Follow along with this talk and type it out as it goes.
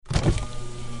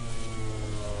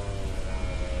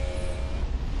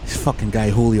fucking guy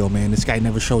Julio, man. This guy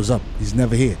never shows up. He's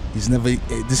never here. This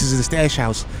is the stash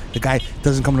house. The guy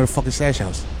doesn't come to the fucking stash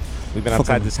house. We've been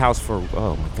outside this house for,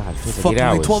 oh my God, fucking 8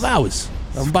 hours. like 12 hours.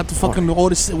 I'm about to fucking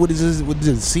order. What is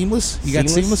it? Seamless? You got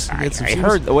Seamless? I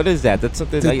heard. What is that? That's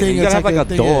something. You gotta have like a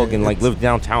dog and like live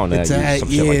downtown. Some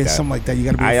shit like that. Something like that. You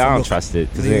gotta be. I don't trust it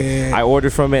because I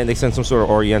ordered from it and they sent some sort of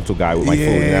Oriental guy with my food.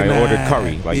 And I ordered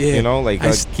curry,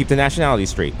 keep the nationality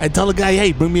straight. I tell the guy,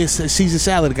 hey, bring me a Caesar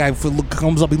salad. The guy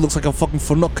comes up, he looks like a fucking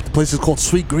Fanuc. The place is called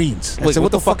Sweet Greens. I said,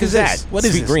 what the fuck is that? What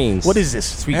is Sweet Greens? What is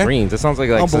this? Sweet Greens. That sounds like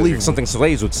something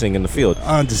slaves would sing in the field.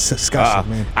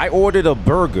 Disgusting, man. I ordered a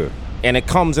burger. And it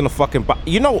comes in a fucking box.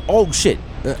 Oh shit.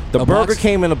 The burger box?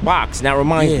 Came in a box. Now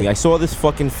reminds me, I saw this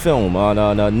fucking film on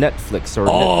Netflix or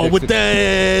Netflix. With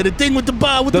the thing with the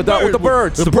bird. With the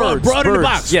birds. The birds. Broad in the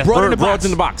box. Yes, broads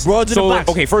in the box. Broads in the box.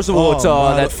 Okay, first of all, it's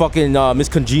that fucking Miss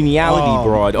Congeniality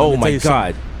broad. Oh my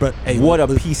God. But, hey, what a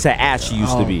piece of ass she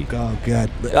used to be. Oh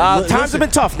God. Times have been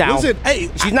tough now.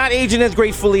 She's not aging as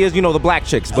gracefully as the black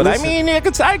chicks, but I mean, I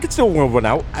could still work one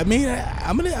out. I mean,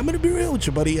 I'm gonna be real with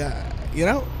you, buddy.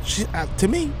 She, to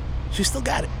me, she still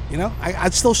got it.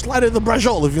 I'd still slide her the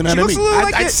brajol, if you know what I mean.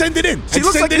 I'd send it in. She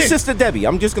looks like your sister Debbie.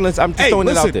 I'm just throwing it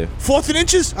out there. 4th and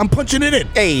inches, I'm punching it in.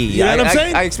 Hey, you know what I'm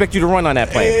saying? I expect you to run on that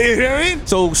plan. You know what I mean?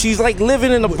 So she's like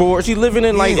living in a she's living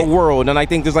in like a world, and I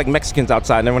think there's like Mexicans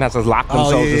outside, and everyone has to lock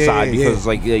themselves inside because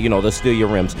they'll steal your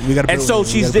rims. And so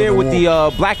she's there with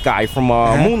the black guy from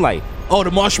Moonlight. Oh,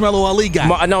 the Marshmallow Ali guy.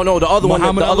 No, the other one.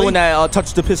 The other one that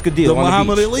touched the Piscadillo. The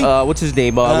Muhammad Ali. What's his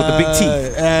name? With the big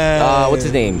teeth. What's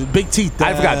his name? Big teeth.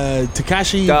 I forgot.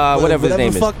 Takashi. Whatever his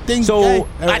name is. So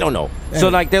I don't know. So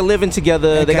like they're living together.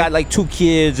 Okay. They got like 2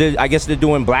 kids. I guess they're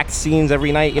doing black scenes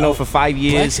every night. For 5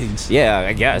 years. Black scenes. Yeah,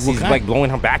 I guess he's like blowing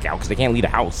her back out because they can't leave the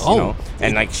house.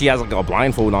 And like she has like a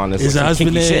blindfold on. Is the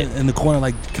husband there in the corner,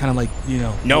 like kind of like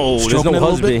No, there's no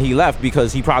husband. He left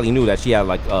because he probably knew that she had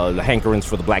like the hankerings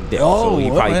for the black dick. So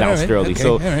he probably bounced early. Okay,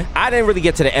 so I didn't really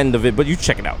get to the end of it, but you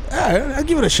check it out. All right, I'll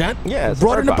give it a shot. Yeah,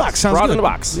 Broad in the box. Sounds Broad good. in the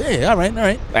box. Yeah, all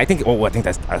right. I think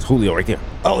that's Julio right there.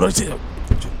 Oh, that's it.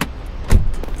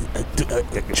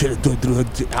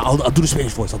 I'll do the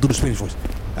Spanish voice.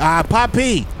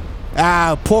 Papi,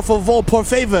 por favor, por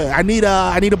favor. I need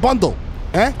a bundle.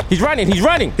 Eh? He's running.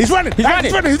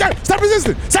 Stop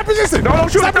resisting. No,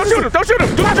 don't shoot him. Do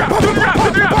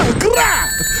the drop.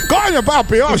 Coño,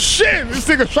 papi. Oh shit, this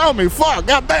nigga shot me. Fuck,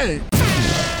 god dang.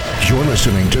 You're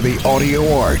listening to The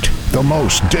Audio Art, the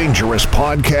most dangerous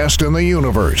podcast in the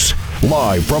universe.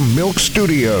 Live from Milk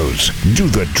Studios. Do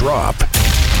the drop.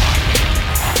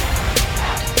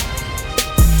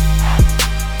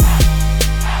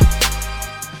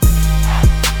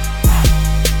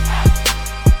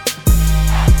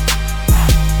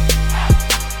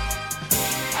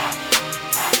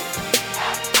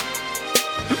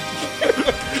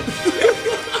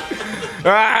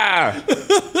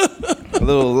 A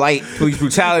little light police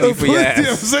brutality for your ass. You know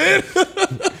what I'm saying?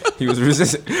 He was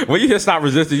resisting. When you hear stop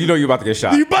resisting, you know you're about to get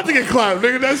shot. You about to get clapped,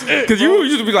 nigga. That's it. Because you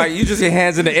used to be like, you just get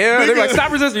hands in the air. They're like,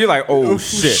 stop resisting. You're like, oh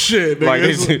shit. Shit,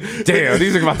 nigga. Like, damn,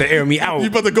 these are about to air me out. You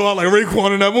about to go out like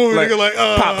Raekwon in that movie, nigga. Like,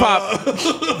 pop.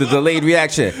 The delayed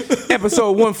reaction.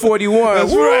 Episode 141.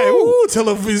 That's Woo! right. Woo, tell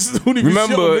him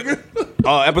remember,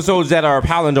 episodes that are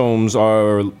palindromes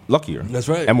are luckier. That's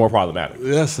right. And more problematic.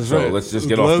 Yes, that's right. So let's just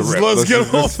get off the rip. Let's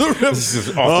get off the rip.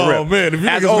 Oh, man. If you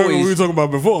niggas heard what we were talking about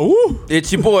before, woo.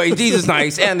 It's your boy, Jesus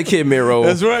Nice, and the Kid Miro.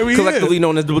 That's right. Collectively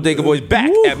known as the Bodega Boys,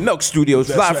 back at Milk Studios,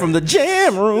 live from the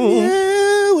Jam Room.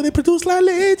 Yeah, where they produce La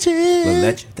Leche.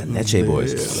 The Leche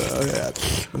Boys.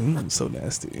 So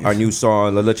nasty. Our new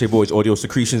song, La Leche Boys, Audio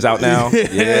Secretions, out now.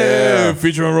 Yeah.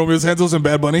 Featuring Romeo Santos and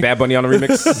Bad Bunny. Bad Bunny on the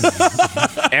remix.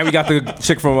 And we got the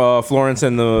chick from Florence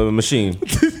and the Machine.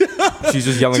 She's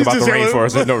just yelling about the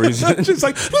rainforest for no reason. She's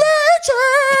like, Leche!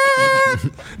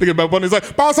 Nigga, Bad Bunny's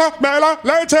like, Pasa me la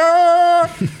leche!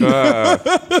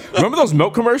 Remember those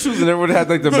milk commercials? And everyone had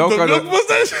like the milk on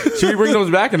the... Should we bring those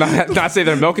back and not say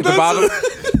they're milk at the bottom?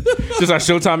 Just our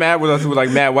Showtime ad with like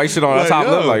mad white shit on our top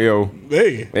lip. Like, yo.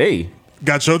 Hey.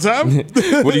 Got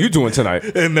Showtime? What are you doing tonight?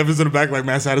 And Nevin's in the back like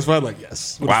mad satisfied. Like,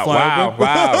 yes. Wow.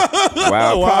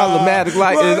 Problematic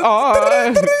light is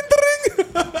on.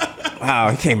 Wow,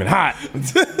 it came in hot.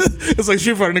 It's like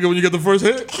Street Fighter, nigga, when you get the first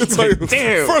hit. It's like,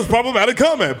 damn. First problematic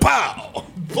comment. Pow.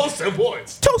 Bust them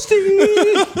boys. Toasty.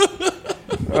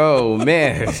 Oh,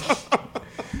 man.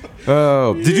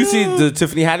 Oh, did you see the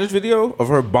Tiffany Haddish video of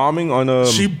her bombing on?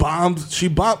 She bombed,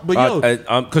 but yo,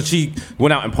 because she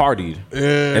went out and partied,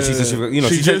 and she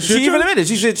said she even admitted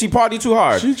she said she partied too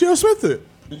hard. She just with it.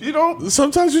 You know,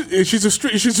 sometimes she's a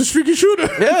streaky shooter.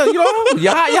 Yeah, you know,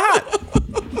 you're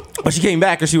hot. But she came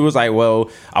back and she was like, well,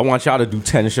 I want y'all to do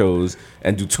 10 shows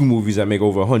and do 2 movies that make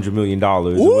over $100 million. Or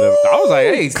whatever. I was like,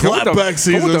 hey, clapback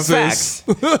season, facts.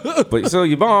 But so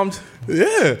you bombed.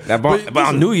 Yeah. But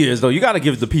on New Year's, though, you got to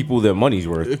give the people their money's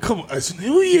worth. Come on, it's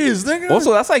New Year's, nigga.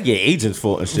 Also, that's like your agent's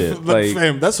fault and shit. Like,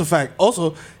 fam, that's a fact.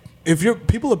 Also, if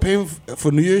people are paying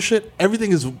for New Year's shit,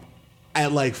 everything is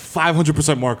at like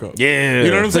 500% markup. Yeah.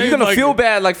 You know what I'm saying? So you're going to feel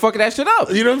bad like fucking that shit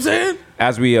up. You know what I'm saying?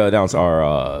 As we announce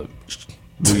our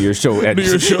New Year's show in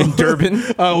Durban.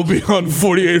 I will be on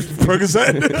 48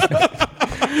 Percocet.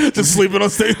 Just sleeping on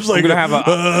stage like I'm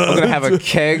gonna have a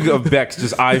keg of Bex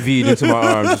just IV'd into my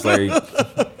arm, just like.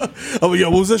 Oh yeah,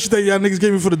 what was that shit that y'all niggas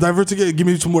gave me for the Divertigate? Give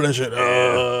me some more of that shit.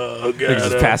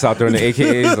 Just pass out during the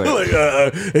AKAs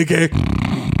like AKA.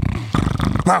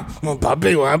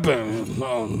 Papi, what happened?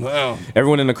 No.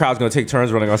 Everyone in the crowd's gonna take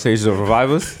turns running on stage to revive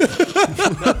us.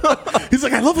 He's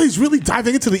like, I love how he's really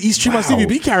diving into the East Street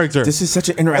CVB character. This is such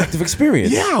an interactive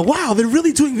experience. Yeah, wow, they're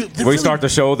really doing. We start the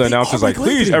show, the announcer's like,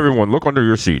 please, everyone, look under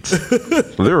your seats.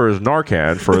 There is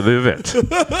Narcan for the event.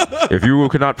 If you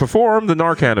cannot perform the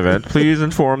Narcan event, please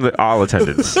inform the all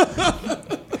attendants.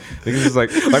 Niggas is like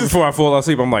before I fall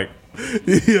asleep, I'm like,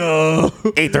 yo,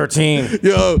 813.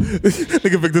 Yo,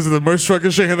 nigga pick this in the merch truck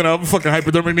and shit, handing out fucking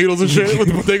hypodermic needles and shit with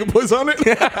the Bodega Boys on it.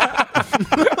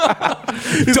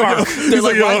 He's dark. Like, they're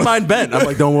like, my mind bent. I'm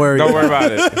like, don't worry. Don't worry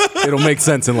about it. It'll make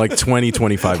sense in like 20,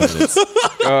 25 minutes.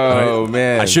 Oh,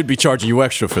 man. I should be charging you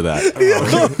extra for that.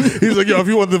 He's like, yo, if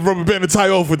you want the rubber band to tie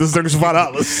off with this, it's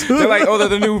 $5. They're like, oh, they're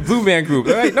the new Blue Man Group.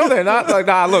 They're like, no, they're not. Like,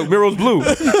 nah, look, Miro's blue.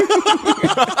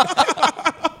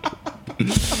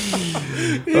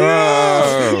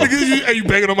 Are you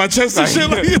banging on my chest and shit?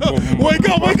 Like, yo, wake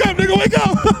up, nigga, wake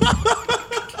up.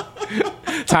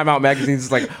 Time Out Magazine's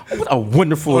is like, what a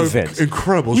wonderful event.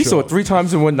 Incredible We show. saw it 3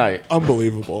 times in one night.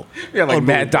 Unbelievable. We had like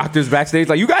mad doctors backstage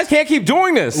like, you guys can't keep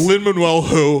doing this. Lin-Manuel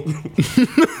who?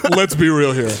 Let's be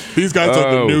real here. These guys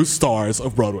are the new stars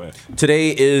of Broadway.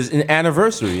 Today is an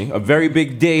anniversary, a very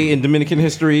big day in Dominican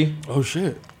history. Oh,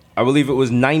 shit. I believe it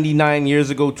was 99 years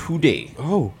ago today.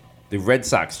 Oh. The Red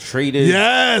Sox traded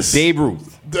Babe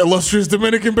Ruth. The illustrious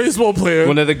Dominican baseball player.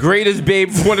 One of the greatest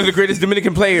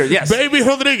Dominican players. Yes. Baby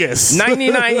Rodriguez.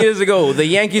 99 years ago, the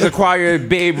Yankees acquired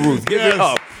Babe Ruth. Give it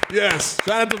up. Yes.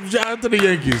 Shout out to the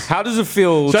Yankees. How does it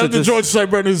feel? Shout out to George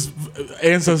Steinbrenner's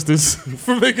ancestors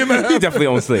for making that happen. He definitely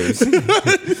owned slaves.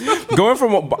 Going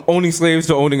from owning slaves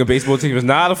to owning a baseball team is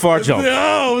not a far jump.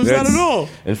 No, it's not at all.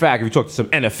 In fact, if you talk to some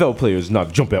NFL players, it's not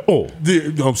a jump at all.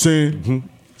 You know what I'm saying? Mm-hmm.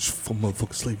 For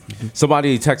motherfucking slavery.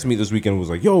 Somebody texted me this weekend and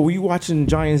was like, yo, were you watching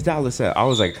Giants Dallas at? I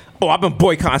was like, oh, I've been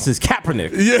boycotting since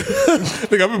Kaepernick. Yeah. I've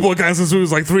been boycotting since we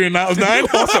was like 3 and 9.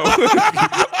 Also,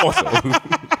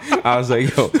 I was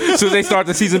like, yo, as soon as they start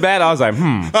the season bad, I was like,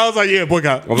 I was like, yeah,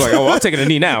 boycott. I was like, oh, I'm taking a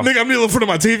knee now. Nigga, I'm kneeling in front of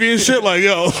my TV and shit. Like,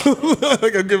 yo.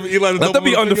 Like, I'm giving Eli the Let them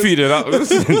be undefeated. I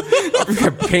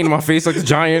kept painting my face like the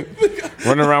Giant.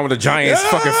 Running around with a Giants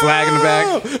fucking flag in the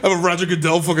back. I have a Roger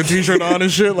Goodell fucking t-shirt on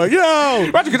and shit. Like,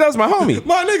 yo. Roger Goodell's my homie.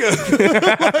 My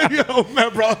nigga. Like, yo,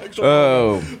 Matt Brown.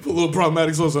 Oh. Put a little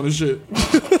problematic sauce on this shit.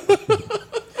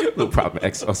 Little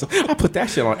problematic sauce. I put that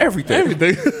shit on everything.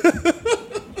 Everything.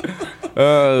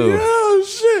 Oh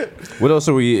shit. What else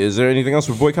are we? Is there anything else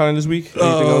we're boycotting this week?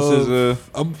 Anything else is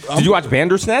did you watch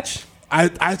Bandersnatch?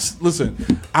 I listen.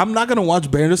 I'm not gonna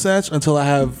watch Bandersnatch until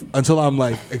I'm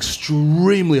like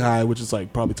extremely high, which is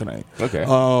like probably tonight. Okay.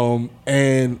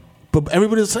 But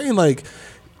everybody's saying like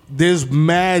there's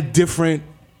mad different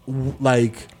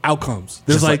like outcomes.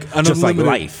 There's just like an just unlimited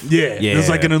like life. Yeah. There's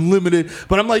like an unlimited.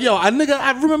 But I'm like, yo, I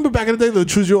remember back in the day the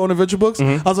Choose Your Own Adventure books.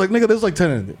 I was like, nigga, there's like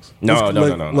 10 endings. No.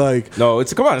 Like no,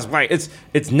 it's come on, it's like it's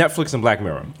Netflix and Black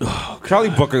Mirror. Oh, Charlie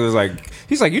Booker is like,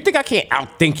 he's like, you think I can't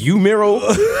outthink you, Miro?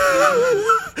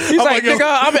 He's like,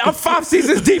 nigga, I'm 5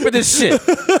 seasons deep in this shit.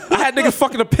 I had niggas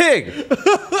fucking a pig.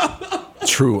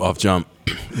 True off jump.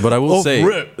 But I will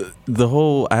say, the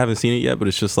whole, I haven't seen it yet, but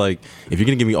it's just like, if you're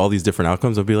going to give me all these different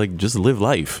outcomes, I'll be like, just live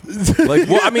life. Like,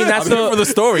 well, I mean, that's for the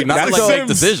story, not to like make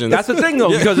decisions. That's the thing, though,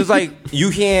 because it's like,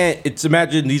 you can't,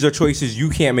 imagine these are choices you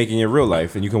can't make in your real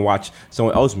life, and you can watch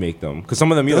someone else make them. Because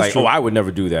some of them, you're like, oh, I would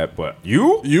never do that, but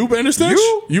you? You Bandersnatch?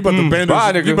 You about to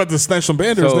Banders? You about to snatch some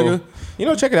Banders, nigga? You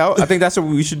know, check it out. I think that's what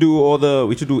we should do.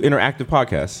 We should do interactive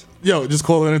podcasts. Yo, just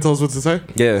call in and tell us what to say.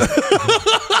 Yeah.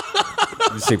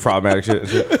 Just say problematic shit.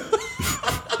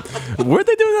 Weren't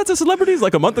they doing that to celebrities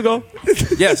like a month ago?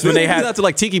 Yes, when they had that to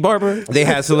like Tiki Barber. They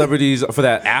had celebrities for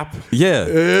that app. Yeah.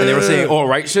 And they were saying all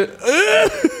right shit.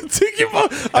 Tiki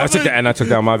Barber. I took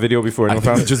down my video before anyone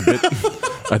found it. Just bit.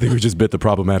 I think we just bit the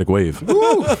problematic wave.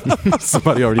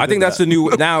 Somebody already. I think that's the new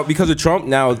now because of Trump.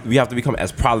 Now we have to become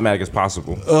as problematic as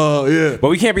possible. Oh yeah. But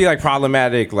we can't be like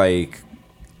problematic, like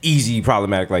easy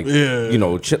problematic, like you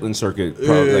know, Chitlin Circuit.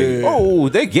 Like, oh,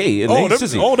 they're gay and they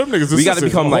sissy. Them niggas. We got to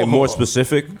become like more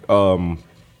specific.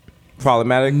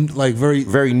 Problematic, like very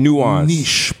nuanced,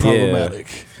 niche problematic.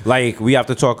 Yeah. Like we have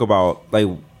to talk about like.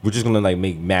 We're just gonna like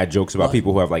make mad jokes about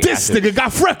people who have like this acid. nigga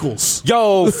got freckles.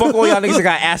 Yo, fuck all y'all niggas that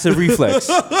got acid reflex.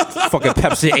 Fucking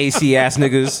Pepsi AC ass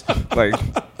niggas. Like,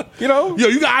 you know. Yo,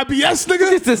 you got IBS, nigga.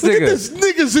 Look at this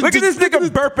nigga. Look at this nigga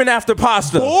burping after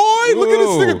pasta. Boy, look at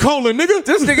this nigga colon, nigga.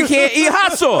 This nigga can't eat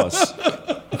hot sauce.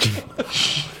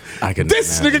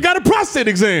 This nigga got a prostate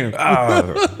exam.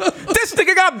 This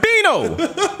nigga got Beano.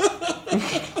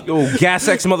 Yo, Gas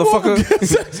X motherfucker.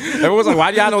 Everyone's like,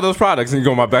 why do y'all know those products? And you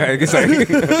go in my bag. It's like,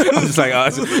 I'm just like,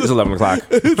 it's 11 o'clock.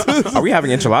 Are we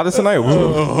having enchiladas tonight?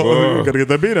 Gotta get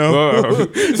that Beano.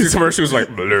 These commercials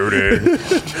like bloated.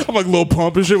 I'm like Lil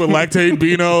Pump and shit with lactate,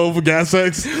 Beano, for Gas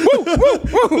X.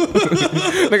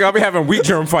 Nigga, I'll be having wheat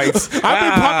germ fights. I've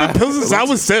been popping pills since I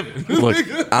was 7. Look,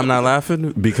 I'm not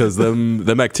laughing because them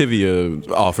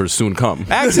Activia offers soon come.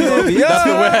 Activia. That's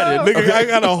where we're headed. Nigga, I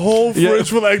got a whole fridge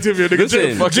full of Activia.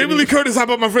 Nigga, Jamie Lee Curtis hop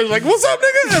out my fridge like, what's up,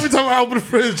 nigga? Every time I open the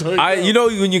fridge. Like, you know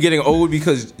when you're getting old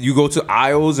because you go to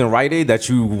aisles and Rite Aid that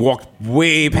you walked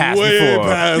way past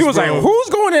before. You was like, who's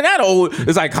going in that old?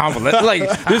 It's like convalescent. Like,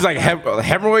 there's like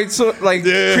hemorrhoids, like cream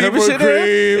and shit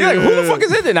there. You're like, who the fuck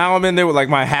is in there? Now I'm in there with like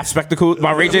my half spectacles,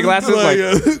 my Ray J glasses. Like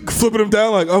flipping them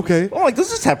down like, okay. I'm like,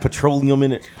 does this have petroleum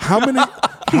in it? How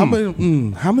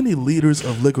many liters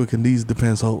of liquid can these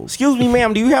Depends hold? Excuse me,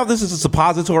 ma'am, do you have this as a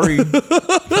suppository?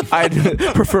 I'd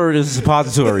prefer it as a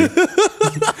suppository.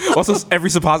 Also, every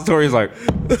suppository is like,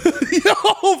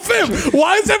 yo, fam,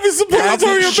 why is every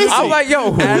suppository a missile? I'm like,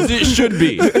 yo, as it should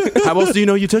be. How else do you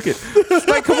know you took it?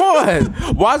 Like, come on.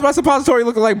 Why is my suppository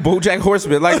looking like BoJack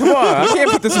Horseman? Like, come on. I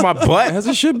can't put this in my butt. As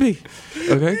it should be.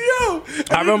 Okay. Yo,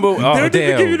 I remember. They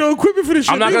didn't give you no equipment for this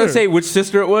shit. I'm not gonna say which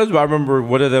sister it was, but I remember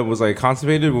one of them was like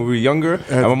constipated when we were younger,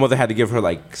 and my mother had to give her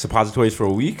like suppositories for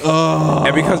a week.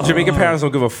 And because Jamaican parents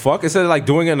don't give a fuck, instead of like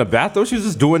doing it in the bathroom, she was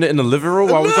just doing it in the living room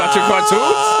while we was watching cartoons.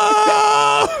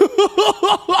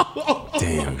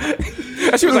 Damn.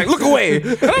 And she was like, look away.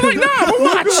 And I'm like, nah, I'm gonna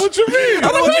watch. What you mean?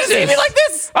 I'm like, what you see me like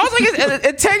this? I was like,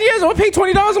 in 10 years, I'm gonna pay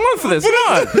 $20 a month for this. Come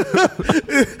on.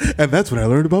 And that's when I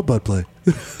learned about butt play.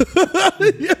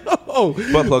 Yo.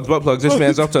 Butt plugs. This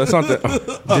man's up to something.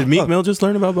 Did Meek Mill just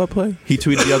learn about butt play? He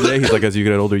tweeted the other day. He's like, as you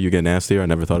get older, you get nastier. I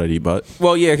never thought I'd eat butt.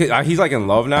 Well, yeah, he's like in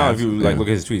love now. If you like look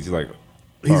at his tweets, he's like,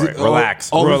 all right,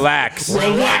 relax. Relax. We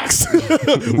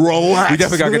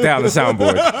definitely gotta get down the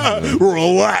soundboard.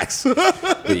 Relax.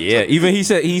 But yeah, even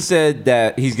he said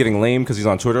that he's getting lame because he's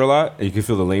on Twitter a lot, and you can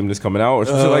feel the lameness coming out or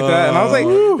some shit like that. And I was like,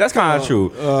 that's kind of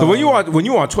true. So when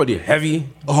you on Twitter, heavy,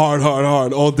 hard,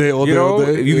 all day.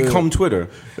 You become Twitter.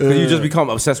 Then you just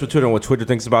become obsessed with Twitter and what Twitter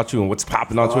thinks about you and what's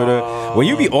popping on Twitter. When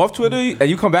you be off Twitter and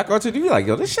you come back on Twitter, you be like,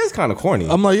 yo, this shit's kind of corny.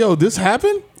 I'm like, yo, this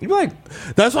happened? You be like,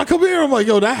 that's why I come here. I'm like,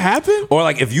 yo, that happened? Or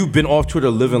like if you've been off Twitter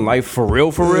living life for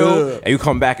real, and you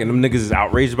come back and them niggas is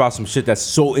outraged about some shit that's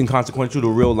so inconsequential to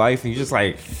real life, and you just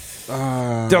like,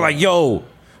 they're like, yo,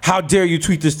 how dare you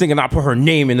tweet this thing and not put her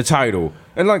name in the title?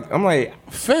 And like, I'm like,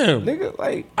 fam, nigga,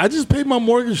 like, I just paid my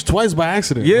mortgage twice by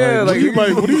accident. Yeah, like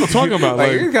what are you talking about?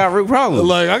 Like, you got real problems.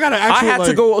 Like, I had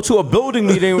to go to a building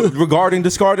meeting regarding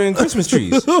discarding Christmas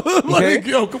trees. Okay? Like,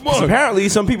 yo, come on. Apparently,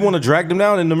 some people want to drag them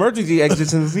down in emergency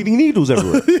exits and leaving needles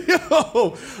everywhere.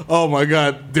 Yo, oh my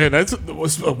god, Dan, that's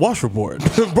a wash report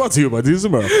brought to you by Diesel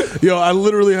Tomorrow. Yo, I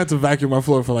literally had to vacuum my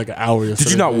floor for like an hour yesterday.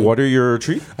 Did you not water your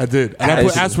tree? I did. I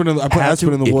put aspirin in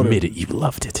the water. Admit it, you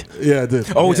loved it. Yeah, I did.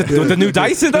 Oh, is it the new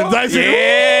Dyson though? The Dyson.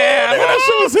 Yeah, nigga, that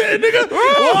shit was hitting, nigga.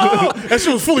 Whoa. That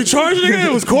shit was fully charged, nigga.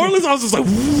 It was cordless. I was just like,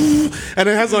 woo. And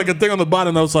it has like a thing on the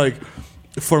bottom that was like,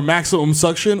 for maximum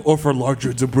suction or for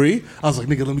larger debris. I was like,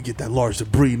 nigga, let me get that large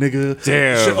debris, nigga.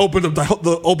 Damn. Shit opened up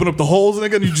open up the holes,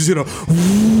 nigga, and you just hear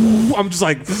the. I'm just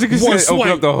like, this nigga said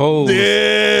open up the holes.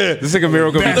 Yeah. This nigga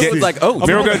Miro gonna be like, oh,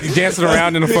 Miro gonna be dancing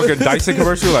around in a fucking Dyson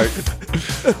commercial, like.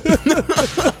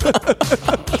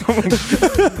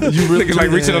 You really like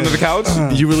reaching under the couch.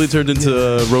 You really turned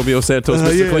into Romeo Santos,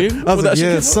 Mr. Clean. I was like,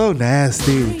 yeah, so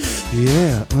nasty.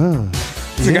 Yeah.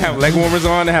 He's gonna have leg warmers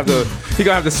on and he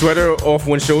gonna have the sweater off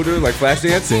one shoulder like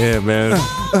Flashdance. Yeah, man.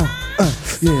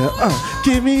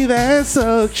 Give me that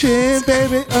suction,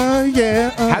 baby.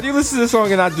 Yeah. How do you listen to this song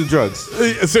and not do drugs?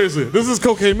 Seriously, this is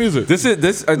cocaine music.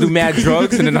 This I do mad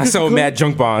drugs and then I sell mad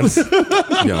junk bonds.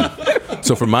 Yo.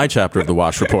 So for my chapter of the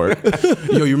Wash Report,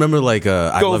 yo, you remember like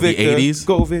I love Victor. the 80s?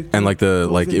 Go Victor. And like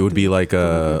it would be like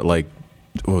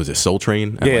what was it, Soul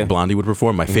Train? And like Blondie would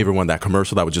perform. My favorite one, that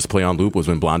commercial that would just play on loop, was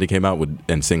when Blondie came out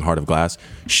and sing Heart of Glass.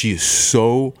 She is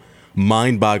so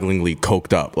mind-bogglingly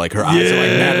coked up. Like her eyes are like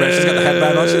mad red. She's got the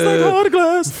headband on. She's like, Heart of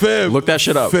Glass. Fam. Look that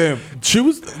shit up. Fam. They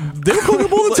were coked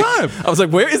up all the time. I was like,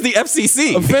 where is the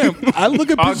FCC? Fam, I look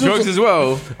at On pictures. drugs as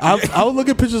well. I would look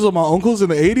at pictures of my uncles in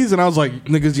the 80s and I was like,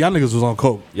 niggas, y'all niggas was on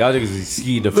coke. Y'all niggas is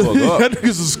skied the fuck Y'all up. niggas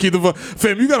was ski the fuck.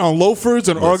 Fam, you got on loafers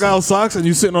and Argyle socks and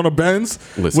you sitting on a Benz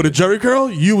Listen. with a Jerry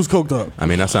curl, you was coked up. I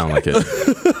mean, that sound like it.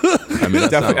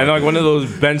 Definitely. And like one of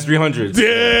those Benz 300s.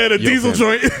 Yeah, the diesel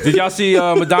joint. Did y'all see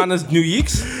Madonna's new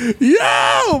Yeeks?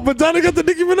 Yo, Madonna got the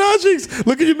Nicki Minaj cheeks.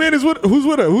 Look at your man. Who's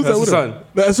with her? Who's That's that with her her?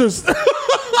 That's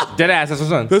her. Dead ass, that's her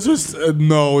son. That's her.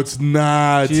 No, it's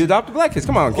not. She adopted black kids.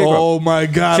 Come on, kick Oh my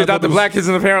god. She adopted black kids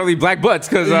and apparently black butts.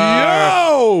 Cause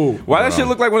Yo, why that shit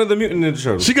look like one of the Mutant Ninja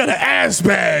Turtles? she got an ass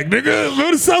bag, nigga.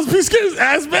 Remember the South Peace Kids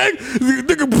ass bag?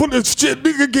 Nigga put the shit.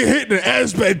 Nigga get hit and the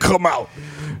ass bag come out.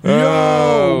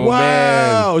 Yo,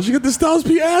 wow. man. She got the Styles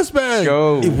P ass bag.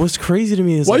 Yo. What's crazy to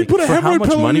me is Why you like, put a for how hemorrhoid much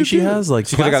pillow on money your she kid? has, like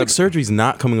could've plastic got surgery's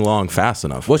not coming along fast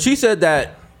enough. Well, she said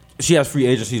that she has free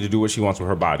agency to do what she wants with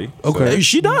her body. Okay.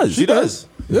 She does. She does.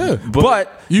 Yeah.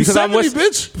 But You because I'm 70,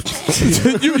 West,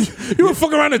 bitch. you were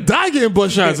fucking around and die getting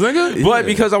butt shots, nigga. but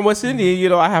because I'm West Indian, you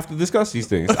know, I have to discuss these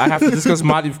things. I have to discuss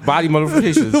body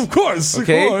modifications. Of course.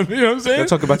 Okay. Come on, you know what I'm saying? Don't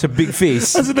talk about your big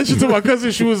face. I said that shit to my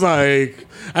cousin. She was like,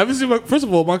 I haven't seen first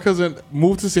of all, my cousin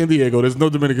moved to San Diego. There's no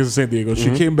Dominicans in San Diego. She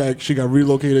came back. She got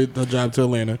relocated her job to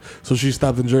Atlanta. So she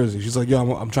stopped in Jersey. She's like, yo,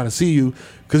 I'm trying to see you.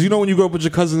 Because you know when you grow up with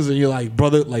your cousins and you're like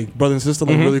brother and sister,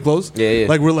 like really close? Yeah.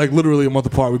 Like we're like literally a month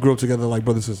apart. We grew up together like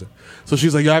brother and sister. So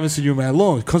she's like, yo, I haven't seen you in mad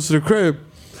long. Comes to the crib.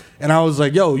 And I was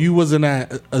like, yo, you wasn't at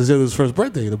Azila's first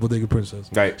birthday, the Bodega Princess.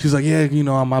 Right. She's like, yeah, you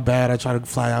know, my bad. I tried to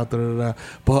fly out. But her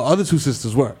other two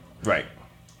sisters were. Right.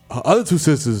 Her other two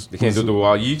sisters. They can't do the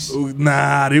wild yeeks.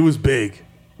 Nah, they was big.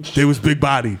 They was big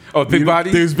body. Oh, big body?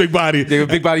 They was big body. They were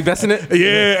big body best in it?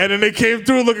 Yeah, and then they came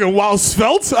through looking wild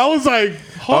svelte. I was like,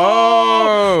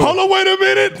 Oh. hold on, wait a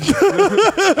minute.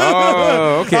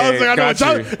 Oh, okay. I was like, I know what Got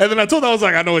y'all, you. and then I told her, I was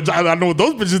like, I know what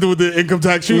those bitches do with the income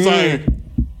tax. She was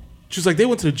like, they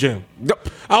went to the gym.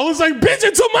 I was like, bitch,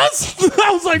 in 2 months?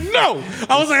 I was like, no.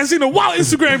 I was like, I seen a wild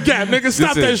Instagram gap, nigga.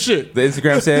 Stop Listen, that shit. The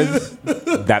Instagram says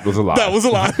that was a lie. That was a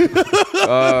lie.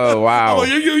 Oh, wow. Oh,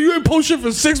 you ain't post shit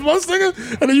for 6 months,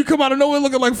 nigga, and then you come out of nowhere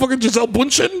looking like fucking Giselle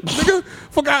Bundchen, nigga.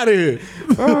 Fuck out of here.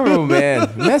 Oh,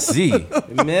 man. Messy.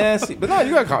 But no,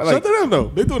 you got Shut like, to them though.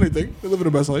 They doing their thing. They living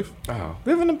the best life. oh,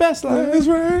 living the best life. That's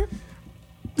right.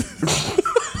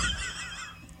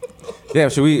 Damn,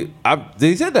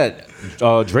 they said that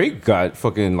Drake got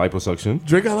fucking liposuction.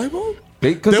 Drake got lipo?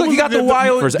 Because That he was got the the-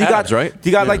 wild, for his he got abs, right? He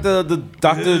got like the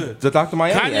Dr.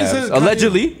 Miami abs.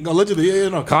 Allegedly. Yeah,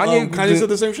 no. Kanye Kanye said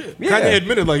the same shit. Yeah. Kanye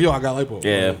admitted, like, yo, I got lipo.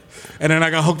 Yeah. And then I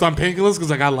got hooked on painkillers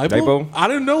because I got lipo. Lipo? I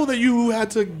didn't know that you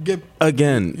had to get.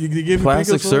 Again, You give me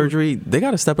plastic painkillers for- surgery, they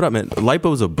got to step it up, man.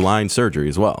 Lipo is a blind surgery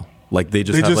as well. Like they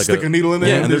just They have just like stick a needle in there.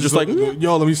 Yeah, and they're just like,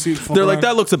 yo, let me see. they're like,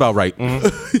 that looks about right.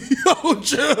 Yo,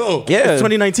 chill. Yeah. It's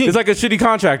 2019. It's like a shitty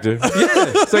contractor. Yeah.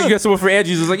 It's like you get someone for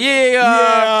Angie's. It's like,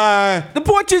 Yeah. the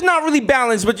porch is not really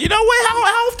balanced, but you know what? How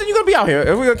often you going to be out here?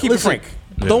 We're going to keep Listen, it frank.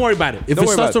 Don't worry about it. If Don't it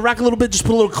worry starts about to rack a little bit, just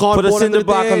put a little cardboard Put a cinder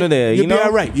block under there. You'll You know? be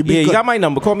all right. You'll be you good. got my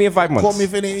number. Call me in 5 months. Call me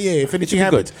if anything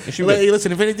happens. good. It should be good. Hey,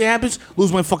 listen, if anything happens,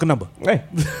 lose my fucking number. Hey.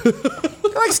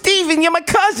 You're like, Steven, you're my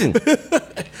cousin. I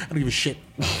don't give a shit.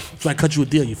 So I cut you a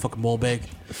deal, you fucking ball bag.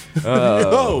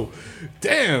 Yo,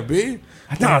 damn, B.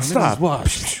 Nah, stop.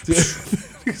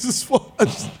 Niggas is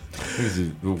washed.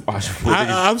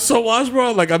 I'm so washed,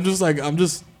 bro. Like I'm just like,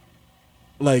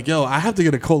 yo, I have to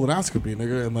get a colonoscopy,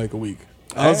 nigga, in like a week.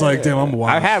 I was like, damn, I'm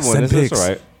washed. I had one. Send That's pics. all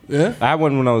right. Yeah. I had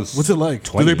one when I was. What's it like?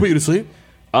 20. Do they put you to sleep?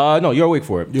 No, you're awake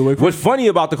for it. You're awake for What's funny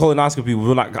about the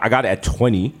colonoscopy? I got it at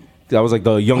 20. That was like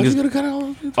the How'd youngest. you get a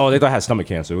colonoscopy? Oh, they thought I had stomach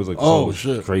cancer. It was like Oh,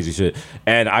 shit. crazy shit.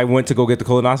 And I went to go get the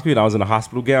colonoscopy, and I was in a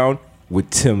hospital gown with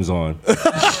Tim's on.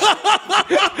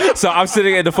 So I'm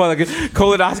sitting in the front like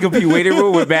colonoscopy waiting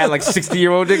room with mad like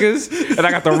 60-year-old niggas, and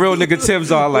I got the real nigga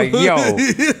Tim's on. Like, yo,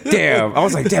 damn. I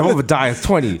was like, damn, I'm gonna die at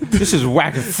 20. This is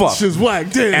whack as fuck. Shit's whack,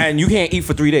 damn. And you can't eat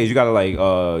for 3 days. You gotta like,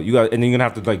 and then you're gonna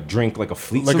have to like drink like a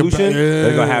fleet Like a solution.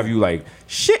 They're gonna yeah. have you like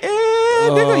shit,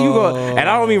 nigga. You go, and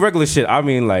I don't mean regular shit. I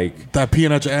mean like. That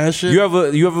peeing out your ass shit? You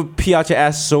ever pee out your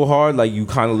ass so hard like you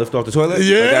kind of lift off the toilet?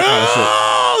 Yeah. Like that kind of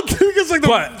shit. It's like the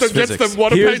But the jets, the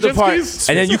water here's jet the part, skis.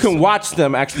 and then you can watch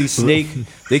them actually snake.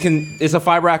 They can. It's a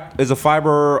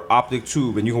fiber optic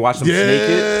tube, and you can watch them snake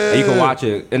it, and you can watch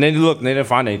it. And then look, they didn't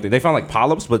find anything. They found like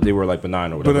polyps, but they were like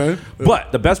benign or whatever. Benign?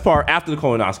 But the best part after the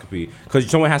colonoscopy, because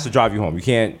someone has to drive you home. You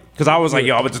can't. Because I was like,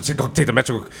 yo, I'm going to go take the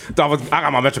Metro. I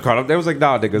got my Metro card. They was like,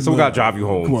 nah, nigga, someone got to drive you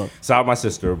home. Come on. So I had my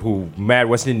sister, who mad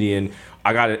West Indian.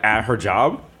 I got it at her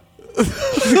job.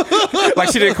 Like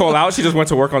she didn't call out. She just went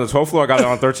to work on the 12th floor. I got it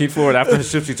on the 13th floor. And after her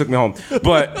shift, she took me home.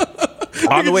 But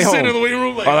on the way home, in the waiting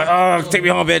room, like, I was like, oh, take me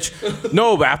home, bitch.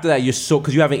 No, but after that, you're so,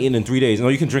 because you haven't eaten in 3 days. And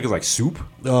all you can drink is like soup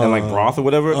and like broth or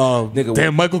whatever. Nigga,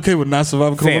 Damn, Michael K would not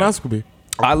survive a colonoscopy.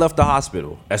 I left the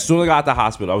hospital. As soon as I got out the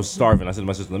hospital, I was starving. I said to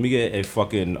my sister, let me get a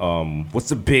fucking, what's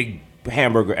the big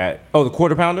hamburger at? Oh, the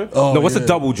Quarter Pounder? Oh, no, what's yeah. the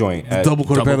double joint? At, Double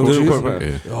Quarter Pounder with cheese? Quarter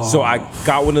Pounder. Yeah. So I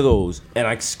got one of those, and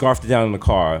I scarfed it down in the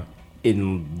car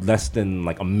in less than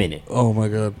like a minute. Oh my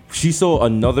god. She saw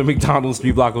another McDonald's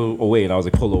 3 blocks away, and I was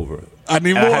like, pull over. I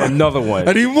need And more. I had another one.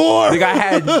 I need more. Like I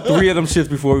had 3 of them shits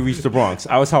before we reached the Bronx.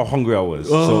 I was how hungry I was.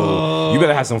 So you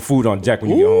better have some food on deck when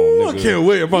you get home. Ooh, Nigga. I can't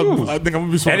wait. I think I'm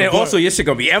gonna be smoking. And then also your shit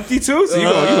gonna be empty too, so you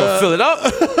gonna fill it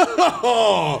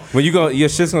up. When you go, your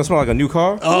shit's gonna smell like a new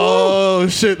car. Oh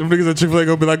shit! Them niggas at Chick-fil-A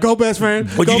gonna be like, "Go best friend,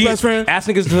 But go you best friend." ask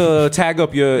niggas to tag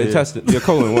up your intestine, your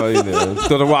colon while in there.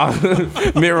 Throw the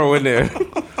wild mirror in there.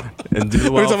 And do the Every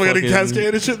wild time I get a fucking-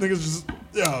 cascade and shit, niggas just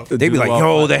They be do like, the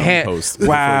yo, wild the fucking hand, post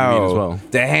before you meet as well.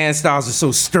 the hand styles are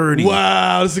so sturdy.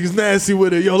 wow, this nigga's nasty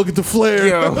with it. Yo, look at the flare.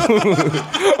 Yo.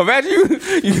 Imagine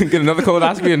you can get another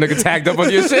colonoscopy and nigga tagged up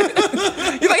on your shit.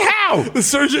 You're like, how? The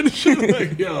surgeon and shit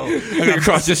like, yo, Nigga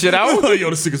cross your shit out? yo,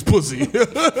 this nigga's pussy.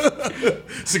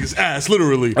 This nigga's ass,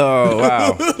 literally. Oh,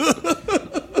 wow.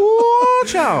 Ooh,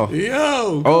 chow.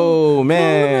 Yo. Oh,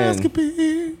 man.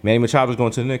 Colonoscopy. Manny Machado's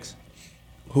going to the Knicks.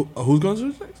 Who's going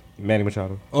to the Knicks? Manny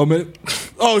Machado. Oh man!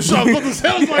 Oh shit! I was about to say,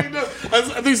 I was like, no. I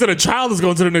think you said a child is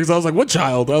going to the Knicks. I was like, what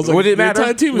child? I was like, Would it the matter?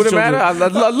 entire team is Would it children. matter?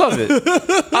 I love it.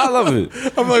 I love it.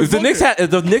 I'm like, If the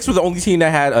Knicks were the only team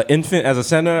that had an infant as a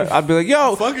center, I'd be like,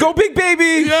 yo, Fuck go it. big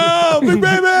baby. Yo, big He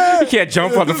baby! can't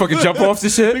jump on the fucking jump offs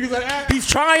and shit. Niggas like, ah. He's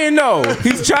trying though.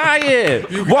 He's trying.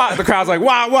 Why? The crowd's like,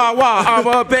 wah, wah, wah. I'm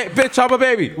a bitch, I'm a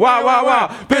baby. Wah, wah, wah.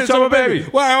 Bitch, I'm a baby.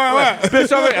 Why?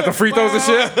 Bitch, I'm a baby. At the free throws and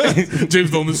shit. James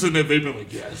Dolan sitting there vaping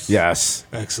like, yes. Yes.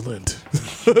 Excellent.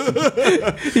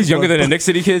 He's younger than the Knicks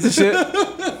City kids and shit.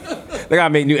 They gotta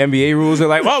make new NBA rules. They're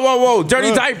like, whoa,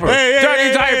 dirty diaper.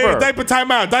 Dirty diaper. Diaper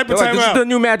timeout. Diaper They're like, this is the timeout.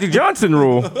 new Magic Johnson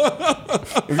rule.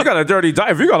 If you got a dirty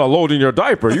diaper, if you got a load in your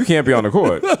diaper, you can't be on the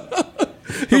court.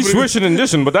 He's swishing and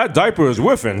dishing, but that diaper is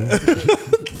whiffing.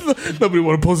 Nobody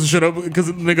want to post the shit up because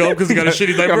he got a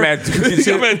shitty diaper. Got mad doodoo He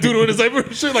got mad doodoo in his diaper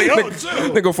and shit. Like, oh,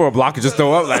 chill. They go for a block and just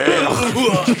throw up. Like,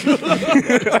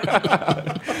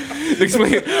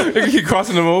 they keep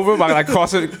crossing them over by like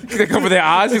crossing. They cover their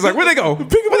eyes. He's like, where they go?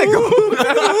 Where they go?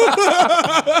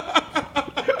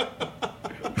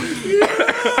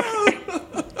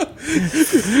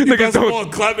 Niggas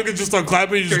don't clap. Niggas just start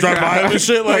clapping. You just drive by him and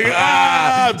shit. Like,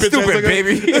 bitch, Stupid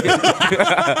baby.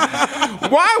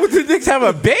 Why would the Knicks have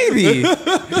a baby?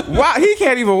 Why he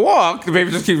can't even walk? The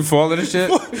baby just keeps falling and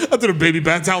shit. I threw the baby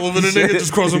bat towel over the nigga,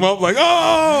 just cross him up. Like,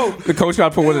 oh. The coach got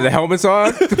to put one of the helmets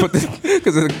on to put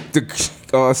because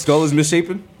the skull is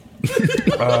misshapen.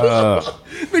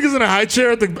 Niggas in a high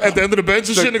chair at the end of the bench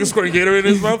and shit. Niggas squirting Gatorade in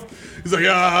his mouth. He's like,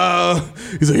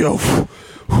 yo.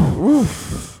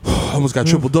 Almost got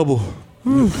triple double.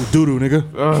 Doo doo, nigga.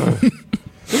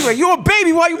 He's like, you a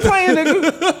baby? Why you playing,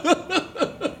 nigga?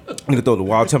 Nigga throw the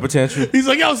wild temper tantrum. He's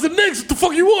like, yo, it's the Knicks. What the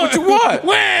fuck you want? What you want?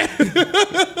 Where?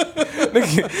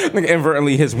 Nigga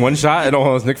inadvertently hits one shot and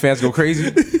all his Knicks fans go crazy.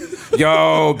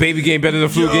 Yo, baby game better than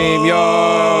flu game.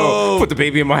 Yo, put the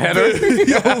baby in my header.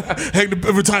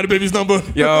 Retire the baby's number.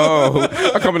 Yo,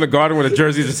 I come in the garden with a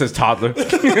jersey that says toddler.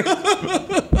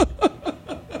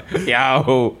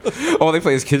 Yo, all they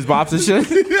play is kids bops and shit.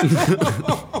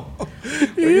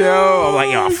 Yo, I'm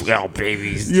like, yo,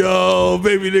 babies. Yo,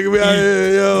 baby nigga, we out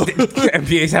here, yo.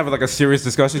 NBA's having like a serious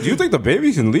discussion. Do you think the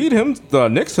baby can lead the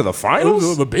Knicks to the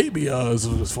finals? The baby is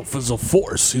a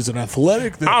force. He's an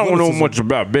athletic. I don't know much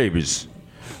about babies.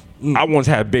 I once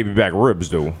had baby back ribs,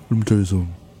 though. Let me tell you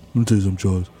something,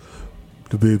 Charles.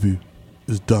 The baby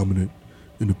is dominant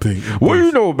in the paint. What do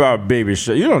you know about baby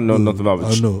Shaq? You don't know nothing about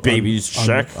baby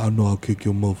Shaq. I know I'll kick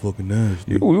your motherfucking ass.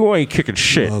 Nigga. You ain't kicking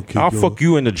shit. I'll fuck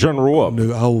you and the general up.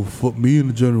 Nigga, I will fuck me and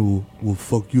the general will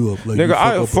fuck you up. Like Nigga,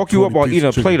 I'll fuck you up while eating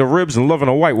a plate of ribs and loving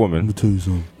a white Let woman. me tell you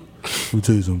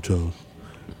something, Charles.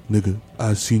 Nigga,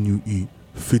 I seen you eat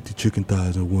 50 chicken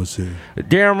thighs in one sitting.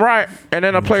 Damn right. And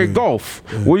then I played golf.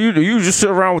 Well, you just sit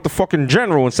around with the fucking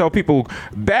general and sell people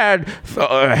bad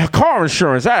car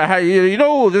insurance. You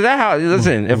know, that how?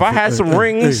 Listen, if I had some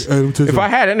rings, if I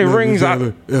had any rings,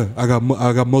 I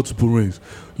got multiple rings.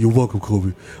 You're welcome,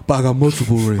 Kobe. But I got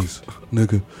multiple rings,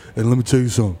 nigga. And let me tell you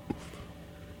something.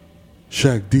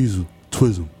 Shaq Diesel,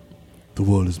 Twism, the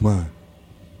world is mine.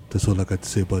 That's all I got to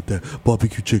say about that.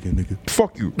 Barbecue chicken, nigga.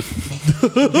 Fuck you.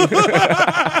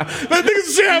 That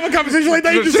niggas should have a conversation like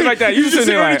that. You just sit like that. You just sitting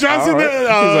there Ernie like, Johnson. right. He's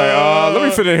like, let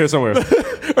me fit in here somewhere.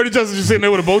 Ernie Johnson just sitting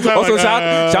there with a bow tie. Also, like, shout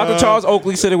out to Charles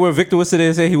Oakley sitting where Victor was sitting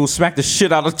and said he will smack the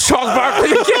shit out of Charles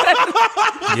Barkley again.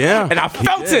 Yeah. And I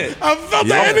felt it. I felt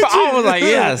the I energy. was like,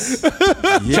 yes.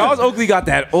 Charles Oakley got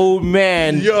that old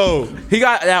man. Yo. He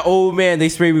got that old man. They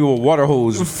sprayed me with a water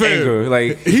hose. Anger.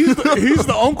 Like he's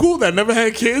the uncle that never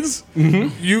had kids.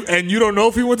 Mm-hmm. You don't know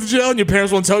if he went to jail, and your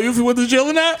parents won't tell you if he went to jail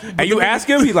or not. And you ask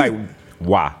him, he like,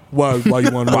 why? Why you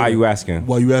want to know? Why are you asking?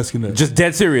 Why you asking that? Just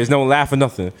dead serious. No one laugh or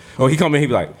nothing. Or he come in, he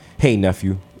be like, hey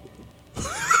nephew.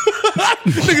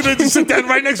 Nigga, they just sit down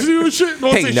right next to you and shit.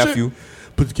 Don't Hey say nephew.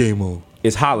 Shit. Put the game on.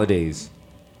 It's holidays.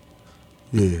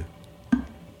 Yeah.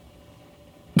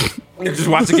 Nigga just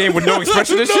watch the game with no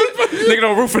expression and shit. Nigga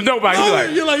don't root for nobody. He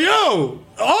like, You're like, yo.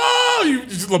 Oh, you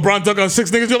just LeBron dunk on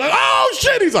 6 niggas. You're like, oh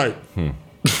shit. He's like, You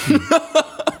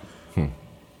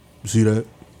see that?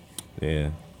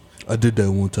 yeah. I did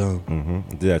that one time.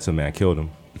 Mm-hmm. Did that to a man, killed him.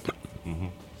 Mm-hmm.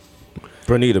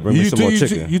 Bernita, bring me some more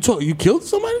chicken. You killed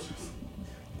somebody?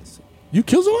 You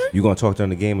killed somebody? You gonna talk during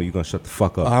the game or you gonna shut the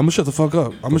fuck up? I'm gonna shut the fuck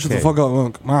up.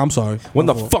 Nah, I'm sorry. When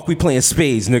the fuck we playing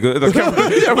spades, nigga? We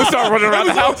start running around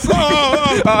the house.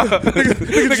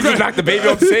 Nigga just knock the baby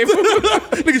off the table.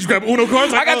 Niggas just grab Uno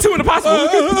cards. I got 2 in the possible.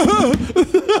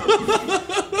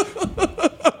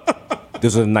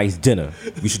 This is a nice dinner.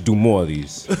 We should do more of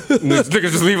these.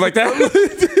 Niggas just leave like that.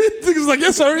 Niggas like,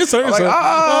 yes sir. Like,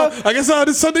 I guess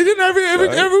this Sunday dinner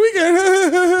every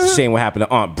weekend. Shame what happened to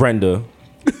Aunt Brenda.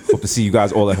 Hope to see you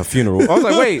guys all at her funeral. I was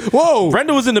like, wait, whoa.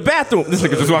 Brenda was in the bathroom. This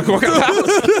nigga just walk out the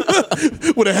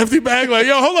house with a hefty bag. Like,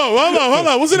 yo, hold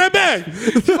on. What's in that bag?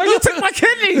 Like, you took my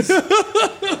kidneys.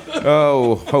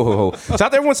 Oh, ho. Shout out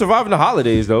to everyone surviving the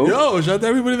holidays, though. Yo, shout out to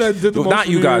everybody that did the most. Not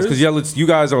you guys, because you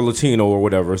guys are Latino or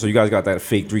whatever, so you guys got that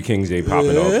fake 3 Kings Day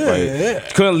popping up. Right?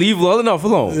 Couldn't leave well enough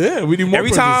alone. Yeah, we need more.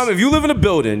 Every time, if you live in a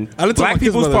building, Black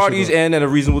people's parties end at a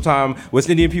reasonable time, West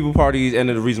Indian people parties end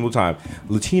at a reasonable time,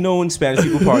 Latino and Spanish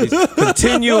people parties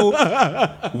continue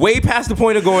way past the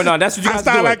point of going on. That's what you guys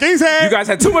are doing. You guys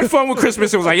had too much fun with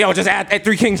Christmas. It was like, yo, just at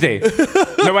 3 Kings Day.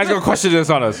 Nobody's gonna question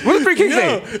this on us. What's 3 Kings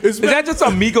Day? Is that just a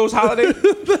Migos holiday?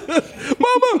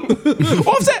 Mama,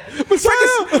 Offset,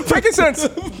 frankincense.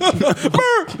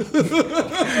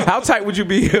 How tight would you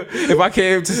be if I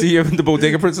came to see you in the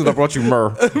Bodega Princess and I brought you myrrh?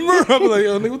 Myrrh. I'm like,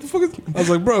 yo, nigga, what the fuck is? I was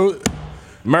like, bro,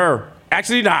 myrrh.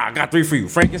 Actually, nah, I got 3 for you.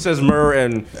 Frankincense, myrrh,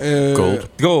 and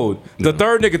gold. The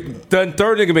third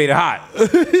nigga made it hot.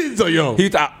 So yo,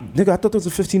 nigga, I thought there was a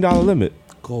 $15 limit.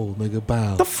 Gold, nigga,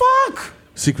 bow. The fuck?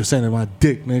 Secret Santa in my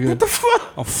dick, nigga. What the fuck?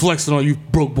 I'm flexing on you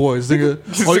broke boys, nigga.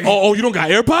 Oh, you don't got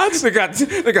AirPods? They got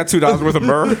 $2 worth of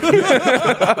myrrh.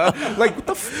 Like, what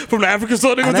the from the African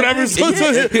store, nigga, to the African store.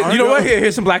 You know what?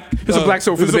 Here's some black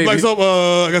soap for the baby. Black soap.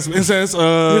 I got some incense.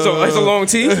 Here's a long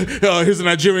tea. Here's a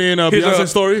Nigerian Beyonce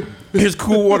story. Here's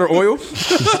cool water oil.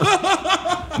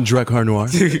 Drakkar Noir.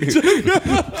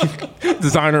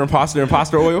 Designer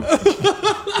imposter oil.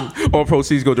 All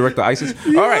proceeds go direct to ISIS.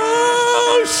 All right.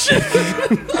 Oh shit.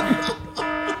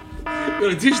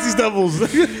 Gotta teach these devils.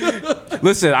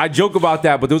 Listen, I joke about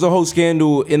that, but there was a whole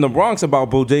scandal in the Bronx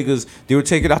about bodegas. They were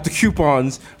taking out the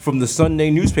coupons from the Sunday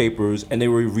newspapers, and they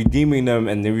were redeeming them,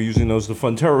 and they were using those to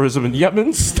fund terrorism in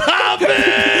Yemen. Stop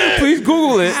it! Please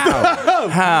Google it.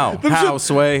 How,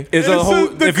 Sway? It's a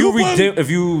whole. If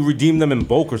you redeem them in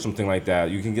bulk or something like that,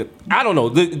 you can get. I don't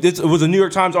know. It was a New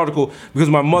York Times article because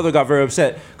my mother got very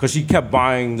upset because she kept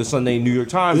buying the Sunday New York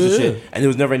Times and shit, and there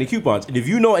was never any coupons. And if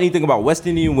you know anything about West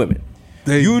Indian women,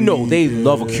 they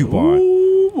love a coupon.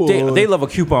 They love a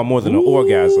coupon more than an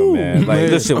orgasm, man. Like,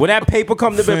 listen, when that paper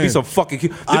come, there'll be some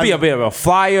fucking. There'll be a bit of a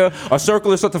flyer, a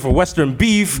circle, or something for Western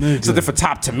beef, something for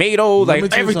Top Tomato,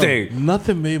 like everything.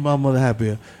 Nothing made my mother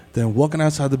happier than walking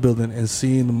outside the building and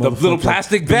seeing the little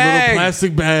plastic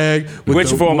bag. Which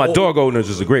for my dog owners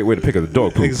is a great way to pick up the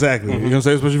dog poop. Exactly. You know what I'm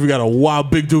saying? Especially if you got a wild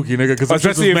big dookie, nigga, because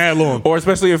especially mad long. Or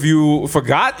especially if you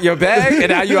forgot your bag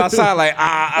and now you outside like,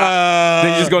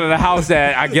 then you just go to the house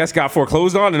that I guess got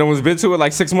foreclosed on and no one's been to it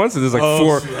like 6 months and there's like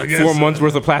 4 months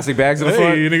worth of plastic bags in the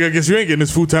front. Hey, nigga, I guess you ain't getting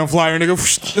this Food Town flyer, nigga.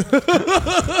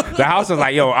 The house is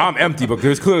like, yo, I'm empty, but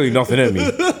there's clearly nothing in me.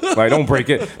 Like, don't break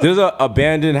it. There's a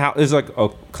abandoned house. There's like a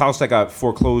house that got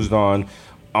foreclosed on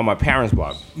my parents'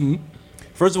 block.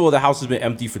 First of all, the house has been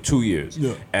empty for 2 years,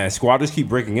 and squatters keep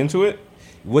breaking into it.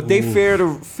 What they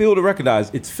fail to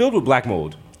recognize, it's filled with black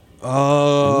mold.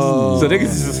 Oh. So niggas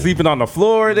is sleeping on the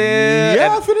floor there.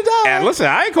 Yeah, I'm finna die. And listen,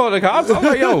 I ain't calling the cops. I'm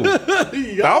like, yo.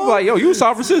 I'm like, yo, you a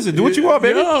sovereign citizen. Do what you want,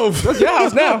 baby. Yo. That's your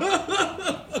house now.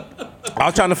 I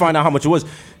was trying to find out how much it was.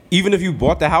 Even if you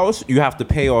bought the house, you have to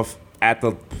pay off at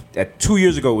 2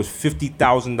 years ago it was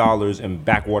 $50,000 in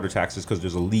backwater taxes because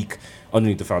there's a leak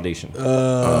underneath the foundation. You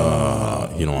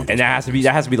don't want And that has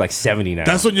to be like 70 now.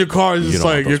 That's when your car is just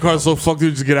like, your car's so fucked, you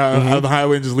just get out of the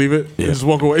highway and just leave it. And just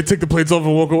walk away. Take the plates off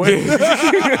and walk away.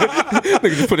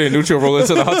 Nigga just put it in neutral, roll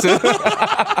into the Hudson.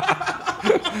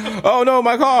 Oh no,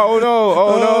 my car! Oh no!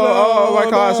 Oh no! Oh my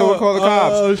car! So we'll call the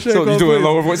cops. Oh, shit, so call you do it police.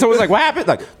 lower voice. So it's like, what happened?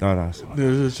 Like, no.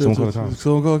 Someone call the cops.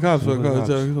 Someone call the cops. Someone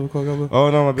call the cops.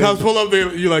 Oh no, my baby. Cops pull up,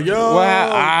 you're like, yo.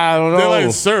 I don't know. They're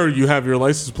like, sir, you have your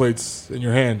license plates in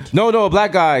your hand. No, a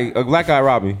black guy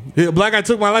robbed me. Yeah, a black guy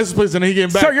took my license plates and then he came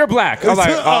back. Sir, you're black. I was like,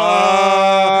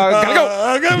 gotta go.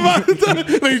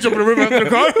 Then you jump in the river after the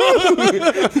car.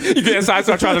 You get inside,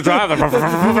 start trying to drive. Like,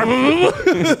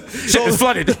 shit is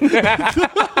flooded.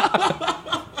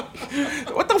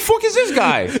 What the fuck is this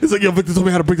guy? It's like, yo, Victor told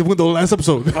me how to break the window last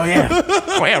episode. Oh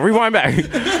yeah, rewind back.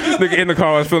 Nigga in the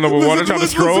car was filling up with water, trying to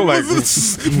scroll. Like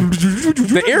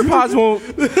the AirPods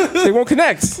won't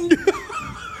connect.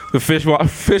 The fish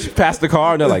passed the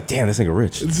car and they're like, damn, this nigga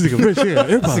rich. This nigga rich, yeah.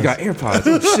 AirPods. This nigga got AirPods.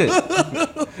 Oh shit.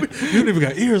 You don't even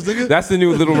got ears, nigga. That's the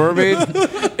new Little Mermaid.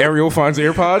 Ariel finds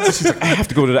AirPods. She's like, I have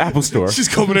to go to the Apple store. She's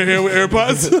coming in here with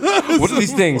AirPods. What are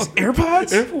these things?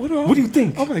 AirPods? What do you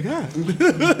think? Oh my god.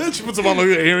 She puts them on like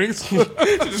earrings. She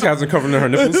just has them covering her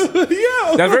nipples.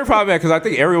 Yeah. That's very problematic because I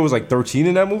think Ariel was like 13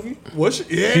 in that movie. Was she?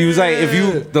 Yeah. She was like,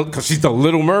 because she's the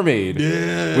Little Mermaid.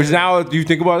 Yeah. Which now, if you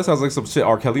think about it, sounds like some shit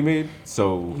R. Kelly made.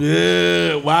 So.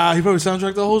 Yeah. Wow. He probably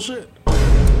soundtracked the whole shit.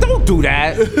 Don't do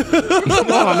that.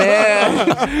 Come on, man.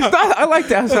 I like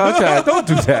that soundtrack. Don't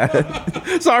do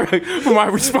that. Sorry for my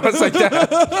response like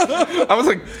that. That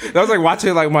was like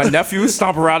watching like my nephew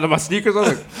stomp around in my sneakers. I was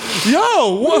like,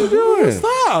 yo, what are you doing?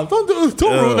 Stop. Don't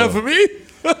ruin that for me.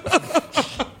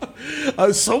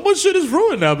 So much shit is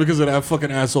ruined now because of that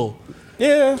fucking asshole.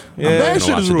 Yeah. That I shit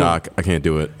watch is the ruined. doc. I can't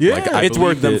do it. Yeah. Like, I It's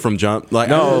believe worth them it. from jump. Like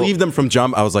No. I believe them from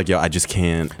jump. I was like, yo, I just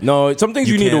can't. No, some things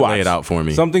you need to can't watch. lay it out for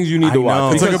me. Some things you need I to know.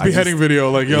 watch. It's like a Because beheading video.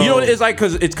 Like, yo. You know what it's like?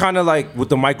 Because it's kind of like with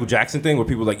the Michael Jackson thing where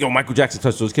people are like, yo, Michael Jackson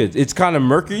touched those kids. It's kind of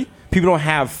murky. People don't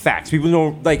have facts. People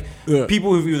don't, like,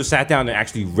 people who've either sat down and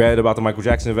actually read about the Michael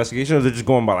Jackson investigation or they're just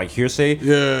going by, like,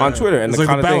 hearsay on Twitter. And It's the like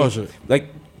kind the of Bow Wow thing. shit. Like,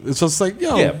 It's just like,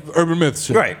 yo, Yeah. urban myths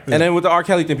shit. right. Yeah. And then with the R.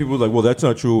 Kelly thing, people were like, well, that's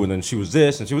not true. And then she was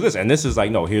this and she was this. And this is like,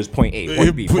 no, here's point A,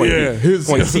 point B, point B,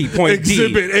 point C, point D.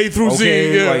 Exhibit A through Z.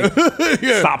 Okay, Yeah.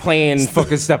 like, stop playing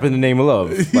fucking Step in the Name of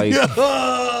Love. Like,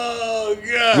 Oh,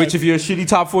 God. which if you're a shitty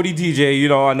top 40 DJ, you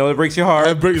know, I know it breaks your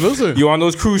heart. Listen. You on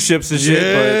those cruise ships and shit.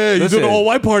 Yeah, but you do listen. the all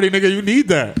white party, nigga. You need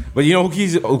that. But you know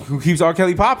who keeps R.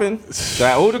 Kelly popping?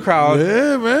 That older crowd.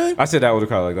 Yeah, man. I said that older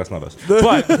crowd, like that's not us.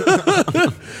 But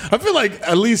I feel like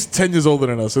at least 10 years older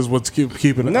than us is what's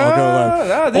keeping it.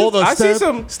 I see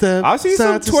some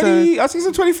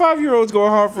 25-year-olds going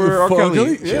hard for R. For R.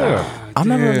 Kelly. Kelly? Yeah. I'm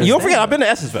never. You don't forget, I've been to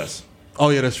Essence Fest. Oh,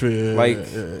 yeah, that's true. Yeah, Like,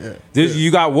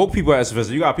 you got woke people at Essence Fest.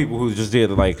 You got people who just there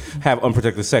to like have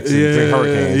unprotected sex and drink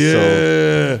hurricanes. Yeah,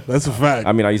 So that's a fact.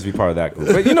 I mean, I used to be part of that group.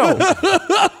 But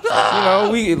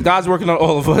God's working on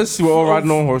all of us. We're all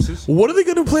riding on horses. What are they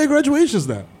going to play at graduations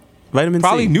now? Vitamin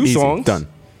Probably C. new Easy. songs. Done.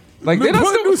 Like they're not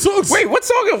New songs. Wait, what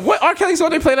song? What R. Kelly song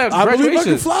they played at I believe I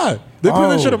graduation? can fly. They play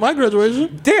that shit at my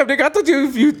graduation. Damn, nigga, I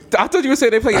thought you would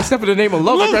say they play a Step in the Name of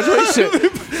Love at graduation.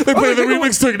 They play the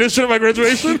remix to Ignition at my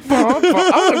graduation. I'm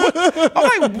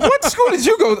like, what school did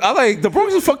you go? I'm like, the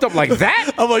Bronx is fucked up like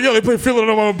that? I'm like, yo, they play Feeling It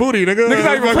on My Booty, nigga. Niggas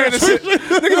not even playing this shit.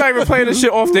 Niggas not even playing this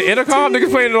shit off the intercom.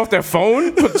 Niggas playing it off their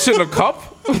phone. Put the shit in a cup.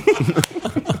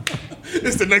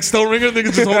 It's the next Stone Ringer.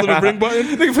 Niggas just holding the ring button.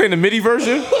 Niggas playing the MIDI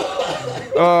version.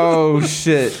 Oh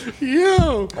shit.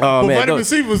 Yo. Oh man. Vitamin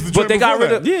C was the but they got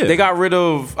rid of. Yeah. They got rid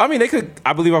of. I mean, they could.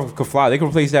 I believe I could fly. They could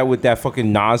replace that with that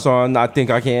fucking Nas song. I think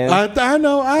I can. I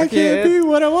know I can't be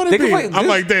what I want to They be. can play I'm this-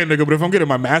 like, damn, nigga, but if I'm getting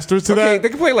my master's to Okay, that, they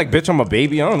can play like "Bitch, I'm a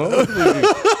Baby." I don't know.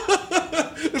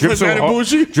 Drip so Mad and hard.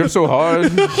 Bougie. Drip so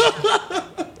hard.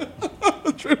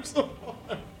 Drip so hard.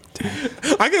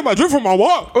 I get my drip from my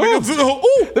walk. Nigga,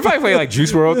 ooh. They probably play like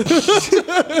Juice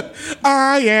WRLD.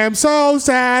 I am so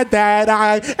sad that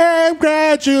I am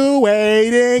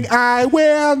graduating. I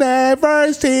will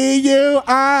never see you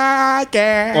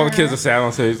again. All the kids are sad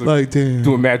on stage, Like, damn.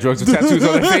 doing mad drugs with tattoos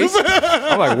on their face.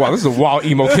 I'm like, wow, this is a wild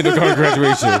emo kindergarten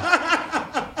graduation.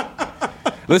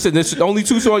 Listen, there's only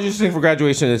 2 songs you should sing for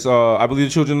graduation. It's I Believe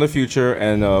the Children of the Future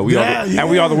and We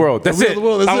Are the World. That's it. I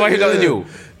don't like nothing new.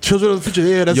 Children of the Future,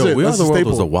 yeah, that's Yo, it. We Are That's the a World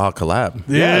staple. was a wild collab.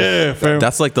 Yeah, fam.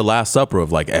 That's like the Last Supper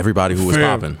of like everybody who was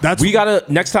Fam, popping. That's We gotta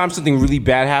next time something really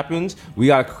bad happens, we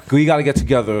gotta get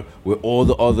together with all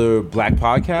the other black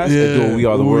podcasts and do a We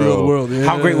Are the World. Yeah.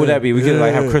 How great would that be? We could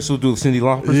like have Crystal do Cindy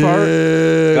Lauper's part.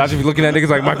 I'll just be looking at niggas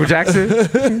like Michael Jackson.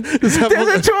 There's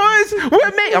a choice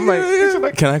with me. I'm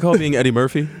like, Can I call being Eddie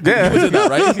Murphy? yeah. You did that,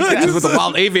 right? Just with the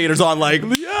wild aviators on, like,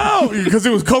 Yo, because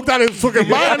he was coked out of his fucking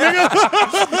mind,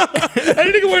 nigga.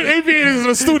 Any nigga wearing aviators in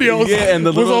the studio and the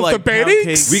was little off like the band pound aches.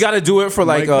 cakes. We got to do it for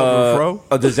like Mike Hubbard, bro.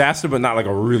 a disaster, but not like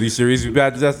a really serious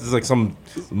bad disaster. It's like some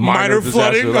minor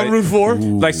flooding disaster, on Route 4.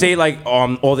 Like say like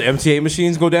all the MTA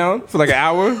machines go down for like an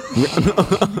hour.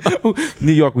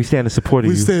 New York, we stand in support of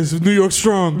We you. stand New York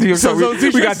strong. New York, So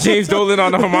we got James Dolan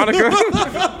on the harmonica.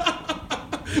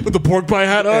 with the pork pie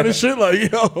hat on and shit.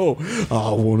 Like, yo,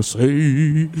 I want to say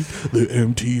the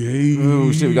MTA.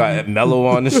 Ooh, shit, we got Mello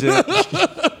on and shit.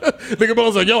 Nigga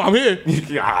Melo's like, yo, I'm here.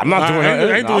 Yeah, I'm not doing I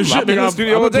that. ain't doing I'm shit, in nigga. the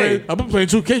studio all day. I've been playing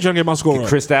 2K trying to get my score up.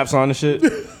 Chris Stapps on and shit.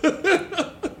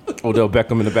 Odell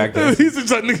Beckham in the back there. He's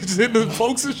just like niggas hitting the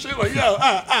folks and shit. Like, yo,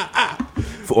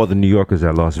 For all the New Yorkers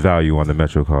that lost value on the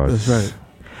Metro cards, That's right.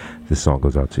 this song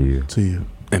goes out to you. To you.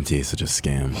 MTA is such a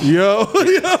scam. Yo,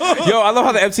 Yo, I love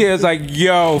how the MTA is like,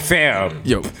 yo, fam.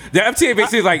 Yo. The MTA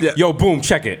basically is like, yo, boom,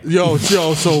 check it. yo,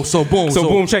 so boom. So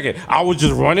boom, check it. I was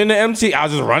just running the MTA. I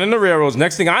was just running the railroads.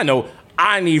 Next thing I know,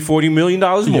 I need $40 million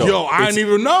more. Yo, I didn't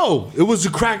even know. It was a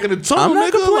crack in the tunnel, I'm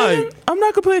not nigga. complaining. Like, I'm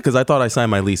not complaining because I thought I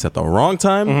signed my lease at the wrong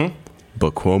time. Mm-hmm.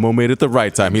 But Cuomo made it the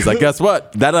right time. He's like, guess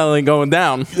what? That ain't going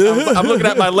down. I'm looking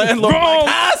at my landlord. Wrong.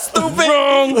 Like, stupid.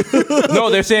 Wrong. No,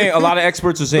 they're saying a lot of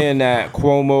experts are saying that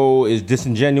Cuomo is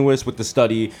disingenuous with the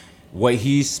study. What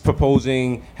he's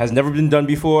proposing has never been done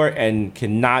before and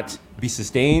cannot be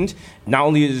sustained. Not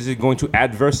only is it going to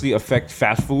adversely affect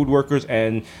fast food workers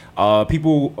and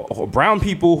brown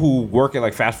people who work at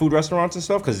like fast food restaurants and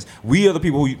stuff, because we are the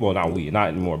people who, well, not we, not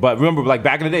anymore, but remember, like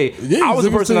back in the day, I was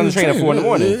the person on the train at 4 in the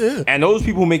morning, and those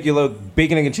people who make your little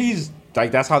bacon, egg, and cheese,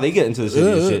 like that's how they get into the city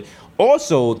and shit.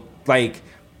 Also, like,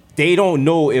 they don't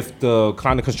know if the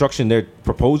kind of construction they're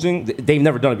proposing, they've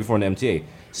never done it before in the MTA,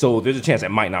 so there's a chance it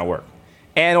might not work.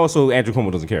 And also, Andrew Cuomo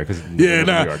doesn't care because yeah,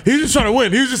 nah. He's just trying to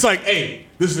win. He was just like, hey,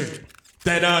 listen,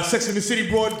 that Sex and the City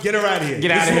broad, get her out of here.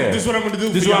 Get out of here. This is what I'm gonna do.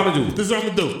 This is what I'm gonna do. This is what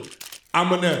I'm gonna do. I'm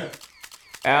gonna.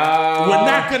 We're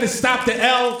not gonna stop the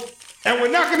L, and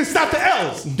we're not gonna stop the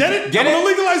L's. Get it? Get I'm it? gonna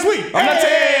legalize weed. I'm not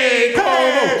saying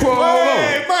Cuomo.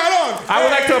 Hey, right on. I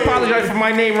would like to apologize for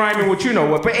my name rhyming with you know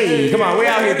what, but hey, come on, we're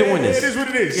out here doing It this. is what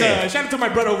it is. Yeah. Shout out to my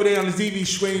brother over there on the TV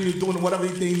screen, who's doing whatever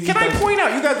thing. Can I point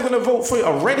out, you guys are gonna vote for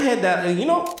a redhead that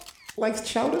likes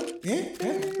chowder? Yeah.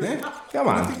 Come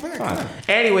on.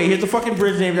 Anyway, here's the fucking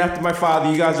bridge named after my father.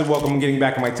 You guys are welcome. I'm getting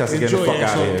back in my Tesla. Get the Enjoy fuck it.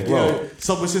 out So, of here. Whoa.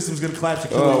 Subway system's gonna collapse.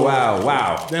 Oh,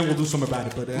 wow. Then we'll do something about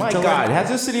it. But My until God, then- has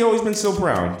this city always been so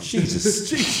brown? Jesus.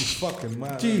 Jesus fucking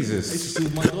man. Jesus. I used to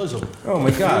see my doors open. Oh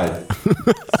my God.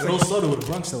 No soda with a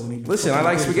Bronx though. Listen, I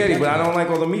like spaghetti, but I don't like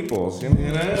all the meatballs. You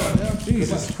know?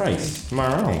 Jesus Christ. Am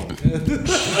I wrong?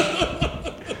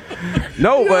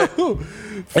 No, but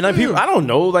and then people, I don't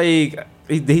know, like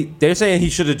they're saying he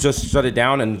should have just shut it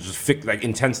down and just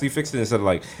intensely fixed it instead of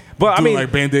like. But I mean,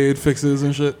 like Band-Aid fixes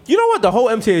and shit. you know what? The whole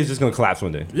MTA is just gonna collapse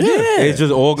one day. Yeah. It's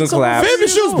just all gonna collapse. Man,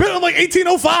 this shit was built in like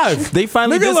 1805. They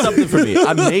finally Nigga, did like- something for me.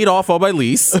 I made off all my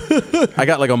lease. I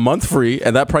got like a month free,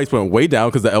 and that price went way down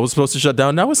because the L was supposed to shut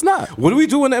down. Now it's not. What do we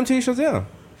do when the MTA shuts down?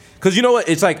 Because you know what?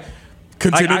 It's like.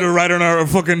 Continue to ride on our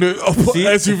fucking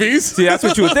SUVs. See, that's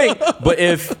what you would think. But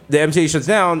if the MTA shuts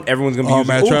down, everyone's gonna be using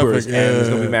mad Ubers, traffic. and there's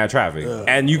gonna be mad traffic.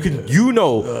 And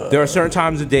there are certain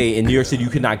times of day in New York City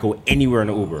you cannot go anywhere in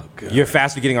an Uber. You're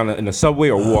faster getting in the subway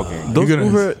or walking.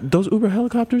 Those Uber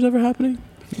helicopters ever happening?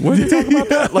 Where did they talk about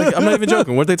that? Like, I'm not even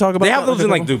joking. What they talk about? They have that? those in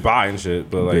like Dubai and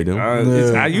shit, but like They do?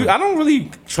 I don't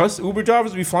really trust Uber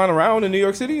drivers to be flying around in New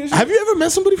York City and shit. Have you ever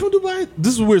met somebody from Dubai?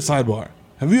 This is a weird sidebar.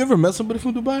 Have you ever met somebody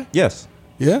from Dubai? Yes.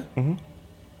 Yeah?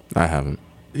 I haven't.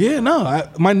 Yeah, no.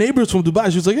 My neighbor's from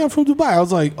Dubai. She was like, yeah, I'm from Dubai. I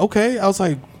was like, okay. I was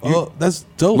like, oh, that's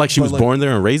dope. Like she But, was born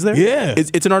there and raised there? Yeah.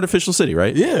 It's an artificial city,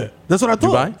 right? Yeah. That's what I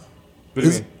thought.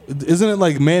 Dubai? Isn't it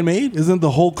like man-made? Isn't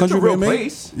the whole country real man-made?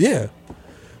 place. Yeah.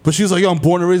 But she was like, yo, I'm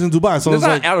born and raised in Dubai. So I It's was not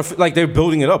like, out of like they're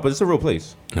building it up, but it's a real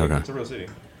place. Okay. It's a real city.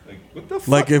 What the fuck?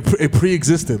 Like it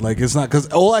pre-existed. Like it's not because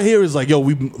all I hear is like, yo,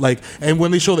 we like, and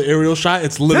when they show the aerial shot,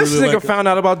 it's literally This nigga like, found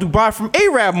out about Dubai from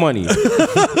Arab money.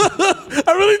 I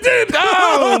really did.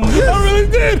 I really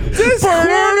did. This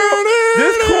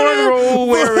cornrow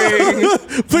wearing.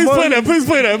 Please play that. Please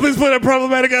play that. Please play that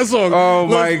problematic ass song. Oh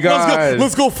my God.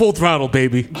 Let's go full throttle,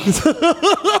 baby.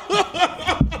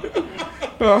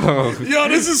 Yo,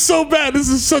 this is so bad. This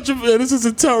is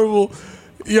a terrible.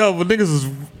 Yo, but niggas is.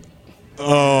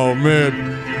 Oh man.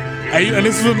 And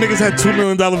this is when niggas had $2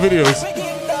 million videos.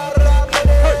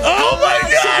 Oh my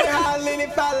God.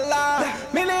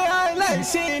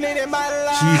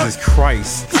 Jesus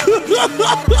Christ.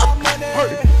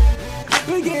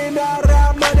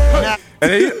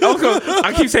 And then,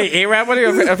 I keep saying Arab money.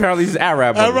 Apparently, it's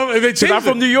Arab money. Because I'm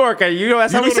from New York, and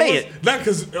that's how we say it. Not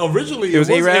because originally it was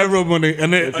Arab money,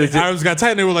 and then Arabs got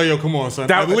tight, and they were like, "Yo, come on, son.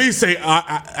 At least say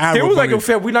Arab." They was like,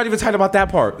 money. "We're not even tight about that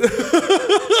part."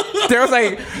 They was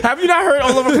like, "Have you not heard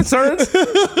all of our concerns?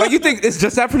 Like, you think it's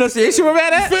just that pronunciation we're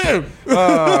mad at?" Fam.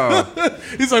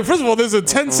 He's like, first of all, there's a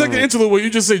 10-second interlude where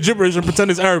you just say gibberish and pretend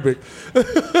it's Arabic.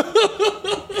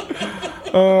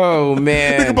 Oh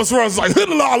man! Nigga Basra is like,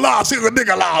 la la, see the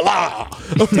nigga la la.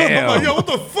 Damn. I'm like, yo, what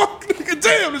the fuck, nigga?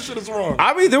 Damn, this shit is wrong.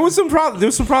 I mean, there was some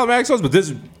problematic songs, but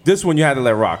this one you had to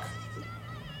let rock.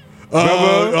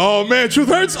 Oh man, Truth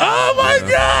Hurts. Oh my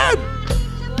God.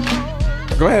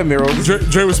 Go ahead, Miro.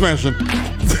 Dre was smashing. You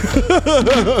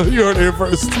heard it here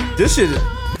first.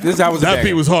 That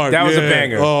beat was hard. That was a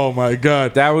banger. Oh my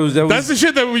God. That's the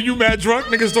shit that when you mad drunk,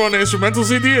 niggas throw on the instrumental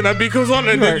CD and that beat comes on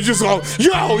and then you just go,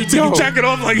 yo, you take your jacket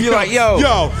off like, you're like,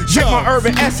 yo, check my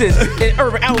Urban Essence and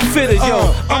Urban Outfitters,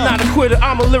 yo. I'm not a quitter,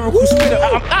 I'm a lyrical spitter.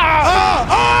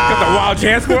 Got the wild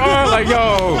Jansport on, like,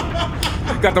 yo.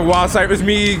 Got the wild Cypress,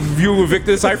 me, View with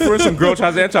Victor Cypher, some girl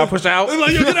tries to push out.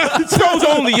 Like, yo, Throws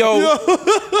only, yo.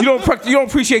 You don't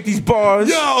appreciate these bars.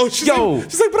 She's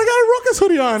like, but I got a Ruckus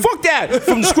hoodie on. Fuck that.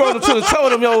 From the scrotum to the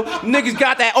totem, yo. Niggas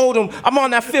got that Odom. I'm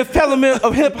on that fifth element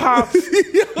of hip hop.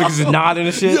 Niggas is nodding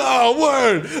and shit. Yo,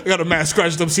 word. I got a mass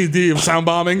scratched up CD of sound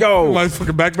bombing. Yo. My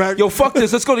fucking backpack. Yo, fuck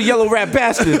this. Let's go to Yellow Rat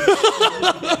Bastard.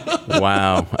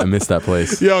 Wow, I missed that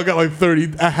place. Yo, I got like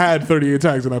 30. I had 38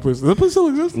 tags in that place. Does that place still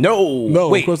exist? No.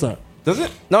 Wait. Of course not. Does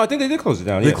it? No, I think they did close it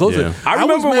down. They closed it. I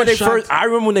remember when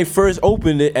they first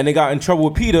opened it and they got in trouble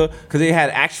with PETA because they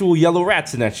had actual yellow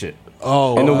rats in that shit.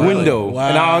 Oh, in the window. Wow.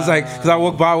 And I was like, because I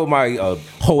walked by with my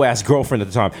whole ass girlfriend at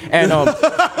the time. And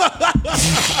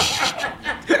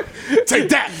Take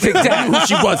that. You knew who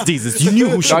she was, Jesus. You knew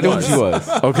who she was. I knew who she was.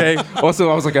 Okay.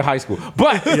 Also, I was like in high school.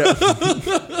 But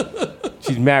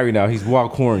she's married now. He's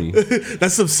wild corny.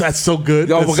 That's so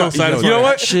good. Oh That's my so God. satisfying. You know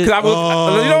what? 'Cause I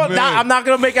was, you know what? man. I'm not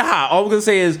going to make it hot. All I'm going to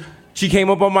say is she came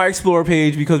up on my Explorer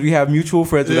page because we have mutual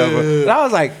friends or whatever. And I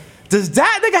was like, does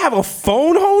that nigga have a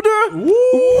phone holder? Woo!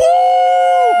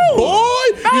 Boy,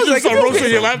 I you was just like, saw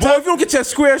roasting your boy, laptop. if you don't get your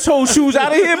square toe shoes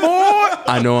out of here, boy.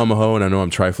 I know I'm a hoe and I know I'm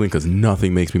trifling because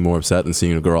nothing makes me more upset than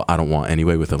seeing a girl I don't want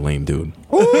anyway with a lame dude.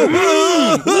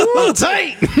 Ooh,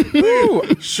 tight.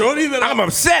 Shorty that I'm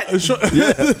upset.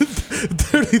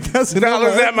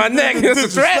 $30,000 at my neck. That's a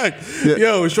threat.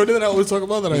 Yo, shorty that I always talk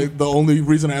about that the only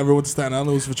reason I ever went to Staten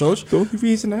Island was for Choch. The only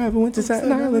reason I ever went to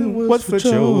Staten Island was for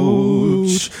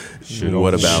Choch.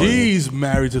 What about She's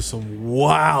married to some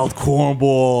wild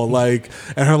cornball, like,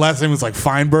 and her last name is like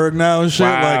Feinberg now and shit.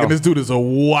 Wow. Like, and this dude is a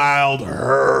wild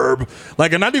herb,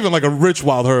 like, and not even like a rich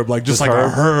wild herb, like just like a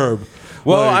herb.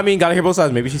 Well, Like, I mean, gotta hear both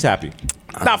sides. Maybe she's happy.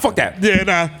 Nah, fuck that. yeah,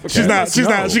 nah, she's not. She's No.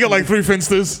 not. She got like 3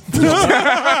 finsters.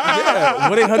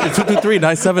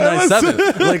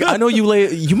 1-800-223-9797. Like, I know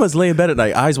you must lay in bed at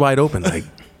night, eyes wide open. Like,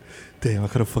 Damn, I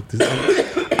could have fucked this.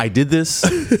 I did this,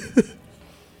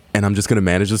 and I'm just gonna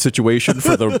manage the situation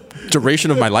for the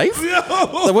duration of my life.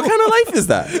 Like, what kind of life is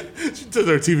that? She took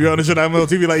her TV on and shit. I'm on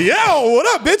TV like, yo, what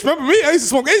up, bitch? Remember me? I used to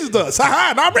smoke Asian dust. Haha,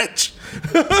 and I'm rich.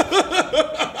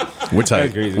 We're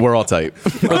tight. crazy. We're all tight.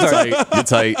 We're tight. You're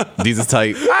tight. These is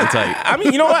tight. I'm tight. I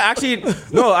mean, you know what? Actually,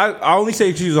 no. I only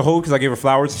say she was a hoe because I gave her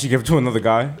flowers and she gave it to another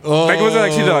guy. Like, it wasn't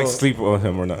like she didn't like sleep with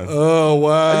him or nothing. Oh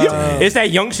wow. It's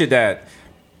that young shit that.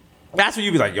 That's when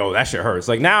you be like, yo, that shit hurts.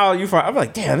 Like now you find, I'm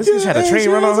like, damn, this bitch had a train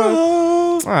run on her.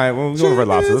 All right, well, we go to Red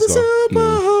Lobster. Let's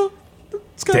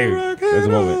go. Damn, there's a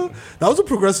moment. That was a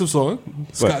progressive song,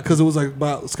 because it was like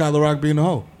about Skylar Rock being a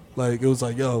hoe. Like it was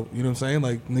like, yo, you know what I'm saying?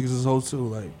 Like niggas is hoes too.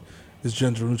 Like, It's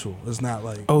gender neutral. It's not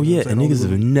like. Oh yeah, and niggas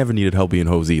have never needed help being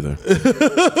hoes either.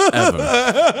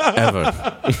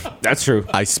 Ever. That's true.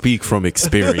 I speak from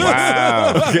experience.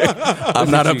 Wow.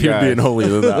 I'm not up here being holier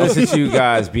than thou. Listen to you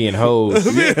guys being hoes.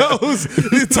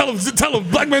 Tell them,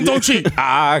 black men don't cheat.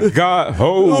 I got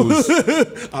hoes.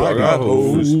 I got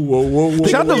hoes.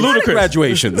 Shout out to Ludacris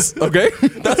graduations. Okay,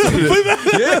 that's what it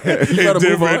is. Yeah, you gotta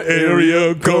move on.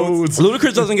 Area codes.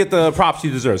 Ludacris doesn't get the props he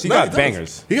deserves. He got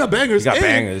bangers. He got bangers. He got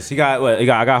bangers. He got what? I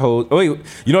got hoes. Oh wait,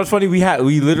 you know what's funny? We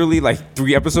literally like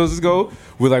 3 episodes ago.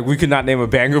 We're like we could not name a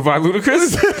banger by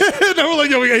Ludacris. No, we're like,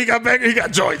 yo, he got bangers. He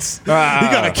got joints. He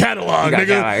got a catalog,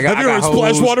 nigga. Have you heard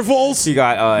Splash Waterfalls? He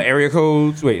got area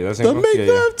codes. Wait, that's Make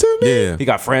love to me. Yeah. He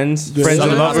got friends. Friends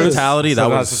and lovers. Hospitality. That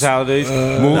was hospitality.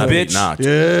 Move, bitch.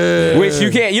 Yeah. Which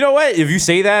you can't. You know what? If you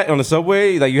say that on the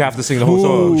subway, like you have to sing the whole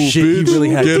song. Shit, he really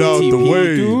had Get out DTP. the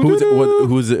way.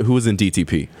 Who was in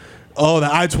DTP? Oh,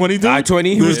 the I-20 dude?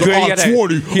 I-20? He was the good. He had that-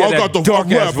 I-20. he had I got that the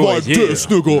dark-ass rap like voice. Yeah. this,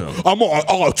 nigga. I'm on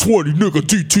I-20, nigga,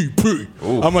 DTP.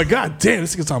 I'm like, God damn,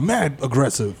 this nigga sound mad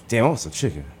aggressive. Damn, I want some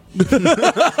chicken. Wait, y'all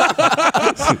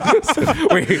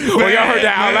heard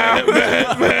that out loud?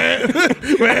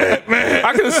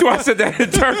 I could have sworn I said that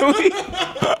internally.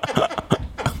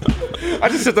 I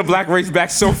just set the black race back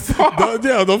so far.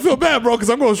 Don't feel bad, bro, because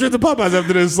I'm going straight to Popeyes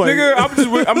after this. Like,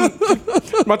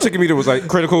 Nigga, my chicken meter was like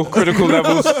critical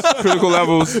levels.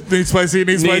 Need spicy.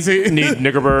 Need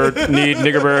nigger bird.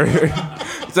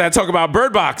 So I talk about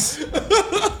Bird Box.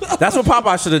 That's what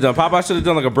Popeye should have done. Popeye should have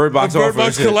done like a Bird Box offer. Bird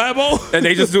Box collabo? And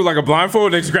they just do like a blindfold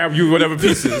and they just grab you whatever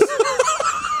pieces.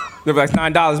 They'll be like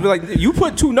 $9. Be like, you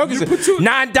put 2 nuggets in.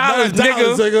 $9,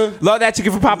 nigga. Love that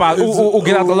chicken from Popeyes. Ooh,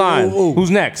 get out the line. Who's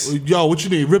next? Yo, what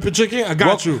you need? Ripping chicken? I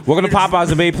got you. Welcome to Popeyes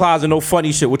and Bay Plaza. No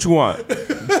funny shit. What you want?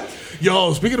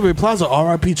 Yo, speaking of Bay Plaza,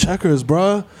 R.I.P. Checkers,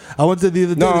 bruh. I went to the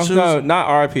other day. No, not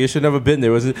R.I.P. It should never been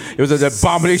there. It was an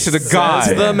abomination of God.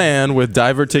 That's the man with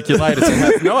diverticulitis and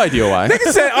has no idea why.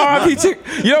 Nigga said R.I.P. chicken.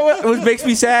 You know what makes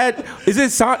me sad? Is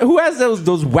it who has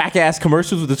those whack ass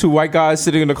commercials with the 2 white guys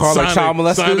sitting in the car like child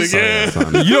molesters?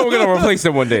 Sonic. You know we're gonna replace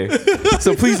them one day.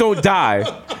 So please don't die.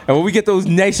 And when we get those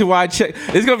nationwide checks,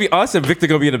 it's gonna be us and Victor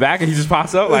gonna be in the back and he just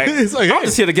pops up like, It's like, I'm hey.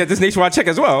 just here to get this nationwide check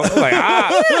as well. I'm like,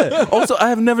 Yeah. Also, I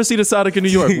have never seen a Sonic in New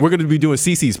York. We're going to be doing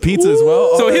CC's Pizza as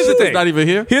well. So here's the thing. It's not even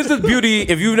here. Here's the beauty.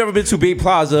 If you've never been to Bay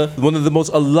Plaza, one of the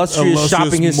most illustrious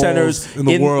shopping malls centers in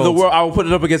the world. I will put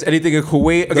it up against anything in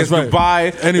Kuwait, against right. Dubai.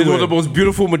 It's Anywhere. one of the most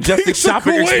beautiful, majestic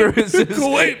shopping Kuwait. experiences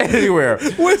Kuwait. anywhere.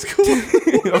 Where's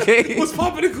Kuwait? Okay. What's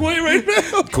popping in Kuwait right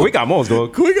now? Kuwait got malls,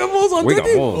 dog. Kuwait got malls on Kuwait got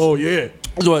Dickie? malls. Oh, yeah.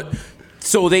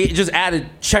 So they just added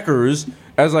Checkers.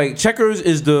 As like Checkers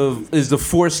is the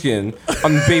foreskin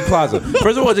on Bay Plaza.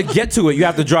 First of all, to get to it, you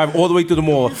have to drive all the way through the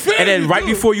mall, and then right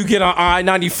before you get on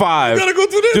I-95, You gotta go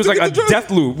through there there's to like get a the drive.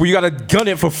 death loop where you gotta gun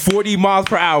it for 40 miles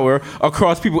per hour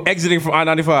across people exiting from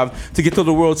I-95 to get to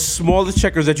the world's smallest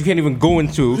Checkers that you can't even go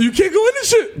into. You can't go in this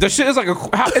shit. The shit is like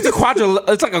it's a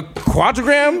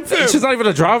quadrogram. It's just not even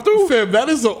a drive-through. Fam, that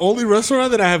is the only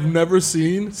restaurant that I have never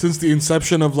seen since the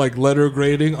inception of like letter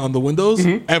grading on the windows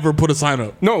ever put a sign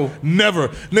up. No. Never.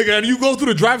 Nigga, and you go through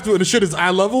the drive-thru and the shit is eye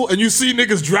level and you see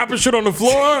niggas dropping shit on the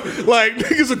floor, like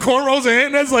niggas with cornrows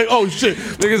and that's like, oh shit.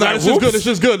 Niggas Nah, like, it's just whoops. good, it's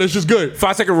just good, it's just good.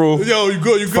 5-second rule. Yo, you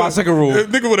good, you good. 5-second rule.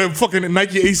 Nigga with a fucking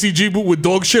Nike ACG boot with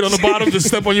dog shit on the bottom just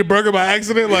step on your burger by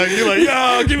accident, like, you're like,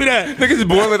 yo, give me that. Niggas is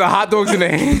boiling the hot dogs in their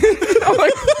hand. I'm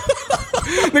like,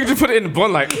 nigga just put it in the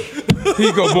bun like, here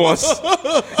you go, boss.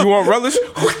 You want relish?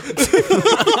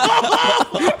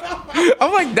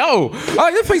 I'm like, no. I'm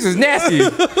like, this place is nasty.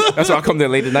 That's why I come there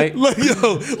late at night. Like,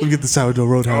 yo, let me get the sourdough Oh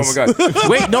roadhouse. my god!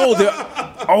 Wait, no.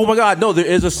 Oh my god! No, there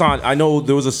is a Sonic. I know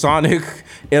there was a Sonic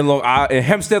in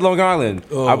Hempstead, Long Island.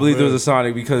 I believe there was a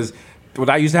Sonic because when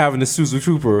I used to have in the Isuzu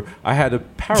Trooper, I had a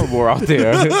Paramore out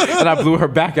there, and I blew her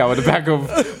back out in the back of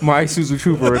my Isuzu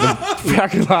Trooper in the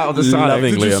parking lot of the Sonic.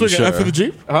 Lovingly. Did you I'm swing an F sure. in the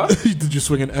Jeep? Huh? Did you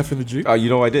swing an F in the Jeep? You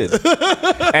know I did.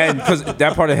 And because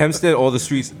that part of Hempstead, all the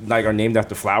streets like are named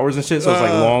after flowers and shit. So it's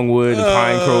like Longwood and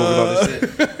Pine Grove and all this shit.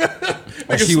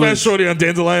 I can smash shorty on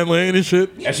Dandelion Lane and shit.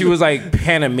 And she was like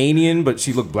Panamanian, but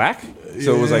she looked black.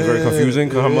 So it was like very confusing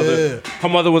because her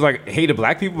mother was like hated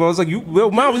black people. I was like,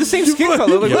 mom, was the same skin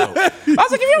color. Like, I was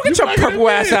like, if you don't get your purple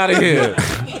ass out of here.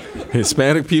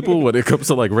 Hispanic people, when it comes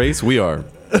to like race, we are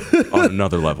on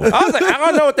another level. I was like, I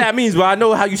don't know what that means, but I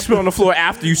know how you spit on the floor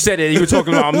after you said it and you were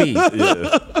talking about me.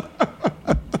 Yeah.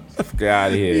 Get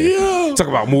out of here. Talk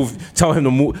about tell him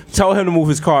to move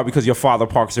his car because your father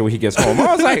parks it when he gets home.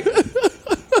 I was like,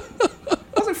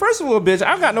 first first of all, bitch,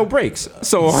 I got no brakes,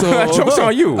 so that joke's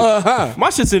on you. My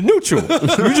shit's in neutral.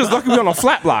 You just lucky we on a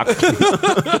flat block.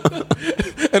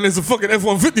 And there's a fucking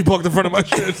F-150 parked in front of my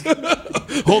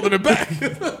shit, holding it back.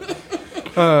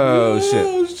 Oh shit!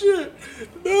 Oh shit!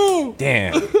 No.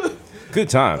 Damn. Good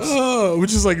times. We're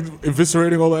just like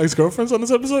eviscerating all the ex-girlfriends on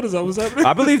this episode. Is that what's happening?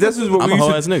 I believe this is what I'm we a used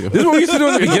whole to. ass nigga. This is what we used to do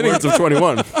in the beginning. Beginnings of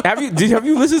 21. Have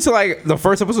you listened to like the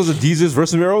first episodes of Jesus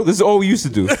versus Miro? This is all we used to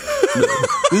do.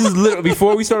 This is literally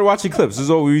before we started watching clips. This is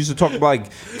all we used to talk about,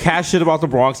 like cash shit about the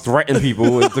Bronx, threaten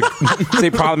people, and say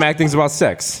problematic things about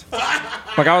sex.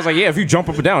 Like I was like, yeah, if you jump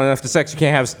up and down after sex, you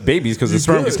can't have babies because the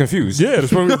sperm gets confused. Yeah, the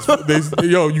sperm you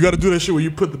got to do that shit where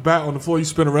you put the bat on the floor, you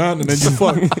spin around, and then you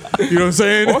fuck. You know what I'm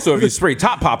saying? Also, if you spray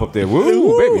Top Pop up there,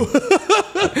 woo,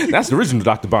 baby. That's the original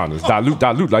Dr. Bonders.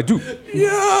 Dilute, like dude.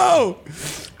 Yo!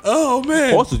 Oh,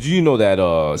 man. Also, do you know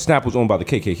that Snap was owned by the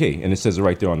KKK? And it says it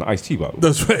right there on the iced tea bottle.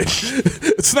 That's right.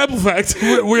 Snapple fact.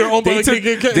 We are owned by the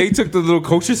KKK. They took the little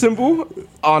kosher symbol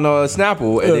on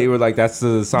Snapple, and they were like, that's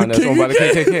the sign that's owned by the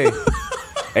KKK.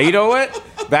 And you know what?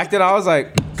 Back then, I was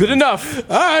like, good enough.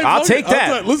 All right, I'll take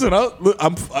that. Listen,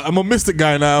 I'm a mystic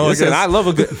guy now. Listen, I love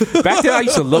a good. Back then, I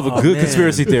used to love a good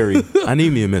conspiracy theory. I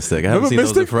need me a mystic. I haven't seen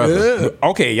those in forever. Yeah.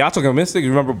 Okay, y'all talking mystic? You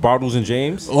remember Bartles and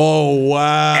James? Oh,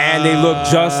 wow. And they look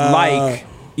just like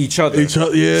each other.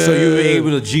 Yeah. So you were able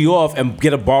to G off and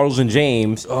get a Bartles and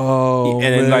James. Oh,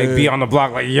 and then like be on the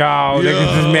block like, yo,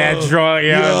 niggas just mad drunk.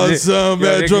 Yo, son,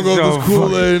 mad drunk off this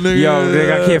Kool-Aid, nigga. Yo,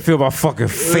 nigga, I can't feel my fucking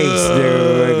face,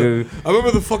 nigga. I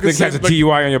remember the fucking... Nigga has a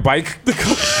DUI on your bike.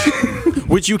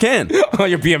 Which you can. On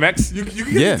your BMX. You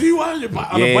can get a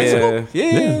DUI on a bicycle?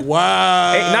 Yeah.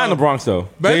 Wow. Hey, not in the Bronx, though.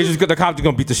 They just got the cops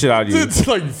going to beat the shit out of you. It's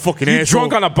like, you fucking You asshole.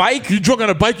 drunk on a bike? You drunk on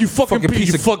a bike, you fucking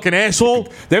piece, you fucking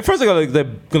asshole. They're first they're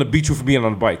gonna beat you for being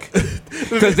on a bike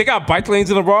because they got bike lanes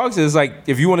in the Bronx. It's like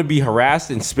if you want to be harassed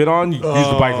and spit on, you use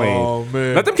the bike lane. Oh,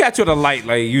 man. Let them catch you at a light,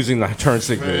 like using the turn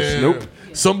signals. Man. Nope.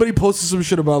 Somebody posted some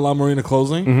shit about La Marina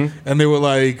closing, and they were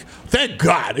like, "Thank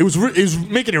God, it was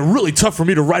making it really tough for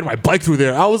me to ride my bike through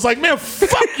there." I was like, "Man,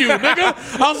 fuck you,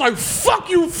 nigga!" I was like, "Fuck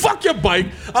you, fuck your bike."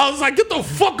 I was like, "Get the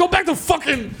fuck, go back to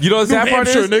fucking You know what New that part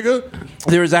Hampshire, is? nigga."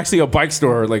 There was actually a bike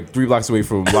store like 3 blocks away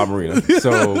from La Marina.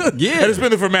 So And it's been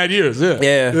there for mad years.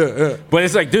 Yeah. But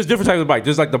it's like there's different types of bike.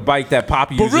 There's like the bike that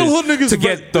Poppy But uses real hood niggas to is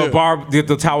get like-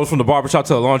 the towels from the barbershop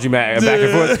to the laundromat and back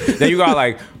and forth. Then you got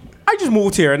like, I just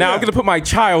moved here and now I'm gonna put my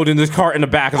child in this cart in the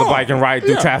back of the bike and ride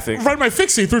through traffic. Ride my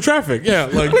fixie through traffic. Yeah,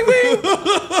 like,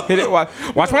 Hit it.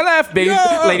 Watch my left, baby.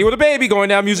 Yeah. Lady with a baby going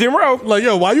down Museum Row. like,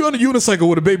 yo, why you on a unicycle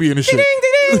with a baby in the shit? Ding,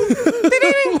 ding, ding, ding,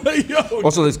 ding. Like, yo,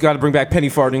 Also, it's got to bring back penny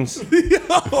fartings.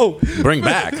 yo, Bring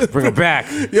back. Bring them back.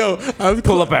 yo, I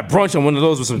Pull up at brunch on one of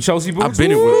those with some Chelsea boots. I've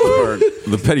been in Williamsburg.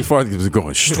 The petty farthing was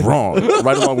going strong.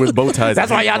 Right along with bow ties.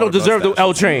 That's why y'all don't deserve the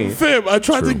L train. Fam, I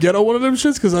tried to get on one of them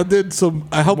shits because I did some.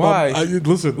 I helped. Why?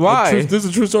 Listen. Why? This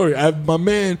is a true story. My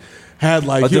man had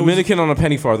like A he was- Dominican on a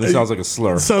penny farthing sounds like a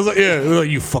slur. Sounds like like,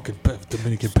 you fucking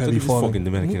Dominican penny farthing. Fucking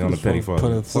Dominican on a penny Fucking farthing.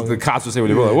 penny So the cops would say when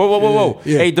they roll like, whoa.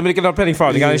 Yeah. Hey, Dominican on a penny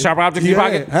farthing. You got any sharp objects in your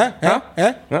pocket?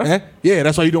 Huh? Yeah,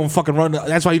 that's why you don't fucking run.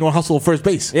 That's why you don't hustle first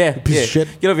base. Yeah, you piece yeah. of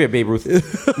shit. Get over here, Babe Ruth.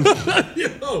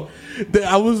 Yo,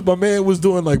 my man was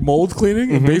doing like mold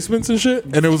cleaning in basements and shit,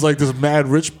 and it was like this mad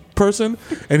rich person,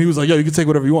 and he was like, "Yo, you can take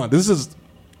whatever you want."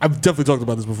 I've definitely talked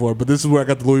about this before, but this is where I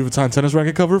got the Louis Vuitton tennis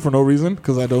racket cover for no reason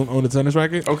because I don't own a tennis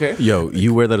racket. Okay. Yo,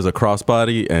 you wear that as a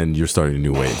crossbody and you're starting a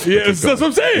new wave. Yeah, that's what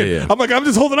I'm saying. Yeah. I'm like, I'm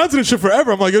just holding on to this shit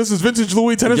forever. I'm like, this is vintage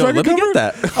Louis tennis Yo, racket let me cover.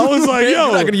 get that. I was like, yo,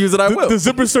 You're not gonna use it, I will. The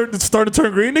zipper started to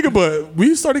turn green, nigga. But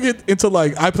we started to get into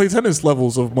like I play tennis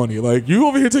levels of money. Like you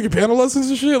over here taking piano lessons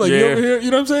and shit. Like you Yeah. over here, you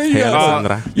know what I'm saying? You Hey, got,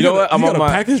 Alessandra. You know what? I'm you on got a my.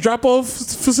 package drop off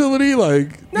facility.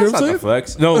 Like you know That's what not I'm the saying?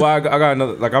 flex. No, I got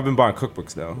another. Like I've been buying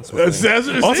cookbooks now. That's what I'm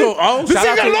saying. Also, this shout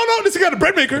thing out got to- this thing got a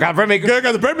bread maker. Got a bread maker.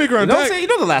 Got the bread maker on You know what I'm deck. saying? You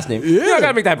know the last name. Yeah. You know I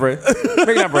gotta make that bread.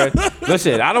 Make that bread. No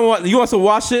shit. I don't want. You want some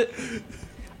wash shit?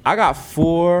 I got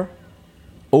 4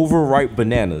 overripe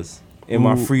bananas in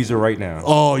my freezer right now.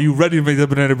 Oh, you ready to make that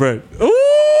banana bread? Ooh!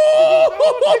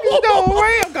 No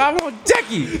way! I got my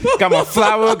decky. Got my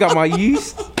flour. Got my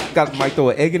yeast. Might throw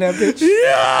an egg in that bitch.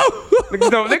 Yeah.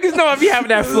 Niggas know I be having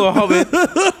that floor humming.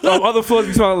 Other floors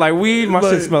be smelling like weed. My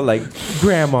shit smell like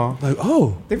grandma. Like,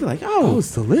 oh, They be like, oh,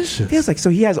 it's delicious. he was like, so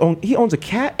he owns a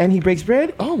cat and he bakes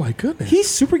bread. Oh my goodness. He's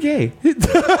super gay.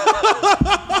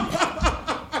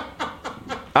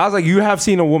 I was like, you have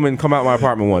seen a woman come out my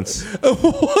apartment once.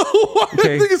 What?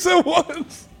 Okay. Nigga said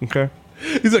once. Okay.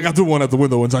 He's like, I threw one out the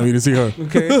window one time. You didn't see her.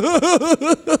 Okay.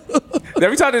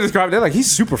 Every time they describe it, they're like,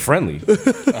 he's super friendly.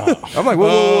 I'm like,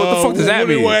 whoa, what the fuck does that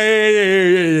mean? What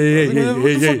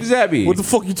the fuck does that mean? What the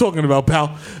fuck you talking about,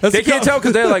 pal? They can't tell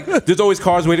because they're like, there's always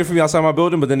cars waiting for me outside my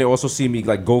building, but then they also see me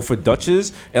like go for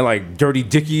Dutches and like dirty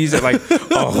dickies and like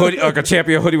a hoodie, like a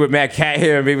champion hoodie with mad cat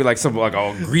hair and maybe like some like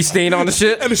a grease stain on the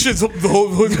shit. And the shit's the whole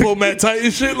hood's pulled mad tight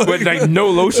and shit. With like no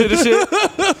lotion and shit.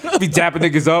 Be dapping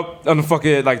niggas up on the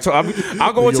fucking like. So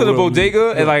I'll go into the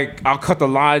bodega and like I'll cut the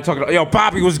line talking. Yo,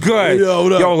 Poppy was good.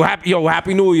 Yo,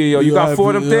 happy New Year. Yo, you got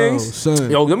 4 of them things.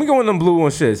 Son. Yo, let me go in them blue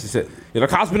ones shit. She said, yo, the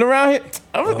cops been around here.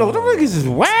 I don't know. Them niggas is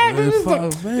whack.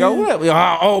 Yo, what?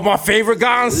 Oh, my favorite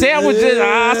guy on sandwiches.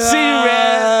 I see you,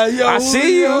 man. I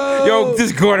see you. Yo,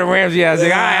 this Gordon Ramsay ass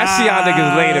nigga. I see y'all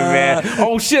niggas later, man.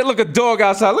 Oh shit, look, a dog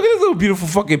outside. Look at this little beautiful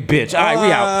fucking bitch. All right,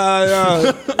 we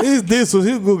out. He's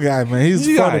a good guy, man.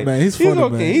 He's funny, man. He's funny,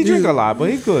 okay. man. He drink a lot, but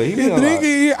he good. He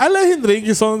drink. I let him drink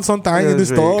sometimes in the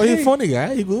store. He's a funny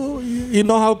guy. He good. He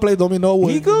know how to play domino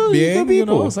with. He good. He good people. You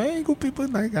know what I'm saying? Good people,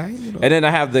 nice guy. You know. And then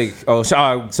I have the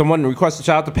someone requested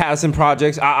shout out to Patterson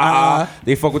Projects.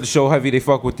 They fuck with the show heavy. They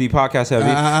fuck with the podcast heavy.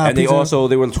 And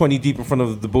they were 20 deep in front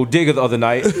of the bodega the other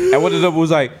night. And one of them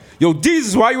was like, yo,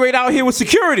 Jesus, why you ain't out here with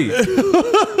security?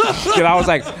 And I was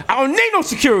like, I don't need no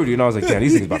security. And I was like, damn,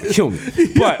 these niggas about to kill me.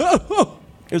 But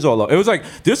it was all love. It was like,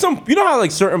 there's some, you know how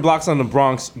like certain blocks on the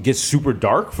Bronx get super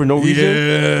dark for no reason?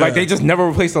 Yeah. Like they just never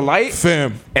replace the light.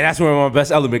 Fam. And that's where I'm my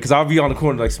best element, because I'll be on the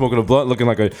corner like smoking a blunt, looking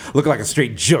like a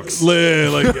straight jukes.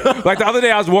 Like the other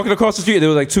day I was walking across the street, there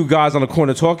were like 2 guys on the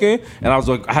corner talking, and I was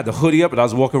like, I had the hoodie up and I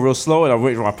was walking real slow and I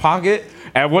went in my pocket.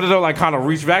 And one of them like kind of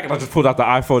reached back and I just pulled out the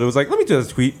iPhone. It was like, let me do this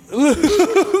tweet.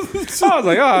 I was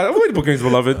like, wait, bookings,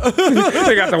 beloved.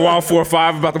 They got the Wild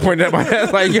 4-5 about to point at my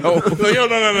head. Like, yo. No,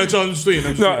 I'm just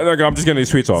tweeting. No, I'm just getting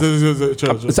these tweets off.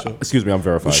 Chill. Excuse me, I'm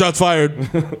verified. Shots fired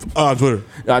on Twitter.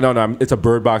 No, it's a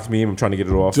Bird Box meme. I'm trying to get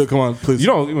it off. Come on, please. You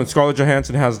know, when Scarlett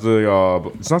Johansson has the,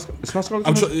 it's not Scarlett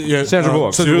Johansson? Sandra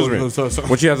Bullock. Excuse me.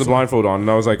 When she has the blindfold on, and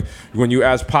I was like, when you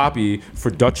ask Poppy for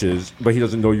Dutches, but he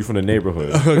doesn't know you from the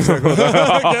neighborhood. You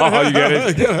get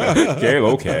it?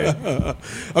 Okay.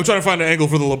 I'm trying to find an angle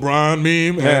for the LeBron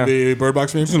meme and the Bird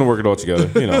Box meme. Just gonna work it all together.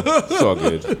 You know, it's all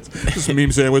good. Just a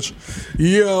meme sandwich.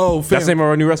 Yo, fam. That's the name of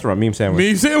our new restaurant, Meme Sandwich.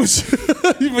 Meme sandwich.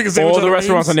 You make a sandwich all the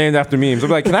restaurants are named after memes.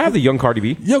 I'm like, can I have the young Cardi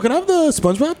B? Yo, can I have the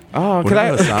SpongeBob? Oh, can I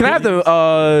have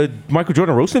the Michael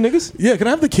Jordan roasting niggas? Yeah, can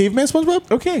I have the caveman SpongeBob?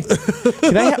 Okay.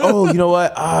 Can I? You know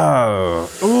what?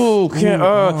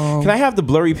 Can I have the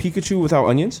blurry Pikachu without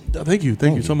onions? Thank you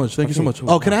so much. Thank you so much.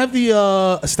 Oh, can I have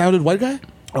the astounded white guy?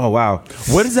 Oh wow,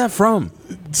 what is that from?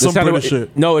 Some British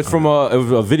shit. No, it's from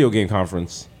a video game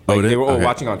conference. Like they were all okay.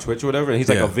 watching on Twitch or whatever, and he's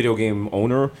like a video game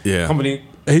owner. Yeah. Company.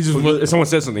 He just someone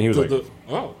said something. He was like,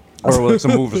 oh. Or like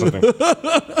some move or something.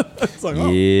 It's like, oh.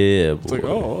 Yeah, boy. It's like,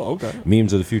 oh, okay.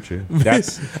 Memes of the future.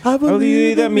 That's I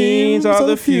believe that memes are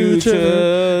the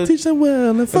future. Teach them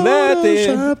well and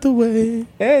Photoshop the way.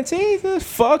 And take the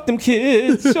fuck them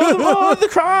kids. Show them all the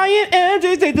crying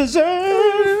MJs they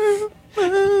deserve.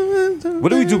 What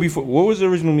did we do before? What was the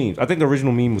original meme? I think the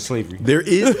original meme was slavery. There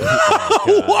is. Wow!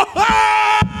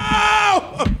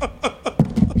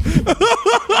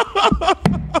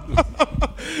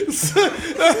 Is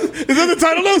that the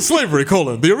title? No, slavery,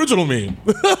 the original meme.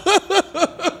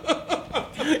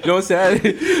 You know what's sad? Do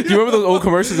you remember those old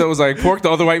commercials that was like pork the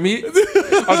other white meat?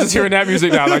 I was just hearing that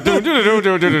music now, like do.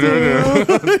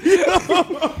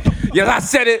 Yes, I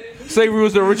said it. Slavery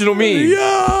was the original meme.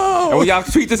 Yo! And when y'all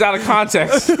tweet this out of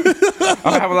context,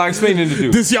 I'll have a lot of explaining to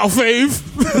do. This y'all fave?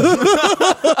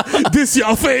 This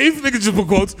y'all fave? Nigga just put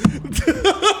quotes.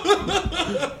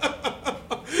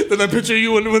 Then I picture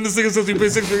you when this nigga says you pay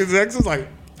 6 figures X. It's like,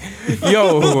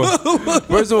 yo.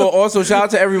 First of all, also shout out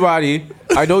to everybody.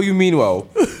 I know you mean well.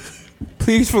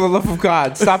 Please, for the love of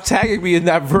God, stop tagging me in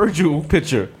that Virgil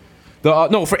picture. For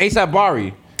ASAP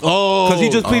Bari. oh. Because he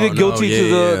just pleaded guilty to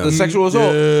the sexual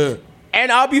assault. Yeah.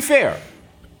 And I'll be fair.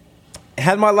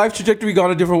 Had my life trajectory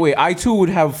gone a different way, I too would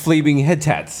have flaming head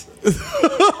tats.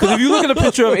 Because if you look at a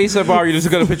picture of ASAP Bari, you just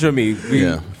look at a picture of me.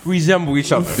 We resemble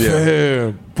each other.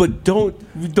 Yeah. But don't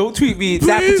tweet me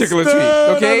that particular tweet,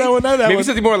 okay? Not that Maybe one.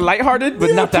 something more lighthearted,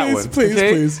 but not that one.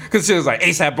 Please. Because she was like,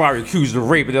 ASAP Bari accused of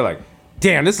rape, and they're like,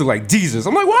 damn, this is like Jesus.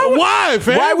 I'm like, why,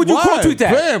 fam? Why would you quote tweet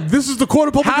that? Fam, this is the court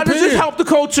of public How does opinion. this help the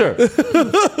culture?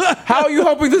 How are you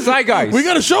helping the zeitgeist? We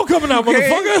got a show coming out,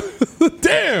 motherfucker.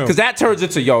 Damn. Because that turns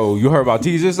into, yo, you heard about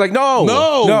Jesus? Like,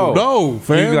 no,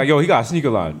 fam. You'd be like, yo, he got a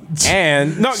sneaker line.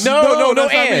 And, no, that's not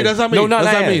me. No, not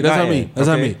That's not me. and. That's not me. That's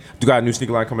not me. You got a new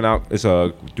sneaker line coming out. It's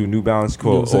through New Balance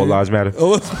called All Lives Matter.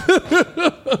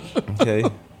 Okay.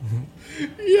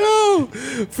 Yo,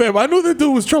 fam, I knew that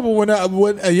dude was trouble when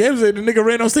Yams the nigga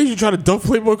ran on stage and tried to duck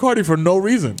Playboy Cardi for no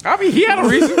reason. I mean, he had a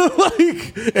reason.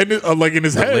 like in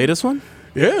his The head. latest one?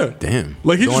 Yeah. Damn.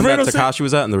 Like he the just one ran that on stage. Tekashi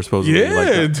was at and they were supposed to Yeah, like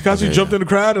that. Tekashi Okay, jumped in the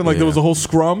crowd and like there was a whole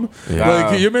scrum. Yeah.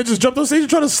 Like your man just jumped on stage and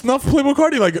tried to snuff Playboy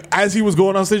Cardi like as he was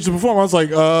going on stage to perform. I was like,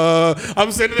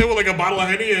 I'm standing there with like a bottle of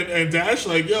Henny and Dash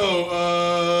like,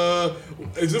 yo,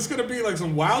 is this gonna be like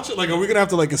some wild shit? Like, are we gonna have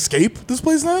to like escape this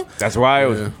place now? That's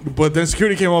wild. But then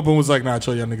security came up and was like, nah,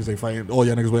 chill, y'all niggas ain't fighting. All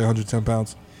y'all niggas weigh 110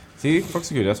 pounds. See, fuck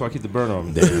security. That's why I keep the burner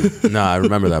on. Damn. Nah, I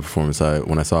remember that performance.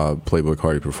 When I saw Playboy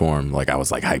Cardi perform, like I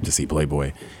was like hyped to see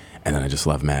Playboy. And then I just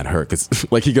left mad hurt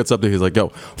because like he gets up there, he's like, yo,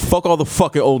 fuck all the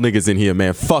fucking old niggas in here,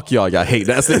 man. Fuck y'all hate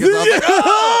that niggas. I was like,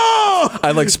 oh!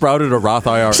 I like sprouted a Roth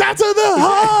IR. Shout to the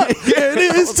heart, and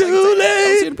it's too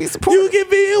late. You can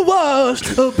be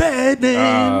washed, a bad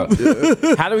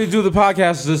name. How do we do the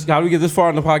podcast? How do we get this far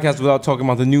in the podcast without talking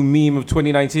about the new meme of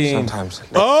 2019? Sometimes.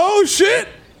 Oh shit!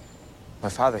 My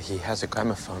father, he has a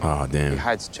gramophone. Oh, damn. He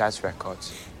hides jazz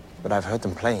records, but I've heard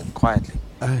them playing quietly.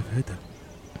 I've heard that.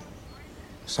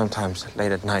 Sometimes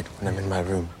late at night when I'm in my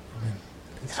room,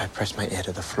 if I press my ear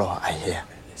to the floor, I hear.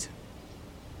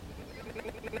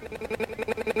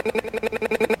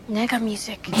 Nigga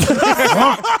music.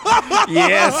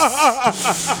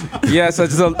 Yes. Yes,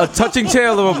 it's a touching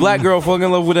tale of a black girl falling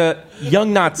in love with a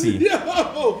young Nazi.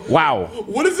 Yo, Wow.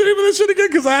 what is the name of this shit again?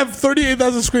 Because I have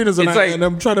 38,000 screeners and, It's like- and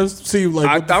I'm trying to see like.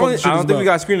 I what the fuck this shit don't is think we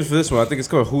about. got screeners for this one. I think it's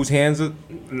called Whose Hands It?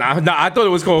 Nah, I thought it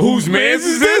was called Whose Mans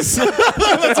Is This?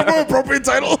 That's a more appropriate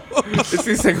title.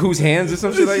 It's like Whose Hands or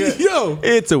some shit like that. Yo.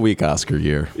 It's a weak Oscar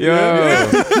year. Yo.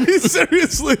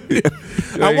 Seriously.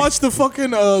 I watched the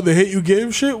fucking the Hate You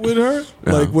Give shit with her,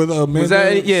 like with Amanda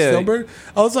that- yeah. Stenberg.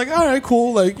 I was like, all right,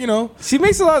 cool, like you know, She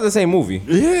makes a lot of the same movie.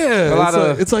 yeah. A lot it's, of-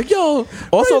 like, it's like, yo,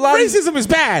 Also, a lot of- racism is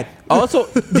bad. Also,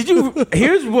 did you?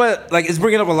 Here's what like it's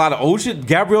bringing up a lot of old shit.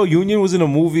 Gabrielle Union was in a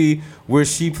movie where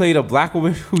she played a black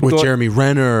woman who With thought, Jeremy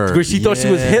Renner. where she thought she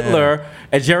was Hitler,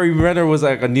 and Jeremy Renner was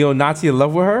like a neo-Nazi in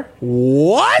love with her.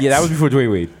 What? Yeah, that was before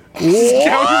Dwayne Wade. What?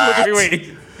 That was before Dwayne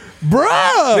Wade.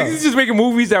 Bruh. Niggas just making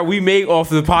movies that we make off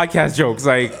the podcast jokes.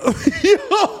 Like,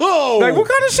 Yo. like what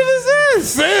kind of shit is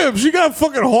this? Fam, she got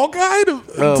fucking Hawkeye to,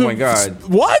 Oh my God.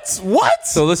 What? What?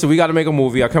 So listen, we got to make a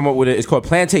movie. I come up with it. It's called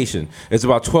Plantation. It's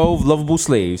about 12 lovable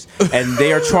slaves, and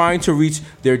they are trying to reach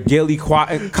their daily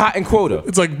cotton quota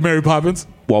It's like Mary Poppins.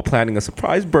 while planning a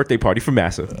surprise birthday party for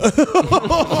Massa.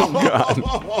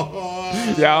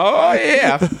 Yeah, oh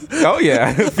yeah, oh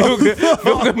yeah. Feel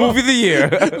good movie of the year.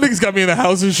 Niggas got me in the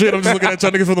house and shit. I'm just looking at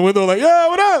y'all niggas from the window like, yo,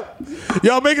 what up?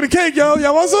 Y'all making a cake, yo?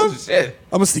 Y'all want some? Shit.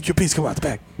 I'm gonna sneak your piece. Come out the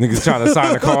back. Niggas trying to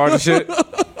sign a card and shit.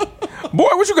 Boy,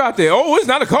 what you got there? Oh, it's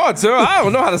not a card, sir. I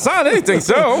don't know how to sign anything,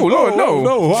 sir. Oh, Lord, no.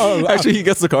 No. Actually, he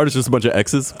gets the card. It's just a bunch of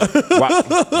X's.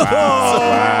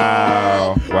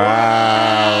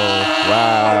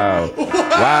 Wow.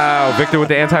 Wow. Victor with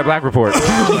the anti-black report.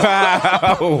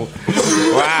 Wow.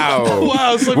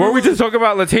 Wow, it's like Were we just talking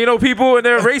about Latino people and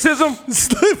their racism?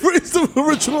 slavery is the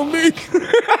original me.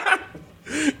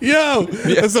 Yo,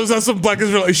 that's some black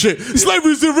Israelite shit.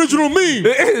 Slavery is the original me,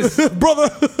 It is. brother.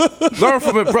 Learn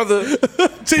from it, brother.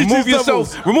 Change these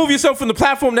devils. Remove yourself from the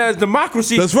platform that is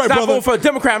democracy. That's right, Stop brother. voting for a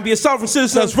Democrat and be a sovereign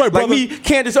citizen. That's right, like brother. me,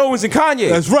 Candace Owens, and Kanye.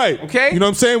 That's right. Okay? You know what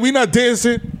I'm saying? We not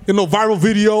dancing in no viral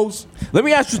videos. Let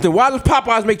me ask you something. Why does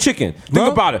Popeyes make chicken? Think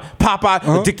Huh? about it.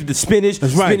 Popeye addicted to spinach.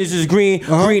 That's right. Spinach is green.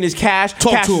 Green is cash.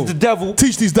 Talk cash to is 'em. the devil.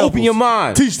 Teach these devils. Open your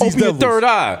mind. Teach these Open devils. your third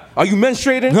eye. Are you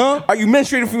menstruating? Huh? Are you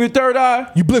menstruating from your third eye?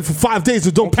 You blink for 5 days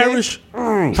and don't Okay. perish.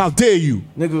 How dare you?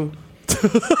 Nigga.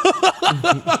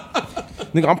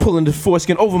 Nigga, I'm pulling the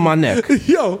foreskin over my neck.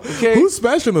 Yo, Okay. who's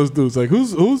smashing those dudes? Like,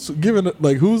 who's giving it?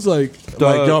 Like, who's like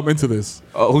yo, I'm into this.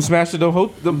 Who smashed the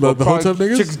Hotep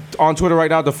niggas? chicks on Twitter right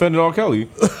now defending R. Kelly.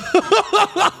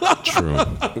 True.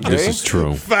 This is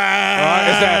true. It's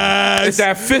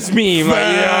that fist meme.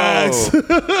 Like, yo.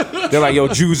 They're like, yo,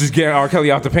 Jews is getting R.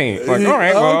 Kelly out the paint. Like, all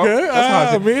right, well. Okay,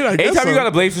 that's how I mean, I guess anytime you so.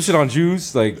 gotta blame some shit on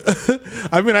Jews, like,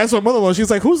 I mean, I asked my mother-in-law.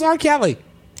 She's like, "Who's R. Kelly?"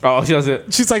 oh, she does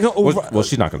it. She's like, Well,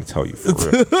 she's not gonna tell you for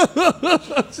real.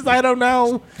 she's like, I don't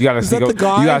know. You gotta Is sneak that up. the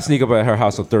guy? You gotta sneak up at her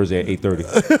house on Thursday at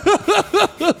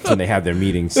 8:30 when they have their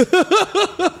meetings.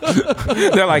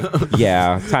 They're like,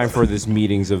 yeah, time for this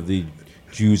meetings of the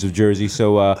Jews of Jersey.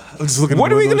 So, just looking at what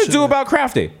the are we window gonna and do shit. about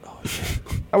Craft Day?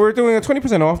 We're doing a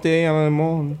 20% off day on the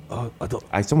mall. I don't.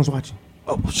 Someone's watching.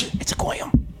 Oh shit! It's a goyim.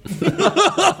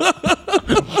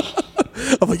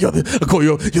 I'm like, yo, they're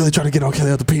trying to get R.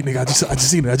 Kelly out the paint, nigga. I just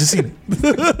seen it.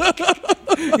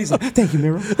 He's like, thank you,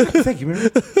 Miro. Thank you, Miro.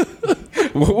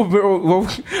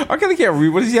 R. Kelly can't read.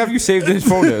 What does he have you saved in his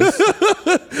phone as?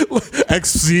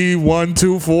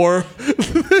 XZ124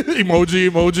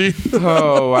 emoji.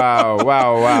 Oh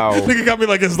wow. Nigga got me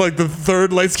like it's like the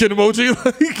third light skin emoji.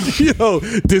 Like, yo,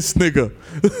 this nigga.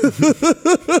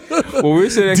 Well, we're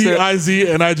sitting next to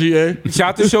DIZNIGA.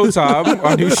 shout to Showtime.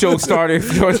 Our new show started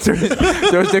Thursday,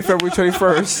 February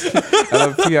 21st at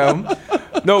 11 p.m.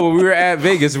 No, when we were at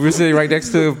Vegas, we were sitting right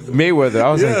next to Mayweather.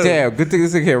 I was like, damn, good thing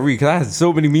this nigga can't read, because I had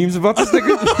so many memes about this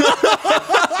nigga.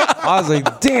 I was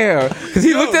like, damn. Because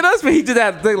he looked at us, but he did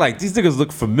that thing like, these niggas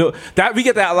look familiar. That we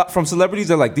get that a lot from celebrities.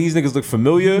 They're like, these niggas look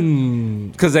familiar.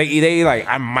 Because they like,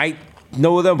 I might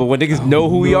know them, but when niggas know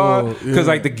who we are, because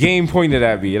like the game pointed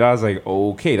at me, and I was like,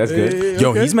 okay, that's good.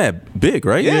 Yo, he's mad big,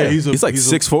 right? Yeah, he's like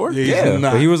 6'4". Yeah,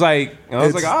 not. but he was like, and I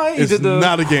was like, all right, he it's did the.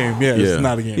 not a game. Yeah, Yeah. it's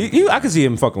not a game. I could see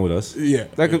him fucking with us. Yeah.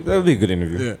 That would be a good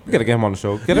interview. Yeah. We gotta get him on the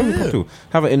show. Get him to come too.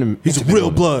 Have an interview. He's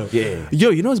real blood. Yeah.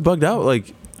 Yo, you know what's bugged out?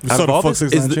 Like, out saw of the all Fuck this,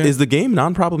 69 champ? is the game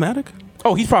non-problematic?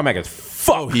 Oh, he's problematic as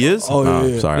fuck. He is? Oh,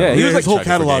 yeah. Sorry. Yeah, he was his like whole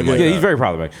checking for catalog. game Yeah, like he's very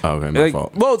problematic. Oh, okay, my Like,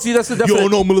 fault. well, see, that's the You definite.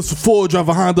 don't know Melissa Ford drive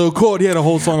a Honda Accord. He had a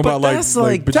whole song about like that's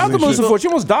like- bitches Shout out to and Melissa shit. Ford. She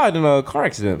almost died in a car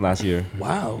accident last year.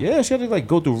 Wow. Yeah, she had to like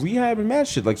go through rehab and mad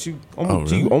shit. Like she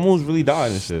really? almost really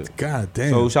died and shit. God damn.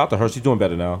 So shout out to her. She's doing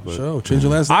better now. But So change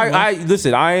your last name. I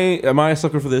listen. Am I a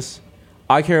sucker for this?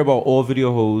 I care about all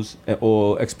video hoes and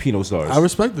all ex-Pino stars. I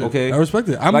respect it. Okay, I respect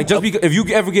it. Like just because if you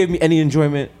ever gave me any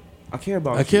enjoyment, I care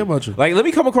about. I care about you. Like, let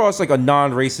me come across like a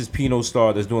non-racist Pino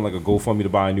star that's doing like a GoFundMe to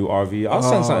buy a new RV. I'll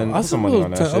send something, I'll put some money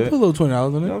on that I'll shit. put a little $20 in it.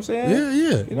 You know what I'm saying? Yeah.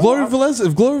 You know, Gloria Velez.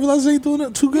 If Gloria Velez ain't doing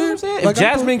it too You know what I'm good, saying? like, If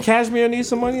Jasmine Cashmere needs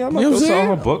some money, I'm not you know gonna what I'm sell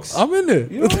saying? her books. I'm in there.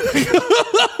 You know?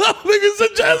 Nigga said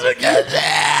Jasmine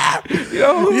Cashmere.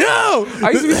 Yo. I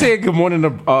used to be saying good morning to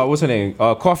what's her name?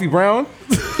 Coffee Brown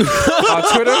on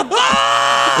Twitter.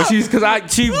 But she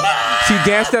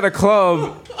danced at a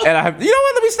club and you know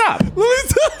what? Let me stop. Let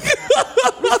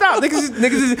me stop.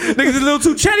 Niggas is a little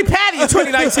too chatty patty in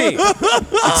 2019.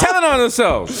 They're telling on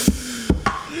themselves.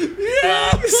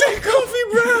 Yeah. You said Coffee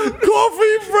Brown.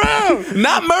 Coffee Brown.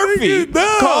 Not Murphy.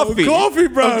 No. Coffee.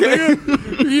 Brown.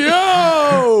 Nigga.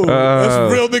 Yo.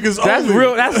 That's real niggas That's only.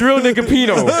 real. That's real nigga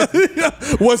Pino.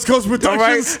 West Coast All right,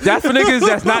 Productions. that's for niggas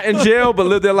that's not in jail but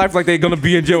live their life like they're gonna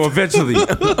be in jail eventually.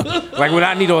 Like when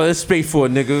I need all this space for a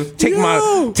nigga, take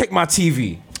my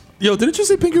TV. Yo, didn't you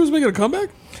say Pinky was making a comeback?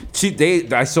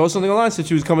 I saw something online said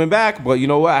she was coming back, but you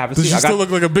know what? I haven't Does seen. she still look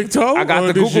like a big toe? I got Or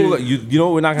the did Google. she- You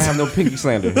know we're not gonna have no pinky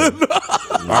slander here.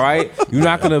 All right, you're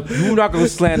not gonna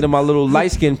slander my little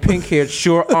light skinned pink haired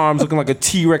short arms looking like a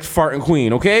T-Rex farting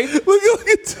queen. Okay, Look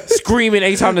at screaming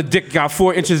anytime the dick got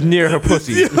 4 inches near her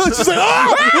pussy. She's like,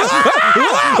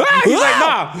 He's like,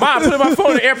 nah, mom, put my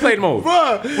phone in airplane mode.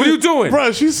 bruh. What are you doing?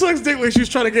 Bruh, she sucks dick like she's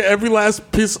trying to get every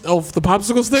last piece of the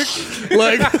popsicle stick.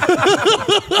 Like,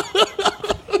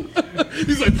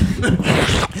 he's like,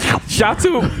 Shout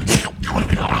to.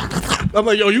 I'm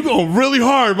like, yo, you going really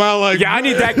hard, man. Like, Yeah, I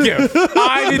need that gift.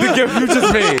 I need the gift you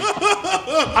just made.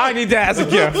 I need that as a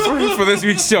gift for this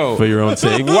week's show. For your own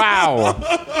sake. Wow.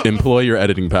 Employ your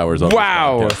editing powers on this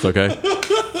Wow. podcast,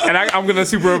 okay? And I'm gonna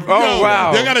super. Oh, yo,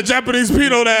 wow. They got a Japanese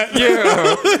Pino that.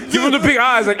 Yeah. Give him the big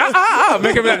eyes, like,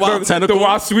 Make him that, Wild the tentacle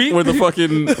wild sweet. where the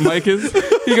fucking mic is.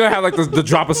 He's gonna have like the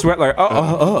drop of sweat, like,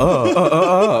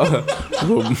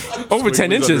 over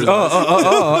 10 inches. Yo,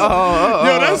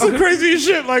 that's the craziest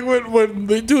shit. Like when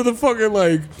they do the fucking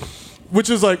like, which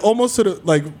is like almost to the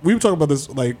like we were talking about this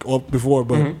like before,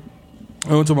 but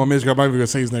I went to my music. I'm not even gonna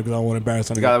say his name because I don't want to embarrass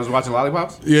The anyone. guy that was watching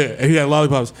Lollipops? Yeah, and he had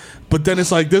lollipops. But then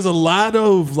it's like there's a lot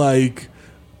of like,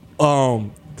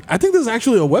 I think there's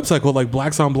actually a website called like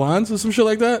Blacks on Blondes or some shit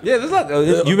like that. Yeah, there's not.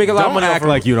 You make a lot of Don't money act off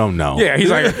like you don't know. Yeah, he's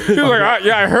like,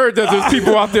 I heard that there's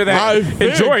people out there I that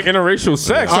think- enjoy interracial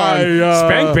sex on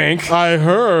Spank Bank. I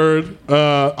heard.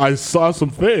 I saw some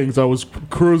things. I was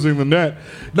cruising the net.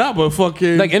 Nah, but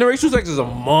fucking Like interracial sex is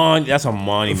that's a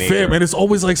money maker. fam, and it's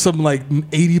always like some like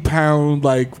 80-pound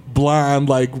like blonde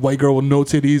like white girl with no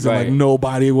titties and Right. like no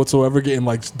body whatsoever getting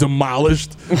like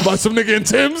demolished by some nigga in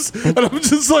Tim's, and I'm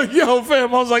just like, yo,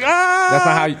 fam. I was like,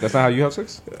 That's not how you have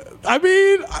sex? I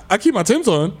mean, I keep my Tim's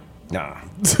on. Nah.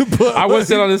 But I once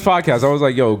said on this podcast, I was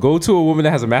like, yo, go to a woman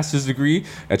that has a master's degree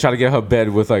and try to get her bed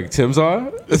with like Tim's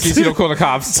on. See if she don't call the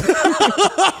cops.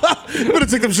 you better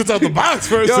take them shits out the box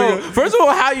first. Yo, nigga. first of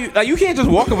all, how you can't just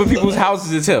walk up in people's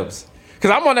houses and Tim's. Cause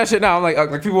I'm on that shit now. I'm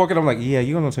like people walking. I'm like, yeah,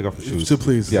 you're gonna take off your shoes. So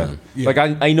please, Yeah. yeah. Like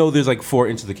I know there's like 4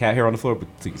 inches of cat hair on the floor, but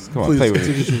please come on, Please, play with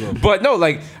take your shoes it. off. But no,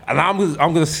 like, and I'm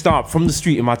gonna stomp from the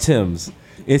street in my Timbs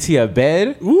into your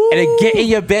bed and then get in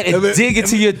your bed and, dig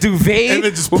into your duvet and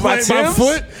then just with my plant my Timbs?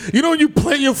 foot. You know when you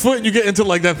plant your foot and you get into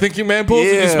like that thinking man pose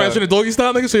and you Yeah. smash in the doggy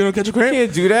style, nigga, so you don't catch a cramp?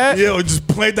 Can't do that. Yeah, or just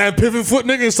plant that pivot foot,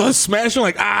 nigga, and start smashing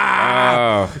like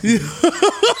You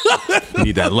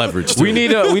need that leverage. We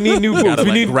need new boots. Gotta, We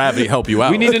like, need gravity help you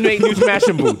out. We need to make new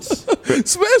smashing boots.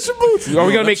 smashing boots. Are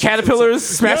we gonna make caterpillars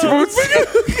smashing boots?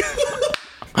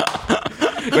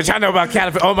 What y'all know about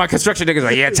caterpillar? All my construction niggas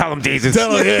like, yeah, tell them Jesus.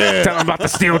 Tell 'em, yeah. Tell them about the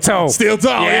steel toe. Steel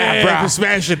toe, yeah, bruh. for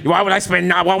smashing. Why would I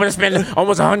spend almost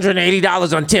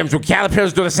 $180 on Tim's when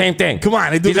caterpillars do the same thing? Come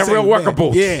on, they do These the are same real worker thing.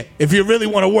 boots. Yeah, if you really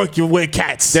want to work, you wear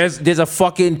cats. There's a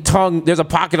fucking tongue. There's a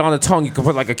pocket on the tongue. You can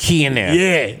put like a key in there.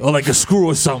 Yeah, or like a screw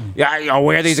or something. Yeah, I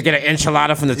wear these to get an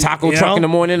enchilada from the taco You truck know? in the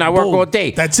morning. I work Boom. all day.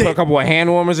 That's Put it. a couple of hand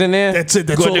warmers in there. That's it.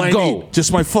 That's Good all to I go. need.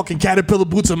 Just my fucking caterpillar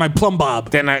boots and my plumb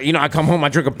bob. Then I come home. I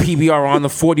drink a PBR on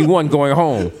the 41 going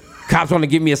home. Cops want to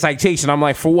give me a citation. I'm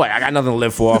like, for what? I got nothing to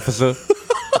live for, officer.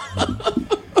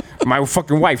 My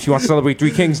fucking wife, she wants to celebrate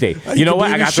 3 Kings Day. You know can what?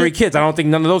 I believe got this 3 shit? kids. I don't think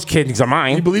none of those kids are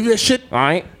mine. You believe that shit? All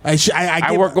right. I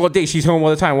I work all day. She's home all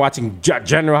the time watching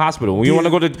General Hospital. When you want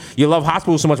to go to, you love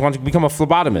hospital so much, why don't you become a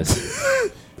phlebotomist?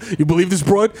 You believe this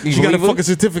broad? She got a believe it? fucking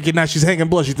certificate now. She's hanging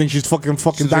blood. She thinks she's fucking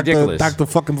She's Dr. ridiculous. Dr.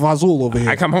 fucking Fazul over here.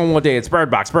 I come home one day, it's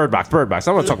Bird Box. I don't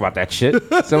want to talk about that shit.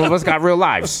 Some of us got real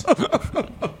lives.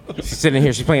 She's sitting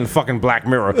here, she's playing fucking Black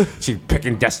Mirror. She's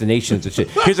picking destinations and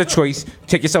shit. Here's a choice.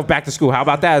 Take yourself back to school. How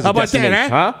about that as How a about that, destination?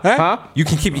 huh? Huh? You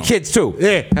can keep your kids too.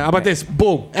 Yeah. How about this?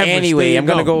 Boom. Everest. Anyway, There you I'm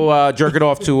going to go jerk it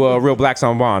off to Real Blacks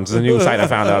on Bonds. It's a new site I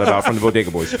found out about from the Bodega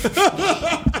Boys.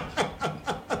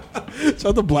 Shout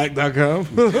out to black.com.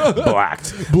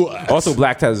 Blacked. Also,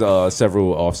 Blacked has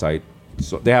several off-site.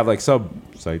 So they have like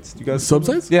sub-sites. You guys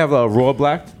Sub-sites? They have Raw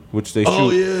Blacked, which they shoot. Oh,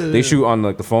 yeah. They shoot on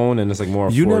like the phone, and it's like more.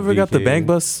 You 4D never got the cable. Bang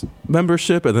Bus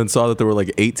membership and then saw that there were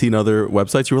like 18 other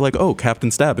websites. You were like, oh,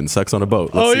 Captain Stabbin, Sex on a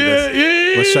Boat. Let's see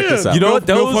this. Let's check this out. You know what?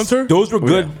 Milf Hunter? Those were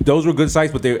good. Those were good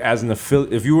sites, but they as an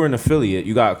affiliate. If you were an affiliate,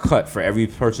 you got a cut for every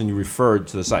person you referred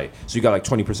to the site. So you got like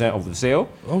 20% over the sale.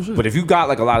 Oh, shit. But if you got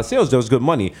like a lot of sales, there was good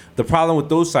money. The problem with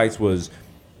those sites was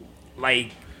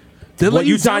like. They let What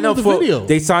you sign download up the for? video.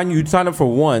 They sign up for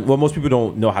one. Well, most people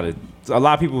don't know how to. A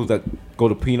lot of people that go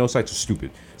to Pinot sites are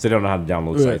stupid, so they don't know how to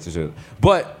download Right. sites and shit.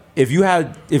 But if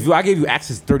I gave you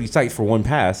access to 30 sites for one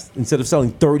pass, instead of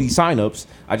selling 30 signups,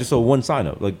 I just sold one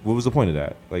signup. Like, what was the point of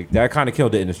that? Like, that kind of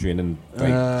killed the industry, and then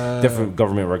like different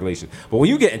government regulations. But when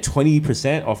you get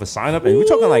 20% off a signup, and we're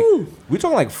talking like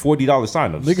 $40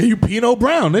 signups. Nigga, you Pinot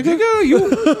Brown, nigga. Nigga, you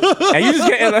and you just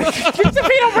getting like it's a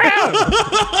Pinot Brown.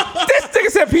 This nigga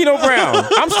said Pinot Brown.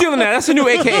 I'm stealing that. That's a new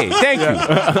AKA. Thank you.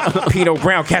 Pinot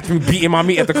Brown. Catch me beating my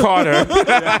meat at the Carter.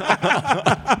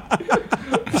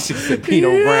 She said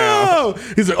Pinot Brown. Yo!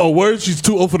 He's like, oh, word? She's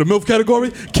too old for the MILF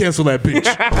category? Cancel that bitch.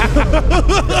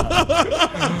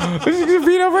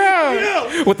 Pinot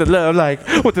Brown. With the love like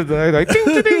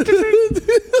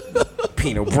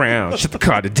Pinot Brown. Shut the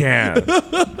Carter down.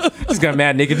 Just got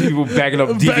mad naked people bagging up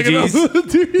DVDs.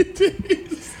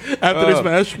 After they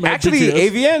smash. Actually,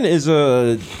 AVN is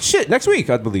shit next week,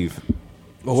 I believe.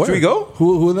 Oh, Should we go?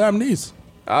 Who are the nominees?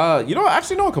 I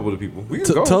actually know a couple of people. We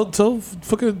can go. Tell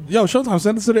fucking Showtime,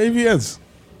 send us to the AVNs.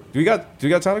 Do we got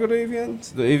time to go to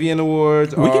AVNs? The AVN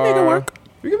Awards. We can make it work.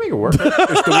 We can make it work.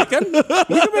 It's the weekend.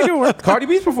 We can make it work. Cardi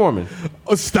B's performing.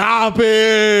 Oh, stop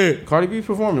it. Cardi B's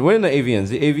performing. When the AVNs?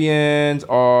 The AVNs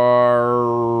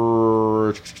are.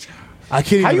 I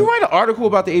can't even. How you write an article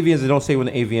about the AVNs and don't say when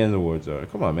the AVN Awards are?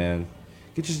 Come on, man.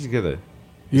 Get your shit together.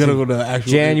 You gotta go to the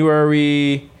actual.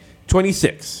 January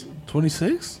 26th.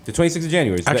 26? The 26th of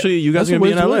January. So Actually, you guys That's are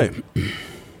going to be in a LA. ways away.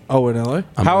 Oh, in LA?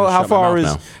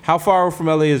 how far from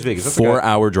LA is Vegas? That's 4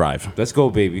 hour drive. Let's go,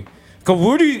 baby. Cause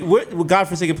what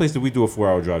godforsaken place did we do a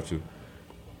 4-hour drive to?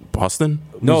 Boston?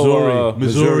 No,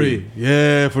 Missouri.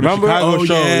 Yeah, for the Remember? Chicago Oh,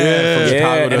 show. yeah. From Yeah,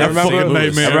 Chicago and to I remember, fucking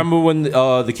nightmare. I remember when the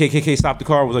KKK stopped the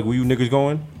car. Was like, "Where you niggas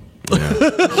going?" And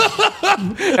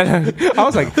I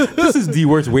was like, "This is the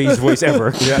worst Waze voice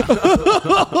ever." Yeah.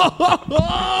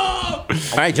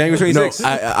 All right, January 26th.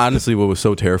 I honestly, what was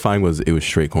so terrifying was it was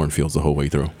straight cornfields the whole way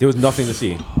through. There was nothing to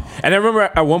see. And I remember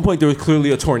at one point there was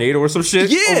clearly a tornado or some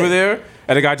shit over there,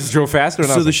 and the guy just drove faster.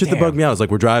 And I So was the like, shit that "Damn." bugged me out is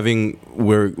like we're driving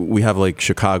where we have like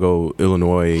Chicago,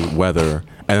 Illinois weather,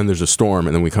 and then there's a storm,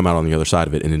 and then we come out on the other side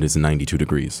of it, and it is 92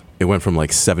 degrees. It went from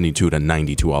like 72 to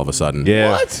 92 all of a sudden.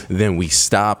 Yeah. What? Then we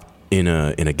stop in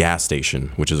a gas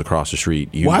station, which is across the street.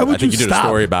 Why would I think you you did stop? a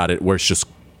story about it where it's just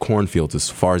cornfields as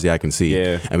far as the eye can see.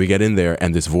 Yeah. And we get in there,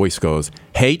 and this voice goes,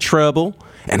 "Hey, trouble."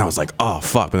 And I was like, "Oh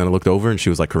fuck!" But then I looked over, and she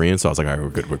was like Korean, so I was like, "All right, we're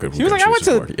good. We're good." She was like, "I went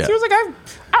to." She was like,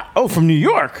 "Oh, from New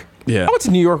York." Yeah. I went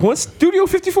to New York once, Studio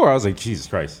 54. I was like, Jesus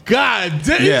Christ. God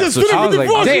damn. Yeah, Just so Studio I was like,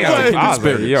 54 she damn. played. I was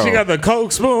like, yo. She got the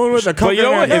Coke spoon with the Coke. But you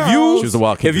know what? in her mouth. She was the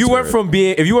wild If you went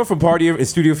spirit. from partying in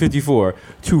Studio 54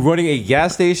 to running a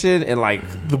gas station and like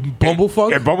the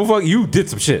Bumblefuck. at Bumblefuck, you did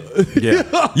some shit.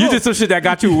 Yeah. You did some shit that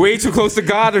got you way too close to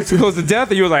God or too close to death,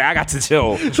 and you was like, I got to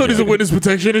chill. Shorty's a witness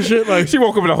protection and shit. Like, She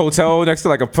woke up in a hotel next to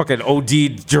like a fucking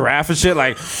OD giraffe and shit.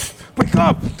 Like, wake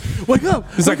up! wake up.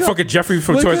 It's like wake up. fucking Jeffrey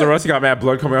from Wake Toys up. R Us. He got mad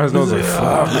blood coming out his nose. Like,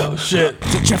 fuck. Oh, shit.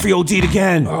 Jeffrey OD'd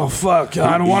again. Oh, fuck.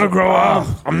 I don't want to grow up.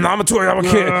 I'm a toy. I'm a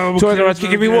kid. I'm a Toys R kid, Us,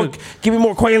 give me I'm a more. Give me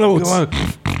more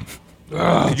Quaaludes.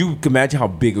 Could you imagine how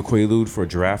big a Quaalude for a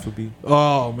giraffe would be?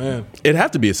 Oh, man. It'd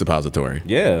have to be a suppository.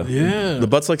 Yeah. Yeah. The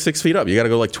butt's like 6 feet up. You got to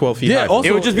go like 12 feet Yeah, high. also-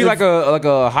 It would just be if- like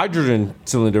a hydrogen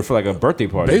cylinder for like a birthday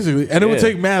party. Basically. And it would Yeah.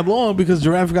 take mad long because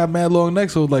giraffe got mad long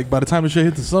neck. So, like, by the time the shit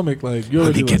hit the stomach, like, you're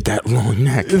Let me already get that long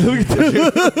neck.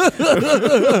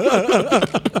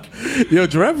 Yo,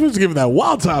 giraffe was giving that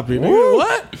wild toppy. Nigga.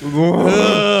 What?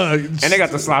 And they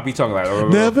got the sloppy tongue like.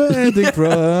 Never ending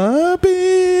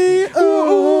frumpy.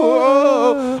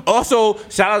 Oh. Also,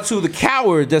 shout out to the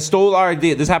coward that stole our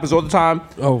idea. This happens all the time.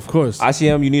 Oh, of course.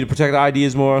 ICM, you need to protect the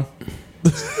ideas more.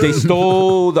 They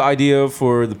stole the idea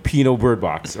for the Pinot Bird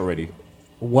Box already.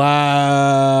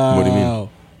 Wow. What do you mean?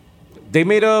 They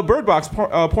made a Bird Box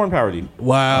porn parody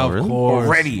Wow, really? of course.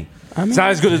 already. It's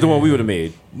not as good as the one we would have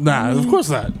made. Nah, of course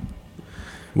not.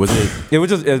 Was it? It was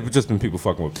just been people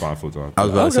fucking with blindfolds on. I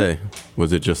was about to say,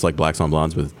 was it just like Blacks on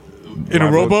Blondes with? In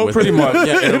a rowboat? Pretty much.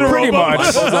 Yeah, in a pretty rowboat.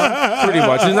 much. Pretty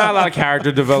much. There's not a lot of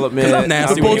character development. I'm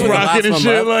nasty The when boat's you was the rocking last and one,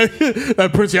 shit. Like,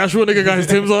 that Prince Joshua nigga got his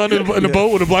Timbs on in the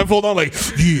boat with a blindfold on. Like,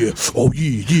 yeah. Oh,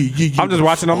 yeah. I'm just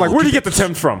watching. I'm like, where'd he get the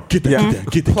Timbs from? Get that.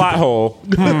 Plot hole.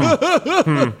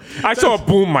 I saw a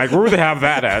boom mic. Where would they have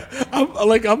that at?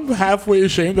 I'm halfway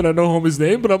ashamed that I know homie's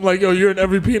name, but I'm like, yo, you're in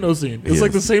every Pinot scene. It's He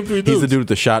like is. the same three dudes. He's the dude with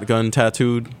the shotgun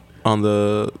tattooed on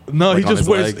the. No, like, he on just his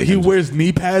wears leg he and- wears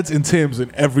knee pads and Timbs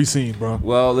in every scene, bro.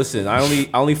 Well, listen, I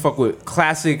only fuck with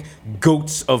classic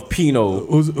goats of Pinot.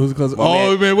 Who's it called? My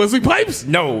Oh man. man, Wesley Pipes.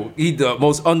 No, he the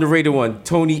most underrated one.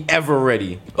 Tony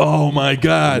Everready. Oh my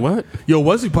god. What? Yo,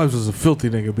 Wesley Pipes was a filthy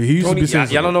nigga, but he used Tony, to be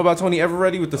saying y'all don't know about Tony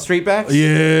Everready with the straight backs?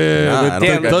 Yeah. Nah, I with don't the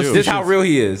Damn, think I dusty do. this is how shits. real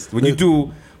he is. When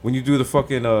you do the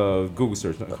fucking Google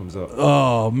search, nothing comes up.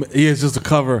 Oh, yeah, it's just a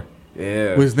cover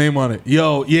Yeah. with his name on it.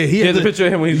 Yo, yeah, he Here's had a picture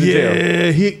of him when he was in jail.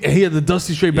 Yeah, he had the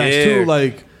dusty straight backs Yeah. too.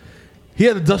 Like, he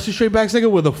had the dusty straight backs nigga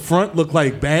where the front looked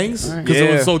like bangs because it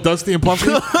Yeah. was so dusty and puffy.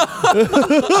 That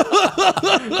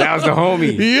was the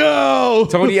homie. Yo,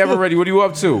 Tony Everready, what are you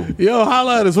up to? yo,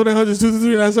 holla at us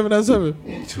 1-800-223-9797.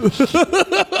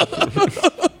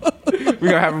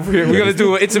 We're gonna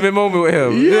do an intimate moment with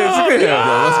him. Yo, Yeah, it's good. yo.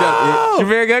 Let's go. You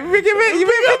better get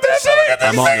this shit.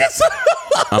 I'm on it.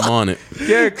 I'm on it.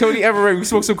 Yeah, Tony Everready. We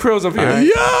smoked some krills up here. Alright.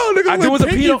 Yo, nigga, There was a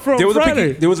Pinot. from There was a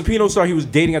Friday. there was a Pinot star he was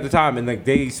dating at the time, and like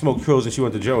they smoked krills, and she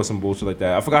went to jail or some bullshit like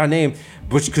that. I forgot her name,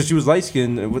 but because she was light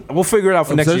skinned, we'll figure it out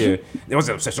for next Obsession? year. It was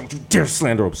an obsession. Don't you dare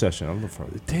slander obsession. I'm not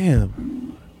from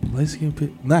Damn, light skin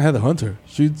pit. Not Heather Hunter.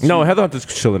 She's No, Heather Hunter's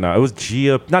chilling out. It was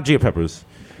not Gia Peppers.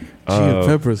 Gia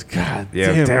Peppers. God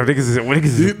Yeah, damn. damn, These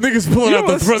niggas. niggas pulling out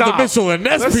the let's front the stop. Mitchell and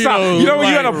Ness Let's stop. Pinot. You know when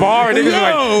you at a bar and Yo.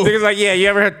 niggas like, yeah, you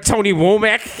ever heard Tony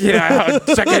Womack? Yeah,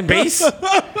 second base.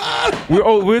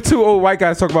 We're two old white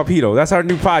guys talking about Pinot. That's our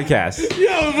new podcast.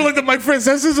 Yo, we're like the Mike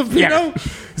Franceses of Pinot. Yeah.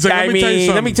 He's like, I let me tell you mean,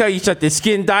 something. let me tell you something.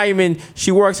 Skin Diamond,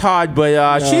 she works hard,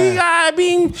 but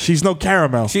She's no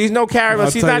caramel. she's no caramel.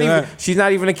 I'll She's tell not you even. that. She's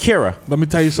not even a Kira. Let me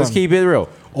tell you Let's something. keep it real.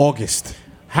 August.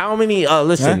 How many?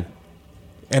 Listen. Huh?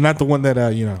 And not the one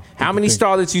that, you know. How many thing.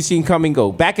 starlets you seen come and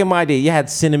go? Back in my day, you had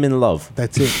Cinnamon Love.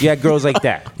 That's it. You had girls like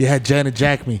that. You had Janet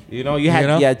Jack me. You know, you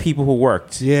had people who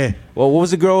worked. Yeah. Well, what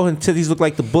was the girl? Her titties looked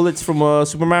like the bullets from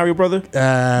Super Mario Brother.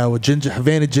 With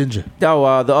Havana Ginger.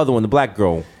 No, the other one, the black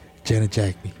girl. Janet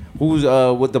Jack me. Who's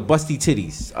with the busty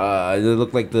titties? They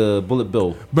look like the Bullet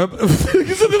Bill. Remember, you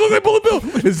said they look like Bullet Bill.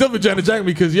 It's definitely Janet Jack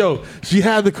me because, yo, she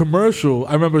had the commercial.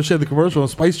 I remember she had the commercial on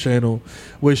Spice Channel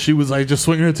where she was like just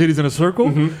swinging her titties in a circle.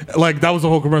 Mm-hmm. Like, that was the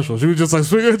whole commercial. She was just like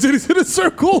swinging her titties in a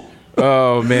circle.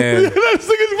 Oh man! That's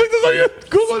niggas put this on your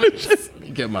Google this shit.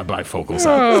 Get my bifocals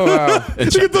out. Oh, wow. And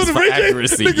Nigga check throw this the for Ray J.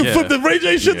 accuracy. Nigga Yeah. put the Ray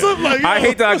J shits up like. I yo.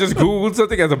 hate that I just Googled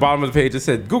something at the bottom of the page. It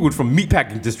said, Googled from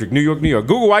Meatpacking District, New York, New York.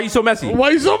 Google, why are you so messy? Why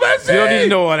you so messy? You don't need to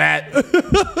know all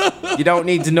that. You don't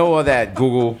need to know all that,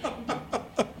 Google.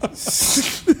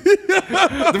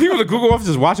 The people at the Google office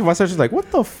is watching my search is like, what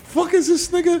the Fuck is this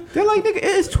nigga? They're like, nigga,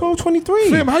 it's 12:23.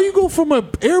 Fam, how you go from an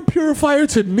air purifier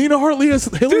to Nina Hartley as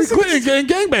Hillary This Clinton and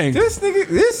gangbang? This nigga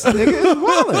is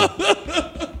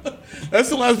wildin'. That's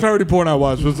the last parody porn I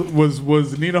watched.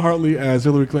 Was Nina Hartley as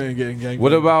Hillary Clinton getting gang?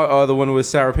 What about the one with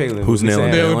Sarah Palin? Who's nailing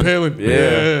Nailing Palin?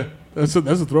 Yeah. That's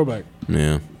a throwback.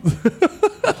 Yeah.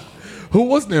 Who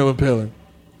was Nailing Palin?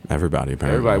 Everybody,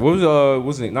 apparently. Everybody.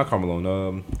 What's his name? Not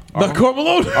Carmelone. Not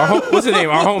Carmelo. What's his name?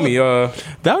 Our homie.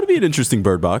 That would be an interesting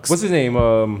bird box. What's his name?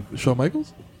 Shawn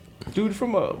Michaels. Dude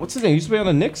from what's his name? He used to play on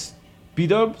the Knicks.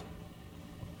 B-Dub.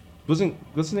 What's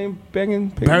his name?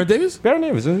 Baron Davis. Baron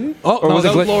Davis, isn't he? Oh, Or no, was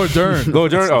that it was Laura Dern. Laura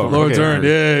Dern. Oh, Laura okay. Dern.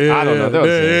 Yeah. I don't know. That was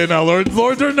Yeah. No,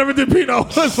 Laura Dern never did Pino,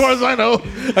 as far as I know.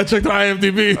 I checked her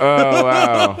IMDb. Oh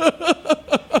wow.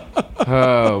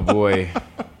 Oh boy.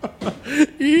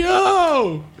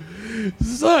 Yo,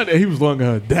 son, and he was long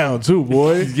down too,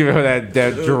 boy. He's giving her that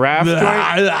giraffe joint.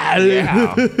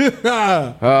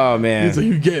 Yeah. Oh man. He's like,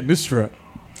 you getting this strap?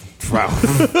 Wow.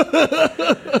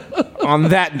 On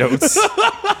that note,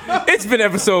 it's been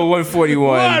episode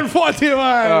 141. 141.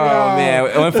 Oh man,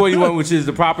 141, which is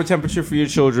the proper temperature for your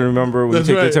children. Remember, when That's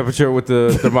you take right. the temperature with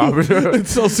the thermometer,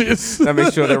 It's Celsius. that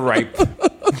makes sure they're ripe.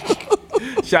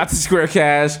 Shout out to Square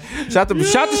Cash. Shout out to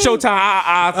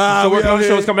Showtime. we Working out on the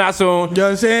here. show's coming out soon. You know what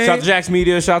I'm saying? Shout out to Jax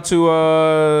Media. Shout out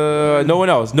to no one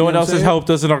else. No one what else I'm has saying? helped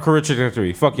us in our career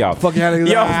trajectory. Fuck y'all. Fuck y'all niggas.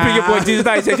 Yo, it's been your boy Jesus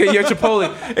Nice, aka Your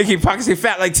Chipotle, aka Pocket Stay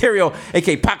Fat Like Terrio,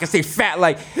 aka Pocket Stay Fat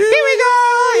Like. Here we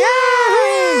go!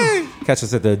 Yeah! Catch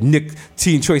us at the Nick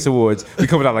Teen Choice Awards. We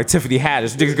coming out like Tiffany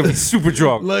Haddish. Niggas gonna be super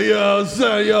drunk. Like, yo,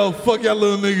 son, yo, fuck y'all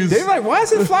little niggas. They're like, why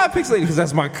is it fly pixelated? Because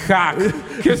that's my cock.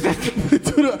 'Cause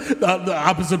that- the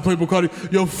opposite Playboy Cardi.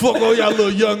 Yo, fuck all y'all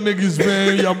little young niggas,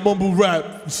 man. Y'all mumble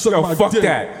rap. Suck Yo, my fuck dick.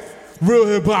 that. Real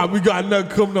hip hop. We got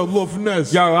nothing coming up. Lord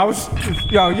Finesse. Y'all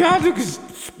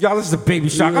listen to Baby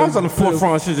Shark. I was on the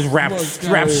forefront of this rap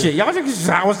shit. Y'all niggas,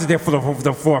 I wasn't there for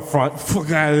the forefront.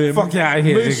 Fuck out of here. Fuck out of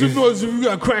here, Make some niggas. noise if you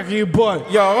got crack in your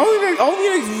butt. Yo, only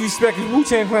niggas respect is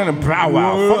Wu-Tang Clan and Bow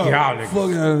Wow. Fuck y'all niggas.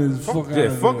 Fuck out of this. Fuck out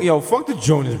Yeah, of here. fuck the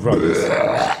Jonas Brothers.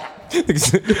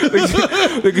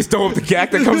 Niggas throw up the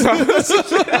gag that comes out.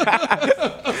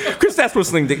 Chris That's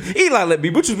Sling Dick, Eli Let Me,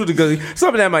 Butchers with the Guzzy.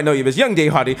 Some of them might know you, but Young Day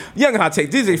Hardy, Young Hot Take,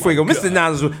 DJ Fuego, Mr.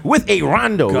 Niles with a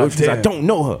Rondo. Which is, I don't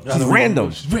know her. She's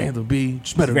random. She's random, B.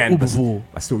 She's better than Random. Uber Fool.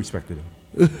 I still respected her.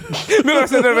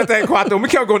 1994,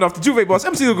 Mikael going off the Juve boss,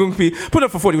 MC Lugun P, put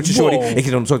up for 40 with your shorty. Whoa. And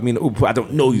don't talk to me in the Uber, I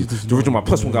don't know you. The original my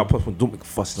plus one guy, plus one, don't make a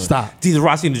fuss. Stop. These are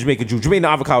Rossi and the Jamaican Jew, Jermaine the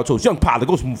Avocado Toast, Young Pilot,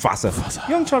 goes from Mufasa.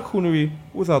 Young charcoonery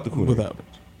without the coonery. Without it.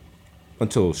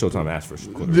 Until Showtime asked for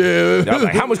coonery. Yeah. I was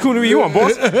like, how much coonery you want,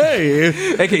 boss? Hey.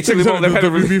 AK Chili Bone, left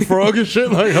handed WB Frog and shit.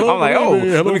 Like, hello, I'm like, oh, baby.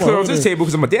 Hello, let me clear off my this honey. table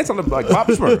because I'm going to dance on the like Bob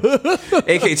Smurf.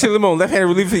 AK Chili Limon, left-handed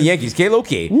reliever for the Yankees. K-Lo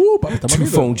K. Woo, Papa Tamanito.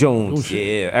 Two-phone Jones.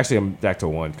 Yeah. Actually, I'm back to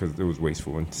one because it was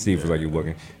wasteful. And Steve was like, you're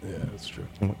looking. Yeah, that's true.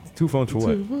 2 phones for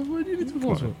what? What do you need two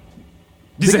phones for?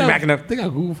 You said backing up. They got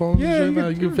Google phones. Yeah, and shit now.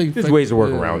 You can fake. there's ways to work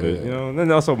around it. You know, and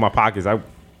then also my pockets.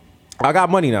 I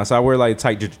got money now, so I wear like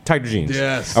tighter jeans.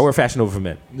 Yes. I wear Fashion Over for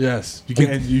men. Yes, you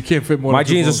can't fit more. My than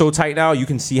two jeans are phones. so tight now, you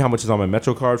can see how much is on my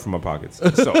Metro card from my pockets.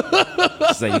 So,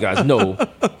 just so you guys know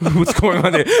what's going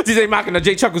on there. DJ Machina,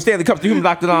 J Chuckle, Stanley Cups, the human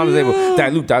locked it on the table.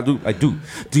 Dilute, I do.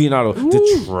 Leonardo, the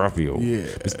Travio. Yeah.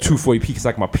 It's 240 peaks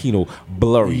like my Pinot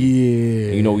blurry.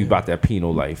 Yeah. You know we about that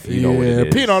Pinot life. You know what it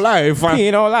is. Pinot life.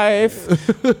 Pinot life.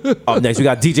 Up next, we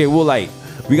got DJ Woolite.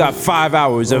 We got 5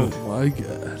 hours of Oh my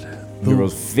god.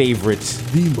 Miro's favorite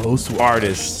The most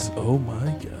artists. Oh my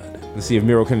god. Let's see if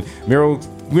Miro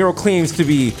claims to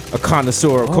be a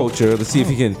connoisseur of culture. Let's see if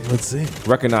he can Let's see.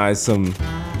 recognize some.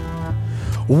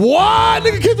 What?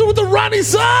 Nigga came through with the Ronnie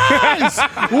size.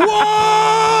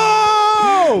 Whoa!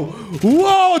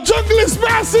 Whoa! Jungle is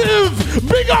massive.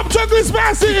 Big up, Jungle is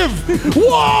massive.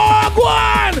 Whoa, go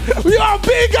on. Yo,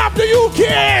 big up the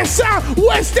UK, South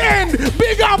West End.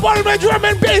 Big up all my drum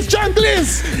and bass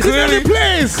jungles. Clearly,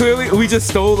 place. Clearly, we just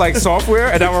stole like software,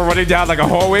 and now we're running down like a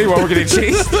hallway while we're getting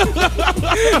chased.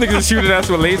 Niggas shooting us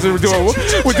with lasers.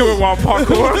 We're doing wild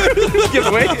parkour. Get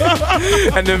away.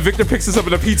 And then Victor picks us up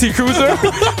in a PT Cruiser,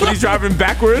 but he's driving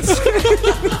backwards.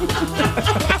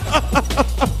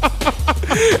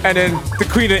 And then the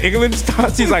Queen of England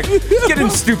starts. He's like, "Getting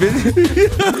stupid.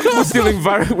 We're stealing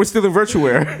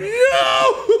virtualware." Yo!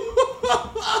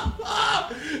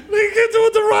 Nigga came through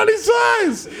with the Ronnie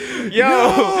size.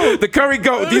 Yo, the Curry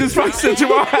Goat, Jesus Christ, and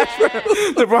Jamal Ashford,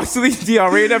 the Ross Lee,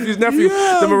 DRA nephew's nephew,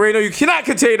 the Moreno you cannot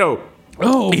contain.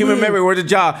 Oh, Human man. Memory, Word of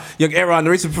Jaw, Young Aaron, the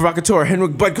Racist Provocateur,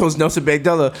 Henrik Budcoast, Nelson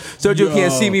Bagdella, Sergio Yo.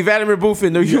 Can't See Me, Vladimir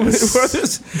Buffin, the Human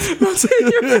Brothers,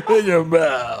 In your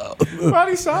mouth.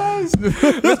 Ronnie Size,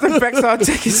 Mr. Fexar,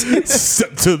 take his hits.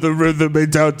 Step to the rhythm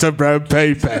and down to brown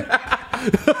paper.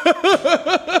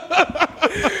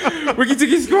 Ricky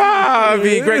Tiki Squad.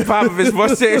 Me, Greg Popovich,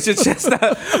 Mustache,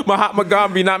 Chestnut, Mahatma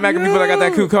Gandhi, not Mac people. I got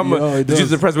that cucumber. Jesus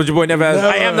the Press, but your boy never has.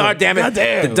 I am the heart, damn it.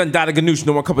 Goddamn. The Dundada Ganoush,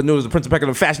 no more cup of noodles. The Prince of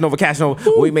Peckham, Fashion Over, Cash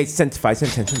Over. We made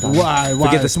 $10. Why?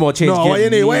 Forget the small change. No, what you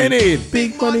need?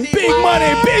 Big money. Big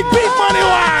money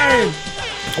wine.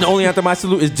 The only anthem I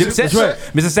salute is Gypsy. That's right.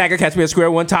 Mr. Sager, catch me at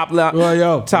square one, top left.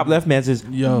 Top left, man says,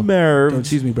 Merv. Don't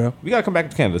tease me, bro. We gotta come back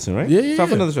to Canada soon, right? Yeah. Time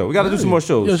for another show. We gotta do some more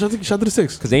shows. Yo, shout to the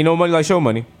 6. Cause ain't no money like show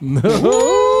money. And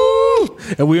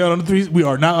we are on the 3. We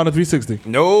are not on the 360.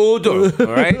 No door. All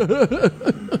right.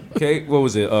 Okay. What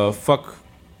was it? Fuck.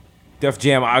 Def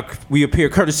Jam. We appear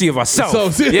courtesy of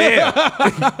ourselves. Yeah.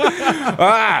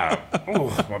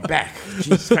 My back.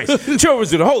 Jesus Christ. Children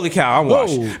do the holy cow. I'm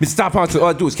washed. Mr. Stop on to all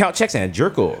I do is count checks and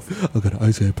jerk off. I got an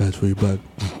ice hand patch for you, bud.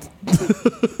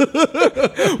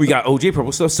 We got OJ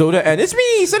Purple Stuff Soda, and it's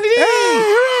me, Sunny D.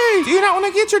 Hey, do you not want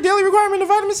to get your daily requirement of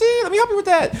vitamin C? Let me help you with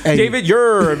that. Hey. David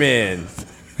Yurman.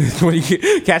 When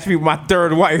you catch me with my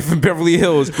third wife in Beverly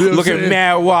Hills, looking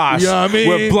mad wash, you know what I mean?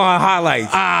 with blonde highlights.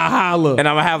 Holla. And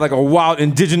I'm gonna have like a wild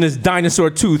indigenous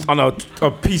dinosaur tooth on a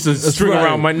piece of string right.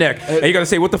 around my neck. And you gotta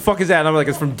say, what the fuck is that? And I'm like,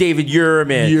 it's from David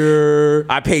Yurman.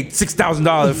 I paid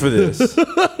 $6,000 for this.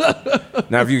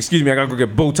 Now, if you excuse me, I gotta go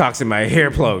get Botox in my hair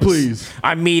plugs. Please.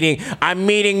 I'm meeting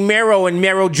Mero and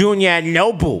Mero Jr. at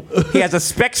Noble. He has a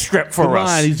spec strip for Come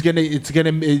us. on, it's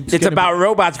about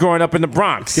robots growing up in the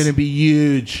Bronx. It's gonna be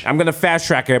huge. I'm gonna fast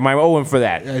track it. I owe him for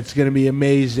that. It's gonna be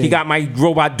amazing. He got my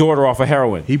robot daughter off of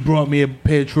heroin. He brought me a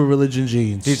pair of True Religion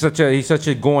jeans. He's such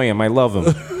a goyim. I love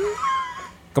him.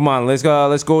 Come on, let's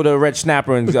go to Red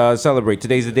Snapper and celebrate.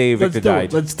 Today's the day Victor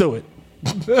died. Let's do it.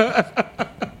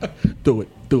 Do it.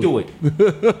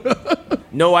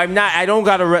 No, I'm not. I don't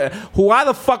got a. Why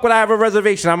the fuck would I have a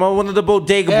reservation? I'm on one of the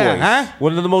Bodega Boys. Huh?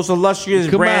 One of the most illustrious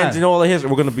brands in all of history.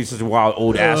 We're gonna be such wild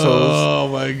old assholes. Oh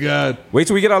my god. Wait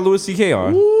till we get our Louis C.K.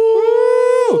 on.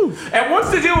 Woo! And what's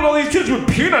the deal with all these kids with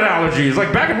peanut allergies?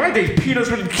 Like back in my days,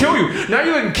 peanuts would kill you. Now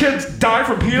you're letting kids die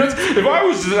from peanuts. If I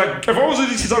was in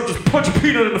these kids, I would just punch a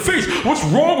peanut in the face. What's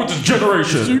wrong with this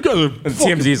generation? You guys are And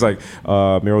TMZ's like,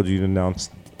 Meryl, you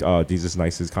announced Jesus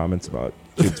Nice's comments about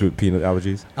kids with peanut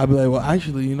allergies. I'd be like, well,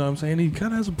 actually, you know what I'm saying? He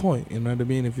kind of has a point. You know what I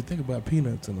mean? If you think about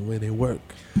peanuts and the way they work.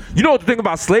 You know what the thing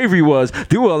about slavery was?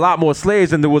 There were a lot more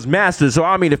slaves than there was masters. So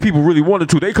I mean, if people really wanted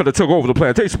to, they could have took over the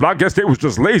plantation. But I guess they was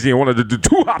just lazy and wanted to do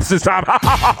 2 hops this time.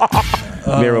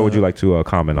 Meryl, would you like to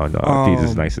comment on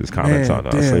Jesus Nice's comments on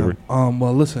slavery?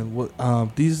 Well, listen. What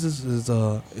Jesus is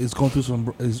going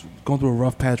through a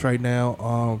rough patch right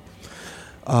now.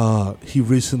 He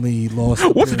recently lost.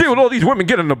 What's the deal with all these women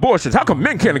getting abortions? How come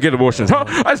men can't get abortions? Huh?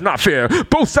 That's not fair.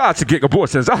 Both sides should get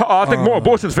abortions. I think more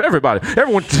abortions for everybody.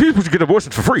 People should get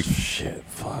abortions for free. Shit,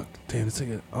 fuck, damn, it's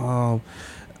like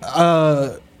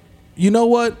you know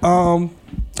what?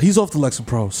 He's off the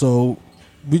Lexapro, so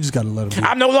we just gotta let him.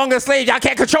 I'm no longer a slave. Y'all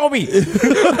can't control me. Put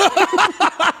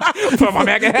on my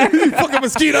MAGA hat. You fucking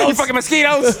mosquitoes. You fucking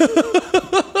mosquitoes.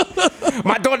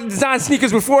 My daughter designed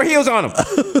sneakers with 4 heels on them.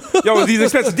 Yo, these are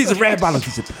expensive. These are red bottoms.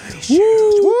 These are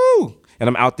woo. And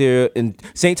I'm out there in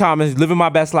St. Thomas living my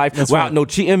best life without no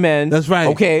cheating men. That's right.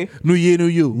 Okay. New year, new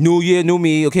you. New year, new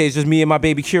me. Okay, it's just me and my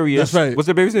baby Curious. That's right. What's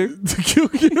their baby's name?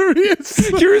 Curious.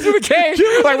 Curious with a K.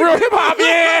 Like real hip hop,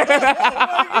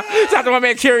 yeah. Shout out to my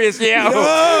man Curious, yeah.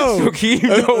 Yo. So keep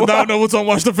know. Now I know what's on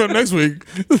Watch the Film next week.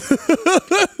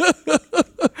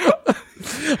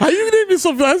 How you name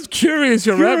yourself? That's Curious,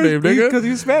 your rap name, nigga. Because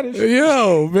he's Spanish.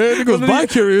 Yo, man, it goes by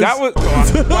Curious. That was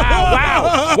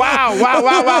wow.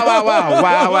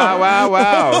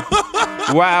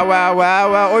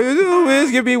 All you do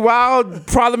is give me wild,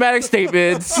 problematic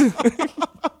statements.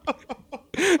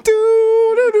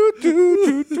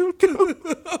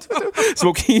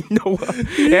 Smoking Noah,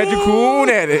 Andrew Kuhn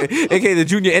at it, aka the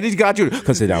Junior Eddie's got you.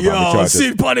 Come sit down, yo,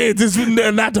 sit buddy, this is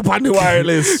not the Pondy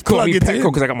Wireless. Call Plug me it Petco in.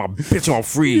 because I got my bitch on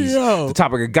freeze. Yo. The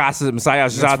topic of gossip, Messiah.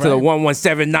 Shout out to the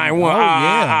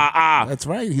 11791. That's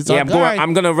right. He's yeah,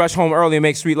 I'm gonna rush home early and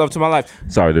make sweet love to my life.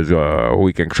 Sorry, there's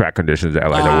weekend track conditions at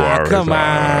LA Noir. Come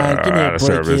on, give me a break.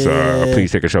 Service.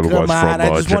 Please take a shuttle bus from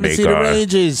I just want to see the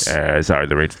Rangers. Sorry,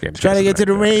 the Rangers game. Trying to get to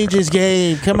the Rangers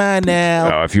game. Come on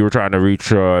now. If you were trying to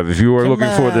reach, if you were looking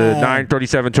for the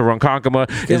 937 to Ronkonkoma,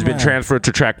 it's been transferred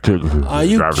to track 2. Are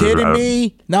you kidding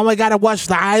me? Now I gotta watch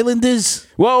the Islanders.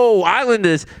 Whoa,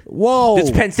 Islanders. Whoa. This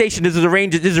is Penn Station. This is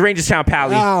Rangers Town,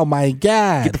 Pally. Oh my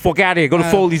God. Get the fuck out of here. Go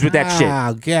to Foley's with that shit.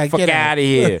 God, fuck out of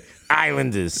here.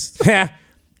 Islanders.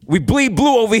 We bleed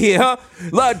blue over here, huh?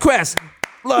 Lud Quest.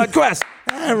 Lord Quest.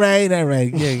 All right.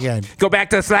 Yeah. Go back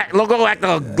to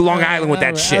Long Island with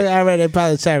that shit. All right, I'm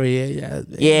probably sorry.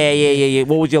 Yeah.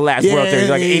 What was your last World Series?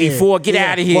 Like 84? Get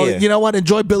out of here. Well, you know what?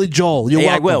 Enjoy Billy Joel. You're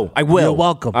welcome. I will. You're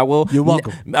welcome. I will. You're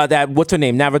welcome. That what's her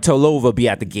name? Navratilova be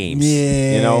at the games.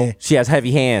 Yeah. You know, she has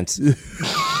heavy hands.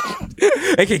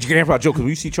 Hey, kid, you can answer our joke because when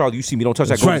you see Charlie, you see me. Don't touch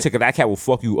that golden ticket. That cat will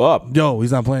fuck you up. Yo,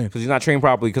 he's not playing Because he's not trained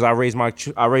properly. Because I raise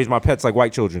my pets like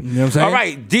white children. You know what I'm saying? All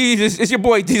right, Jesus, it's your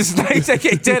boy Jesus Knights,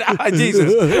 aka Dead Eye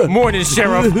Jesus. Morning,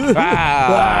 Sheriff.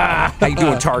 How you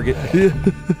doing, Target?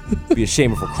 Be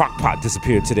ashamed if a crock pot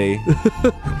disappeared today.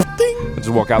 I just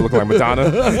walk out looking like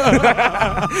Madonna.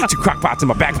 2 crock pots in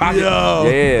my back pocket. Yo.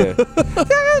 Yeah.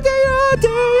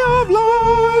 Day of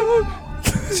Lord.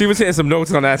 She was hitting some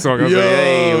notes on that song. I was like,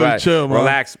 hey, right. Chill, man.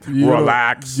 Relax. You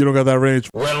don't got that range.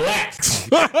 Relax.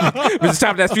 Mr.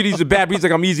 Top, that's few these are bad beats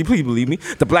like I'm easy, please believe me.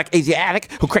 The black Asiatic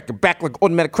who cracked your back like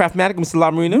automatic craftmatic, Mr.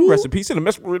 La Marina. Rest in peace. And a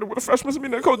mess marina with a fresh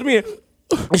misdemeanor called to me.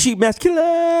 A sheep masculine.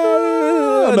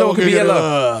 No one can be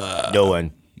yellow. No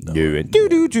one. Do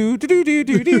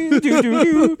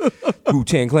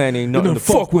Wu-Tang Clan ain't nothing to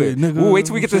fuck with. Ooh, wait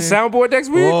till we get to the soundboard next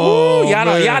week. Oh,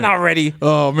 y'all not ready.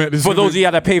 Oh man, For those of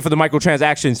y'all that pay for the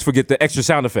microtransactions, forget the extra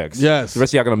sound effects. Yes. The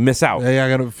rest of y'all gonna miss out. Yeah, I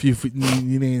got a few.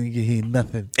 You ain't get hear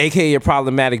nothing. AKA your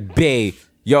problematic bae.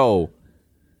 Yo,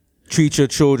 treat your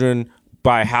children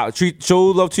show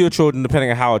love to your children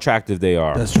depending on how attractive they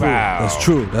are. That's true. Wow. That's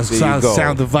true. That's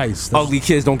sound advice. Ugly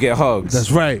kids don't get hugs. That's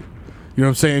right. You know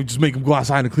what I'm saying? Just make them go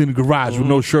outside and clean the garage with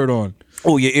no shirt on.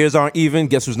 Oh, your ears aren't even?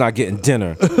 Guess who's not getting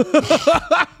dinner? That's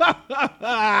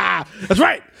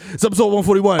right. It's episode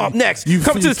 141. Up next, you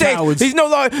come to the stage. cowards. He's no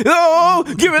longer. Oh,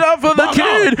 give it up for the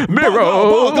kid, Miro.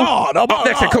 Oh, God. Up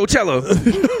next at Coachella.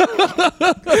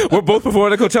 We're both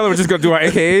performing at Coachella. We're just gonna do our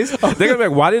AKAs. They're gonna be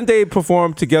like, why didn't they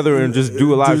perform together and just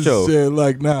do a live show?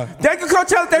 Like, nah. Thank you,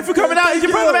 Coachella. Thanks for coming out. It's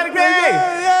your problematic man.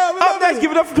 Yeah, Up next,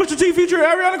 give it up for Pusha T featuring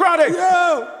Ariana Grande.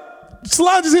 Yo.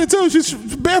 Solange is here too. She's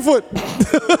barefoot.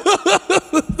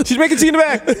 She's making tea in the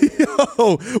back.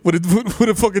 Yo, with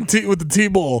a fucking tea, with the tea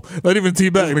ball. Not even tea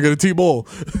bag. They got a tea ball.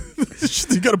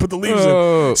 You gotta put the leaves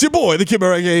in. It's your boy, the Kid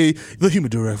Mero, aka the Human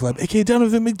Direct Lab, aka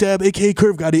Donovan McDab, aka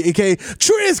Curve Gotti, aka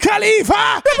Triz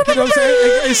Khalifa. You know what I'm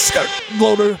saying? AKA Skirt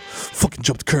Loader. Fucking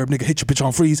jump the curb, nigga. Hit your bitch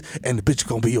on freeze, and the bitch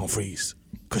gonna be on freeze.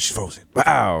 Cause she's frozen.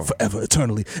 Wow. Forever,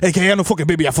 eternally. AKA I no fucking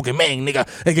baby, I fucking man, nigga.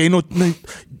 AKA no.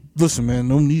 Listen, man,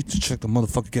 no need to check the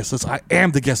motherfucking guest list. I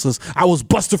am the guest list. I was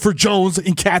Busterford Jones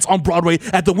in Cats on Broadway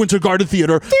at the Winter Garden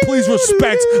Theater. Please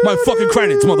respect my fucking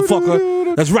credits,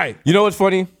 motherfucker. That's right. You know what's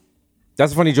funny?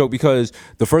 That's a funny joke because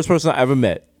the first person I ever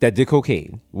met that did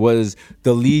cocaine was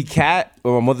the lead cat.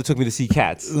 Or my mother took me to see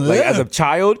Cats like as a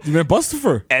child. You met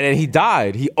Busterford, and then he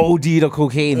died. He OD'd of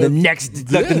cocaine the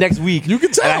next week. You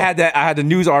can tell. And I had the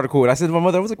news article, and I said to my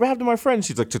mother, I was like, "What happened to my friend?"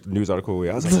 She's like, "Took the news article away."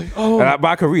 I was like, "Oh." And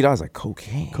I could read. I was like,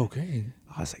 "Cocaine."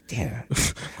 I was like, "Damn." I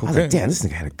was like, "Damn, this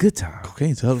nigga had a good time."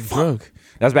 Cocaine's a hell of a drug.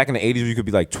 That was back in the 80s where you could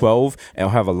be like 12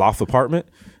 and have a loft apartment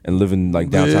and live in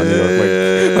like downtown New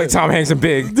York, like Tom Hanks and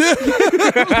Big.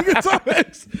 Nigga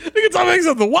Tom Hanks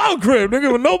at the Wild Crib,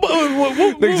 nigga, with nobody.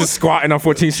 Nigga just squatting on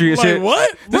 14th Street and Like, shit.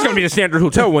 what? This is gonna be the Standard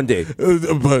Hotel one day.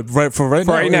 But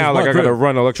right now, like I gotta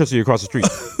run electricity across the street.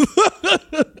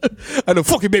 I know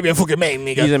fucking baby, I fucking man,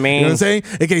 nigga. He's a man. You know what I'm saying?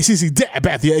 AKA CC Dab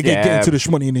Bath, yeah. AKA get into the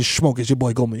shmoney and this smoke. It's your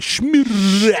boy Goldman Schmidt.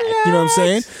 You know what I'm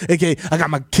saying? AKA I got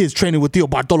my kids training with Theo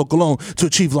Bartolo Colon to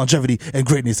achieve longevity and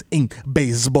greatness in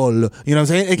baseball. You know what I'm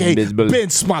saying? AKA Ben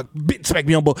Smack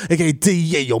me on board. AKA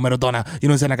Diego Maradona. You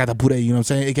know what I'm saying? I got that pure. You know what I'm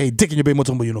saying? AKA Dick in your baby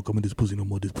motor, but you know, come in this pussy no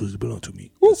more. This pussy belong to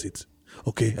me. That's it.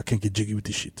 Okay, I can't get jiggy with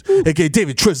this shit. AKA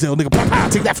David Trisdale,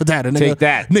 nigga. Take that for that, nigga. Take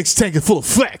that. Knicks tank is full of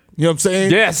flack. You know what I'm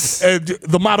saying? Yes. And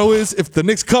the motto is, if the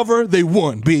Knicks cover, they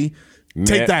won, B.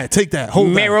 Take that. Hold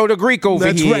that. Mero the Greek over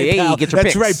That's here. Right, pal. Hey, get your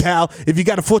That's picks. right, pal. If you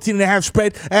got a 14.5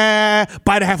 spread,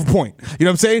 buy the half a point. You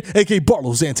know what I'm saying? AKA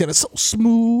Barlow's antenna. So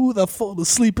smooth, I fall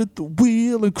asleep at the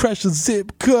wheel and crash a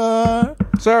zip car.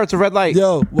 Sir, it's a red light.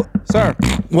 Yo, Sir.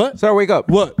 What? Sir, wake up.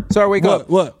 What? Sir, wake up.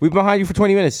 What? We've been behind you for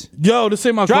 20 minutes. Yo, this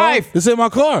ain't my Drive. car. This ain't my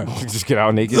car. Just get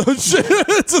out naked. Oh, shit.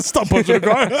 It's stop punching the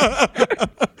car.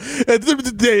 Hey,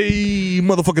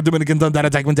 motherfucking Dominican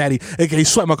Dundada Jackman Daddy, aka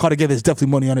swipe my car together. There's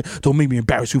definitely money on it. Don't make me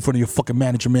embarrass you in front of your fucking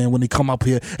manager, man, when they come up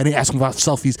here and they ask me about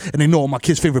selfies and they know I'm my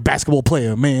kid's favorite basketball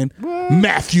player, man.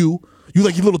 Matthew. You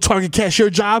like your little Target cashier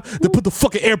job? They put the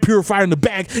fucking air purifier in the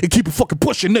bag and keep it fucking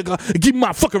pushing, nigga. And give me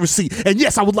my fucking receipt. And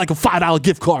yes, I would like a $5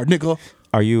 gift card, nigga.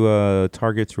 Are you a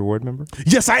Target's reward member?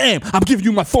 Yes, I am. I'm giving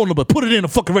you my phone number. Put it in the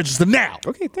fucking register now.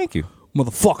 Okay, thank you.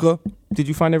 Motherfucker. Did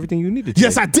you find everything you needed today?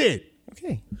 Yes, I did.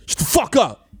 Okay. Shut the fuck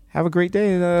up. Have a great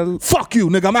day. And Fuck you,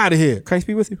 nigga. I'm out of here. Christ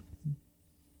be with you.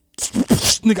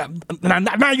 Nigga,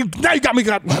 now you got me.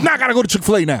 Now I gotta go to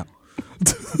Chick-fil-A now.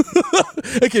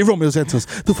 Okay, Romeo Santos,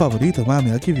 tu favorito,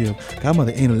 mami. I'll give you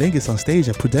godmother analingus on stage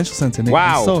at Prudential Center, nigga.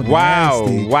 Wow, I'm so wow,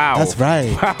 nasty. wow. That's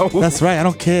right. Wow. That's right. I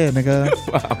don't care, nigga.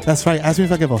 Wow. That's right. Ask me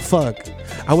if I give a fuck.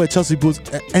 I wear Chelsea boots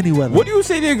anywhere. What do you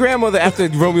say to your grandmother after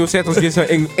Romeo Santos gets her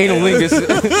analingus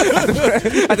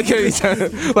at the Kennedy Center?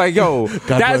 Like, yo,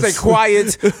 that is a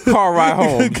quiet car ride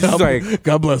home. She's like,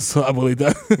 God bless. I believe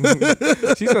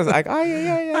that. She says like,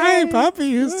 Hey,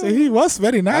 Poppy, he was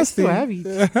very nasty.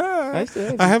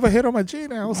 I have a hair on my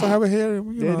chin. I also have a hair,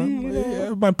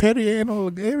 my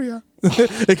perianal area.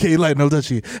 Okay, like, no, does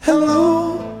she?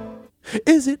 Hello,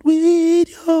 is it weed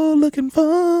you're looking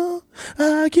for?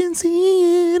 I can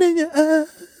see it in your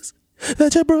eyes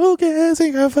that you're broke ass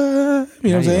ain't got 5.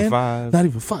 You know what I'm saying? 5. Not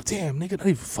even 5. Damn, nigga, not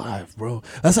even 5, bro.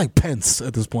 That's like pence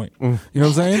at this point. You know what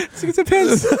I'm saying? It's a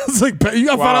pence. It's like you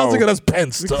got $5. Nigga, that's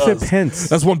pence to us. Pence.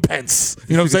 That's 1 pence.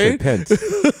 You know what I'm saying? Pence.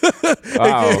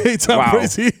 Wow. AKA Tom Wow.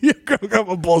 Brady. Your girl got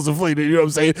my balls inflated. You know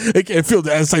what I'm saying? AKA Phil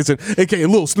the Ass Tyson. AKA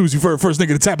Lil Snoozy first nigga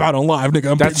to tap out on live,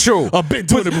 nigga. That's true. I've been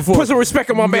doing it before. Put some respect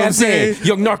on my man's name.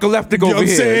 Young narcoleptic You know over what I'm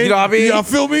here. saying? You know what I mean? Y'all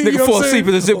feel me? Nigga You know fall what I'm asleep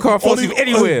in the zip car, fall asleep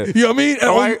anywhere. You know what I mean?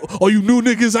 All right. All you new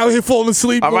niggas out here falling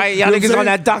asleep. All right, y'all you know niggas what on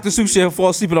I'm that Dr. Seuss shit, fall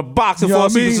asleep in a box, and You know fall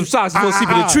what I asleep in mean? some socks, fall asleep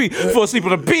in a tree, fall asleep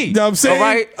in a bee. You know what I'm saying? All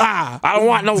right? I don't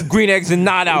want no green eggs and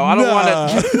not out. I don't want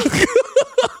to.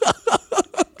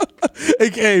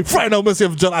 AKA Frino Messi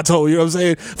of Gelato, you know what I'm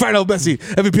saying? Frino Messi,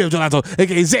 MVP of Gelato,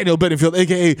 AKA Zaniel Benefield,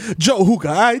 AKA Joe Hookah.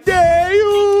 I dare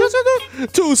you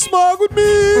to smoke with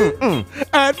me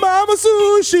at Mama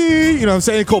Sushi. You know what I'm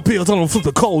saying? Cole Peel, tell him to flip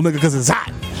the coal, nigga, because it's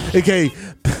hot. AKA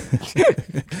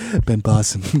Ben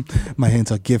Boston, my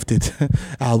hands are gifted.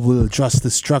 I will adjust the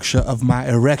structure of my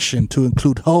erection to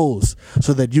include holes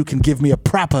so that you can give me a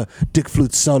proper dick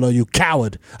flute solo, you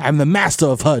coward. I'm the master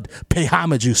of HUD. Pay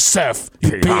homage, you serf.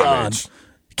 You peon.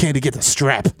 Can't get the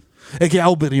strap. AKA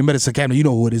I'll be in your medicine cabinet. You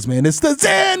know who it is, man. It's the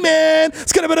Zen Man.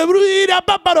 It's gonna be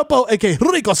the AKA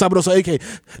Rico Sabroso. AKA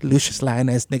Lucius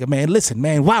Lioness, nigga, man. Listen,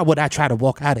 man. Why would I try to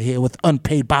walk out of here with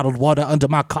unpaid bottled water under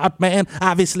my cart, man?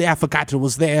 Obviously, I forgot it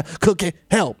was there. Cookie,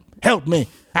 help me.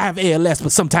 I have ALS,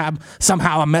 but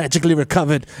somehow I magically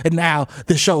recovered, and now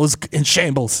the show is in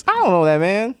shambles. I don't know that,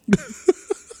 man.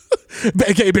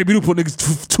 AKA Baby Newport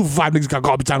niggas, 2 for 5 niggas got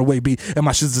garbage time away, B. And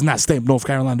my shit is not stamped North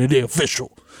Carolina. They're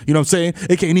official. You know what I'm saying?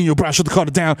 AKA Nino Brown, shut the Carter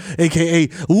down. AKA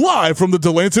live from the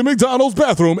Delancey McDonald's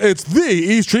bathroom. It's the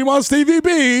East Tremont Stevie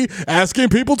B asking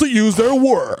people to use their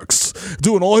works.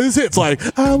 Doing all his hits like,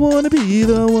 I wanna be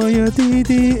the one your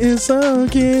DD is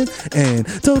sucking.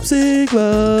 And Dope Sick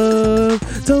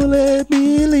Love, don't let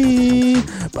me leave.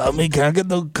 Puppy, can I get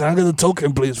the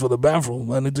token, please, for the bathroom?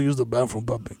 I need to use the bathroom,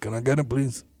 puppy. Can I get it,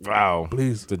 please? Wow.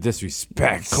 Please. The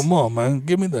disrespect. Come on, man.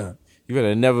 Give me that. You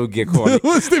better never get caught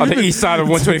on the east side of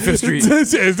 125th Street.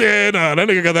 Yeah, nah, that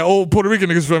nigga got that old Puerto Rican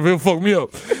niggas from. He'll fuck me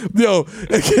up. Yo,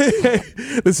 okay.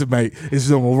 Listen, mate. It's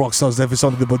normal rock stars. It's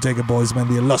on the Bodega Boys, man.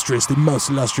 The illustrious, the most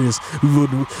illustrious.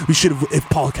 We should have, if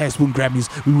podcast won Grammys,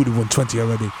 we would have won 20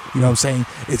 already. You know what I'm saying?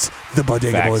 It's the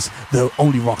Bodega Facts. Boys, the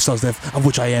only rock stars left, of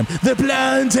which I am. The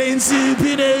plantain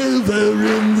supernova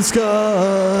in the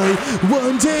sky.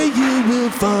 One day you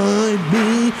will find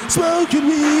me smoking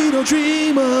weed on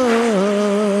Tremont.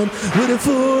 With a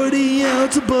 40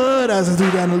 ounce of bud as I do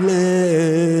down the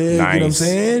leg. Nice. You know what I'm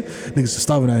saying? Niggas are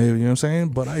starving out here, you know what I'm saying?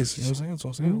 Bud ice, you know what I'm saying? That's what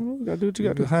I'm saying. You gotta do what you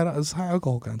gotta do. It's high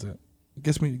alcohol content. It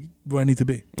gets me where I need to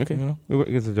be. Okay. You know?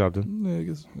 It gets the job done. Yeah, I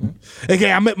guess, yeah.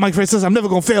 AKA, I met Mike Francis. I'm never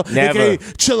gonna fail. Never. AKA,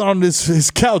 chilling on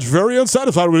his couch, very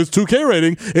unsatisfied with his 2K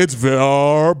rating. It's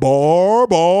Mellows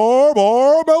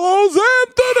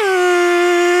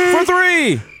Anthony For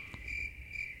 3.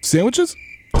 sandwiches.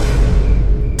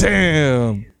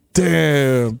 Damn.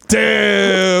 Jesus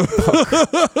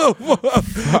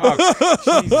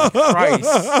Christ.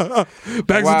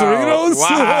 Bags Wow. of Doritos?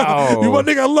 Wow. You my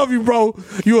nigga, I love you, bro.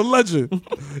 You a legend.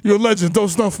 You a legend. Don't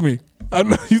snuff me. I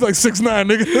know you like 6'9",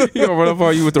 nigga. He gonna run up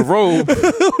on you with the robe.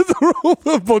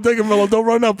 Bodega Mellow, don't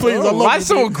run out, please. I love Why you,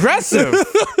 so dude. aggressive?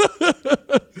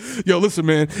 Yo, listen,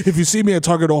 man. If you see me at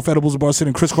Target off edibles bar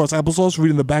sitting crisscross applesauce,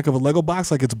 reading the back of a Lego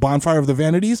box like it's Bonfire of the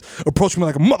Vanities, approach me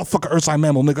like a motherfucker Ursine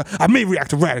mammal, nigga. I may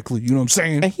react erratically. You know what I'm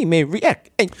saying? And he may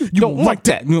react. And you You don't like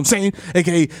that. You know what I'm saying?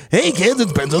 AKA, hey kids,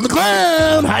 it's Benzo the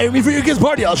Clown. Hire me for your kids'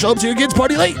 party. I'll show up to your kids'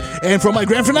 party late. And for my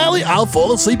grand finale, I'll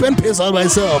fall asleep and piss on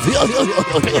myself.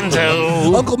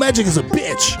 Uncle Magic is a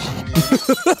bitch.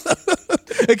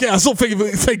 Okay, I saw fake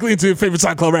into your favorite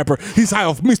SoundCloud rapper. He's high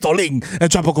off Mr. Ling and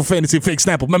Tropical Fantasy Fake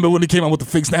Snapple. Remember when he came out with the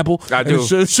Fake Snapple? I do.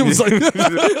 Shit was like...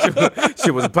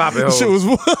 Shit was popping. Shit was...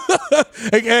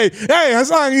 hey,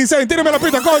 Hassan, y dicen, tírame la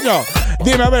pista, coño.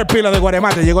 Dime a ver, pila de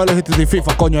Guaremate. Llegó el ejército de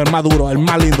FIFA, coño, el más duro, el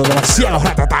más lindo, demasiado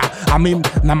ratata. A mí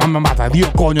nada más me mata. Dios,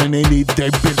 coño, ni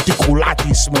de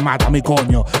verticulatis me mata a mi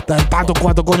coño. Tanto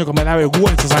cuatro coño que me da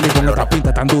vergüenza salir con esta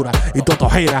pinta tan dura. Y todo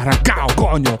tojera arrancado,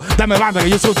 coño. Dame banda que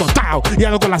yo soy tostado. Y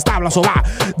ando con las tablas o va.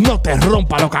 No te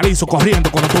rompa localizo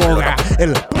corriendo cuando tú hagas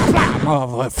el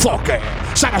motherfucker.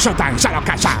 Shout out Showtime, shout out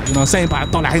Cash Out. You know what I'm saying? Para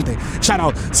toda la gente. Shout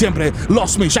out siempre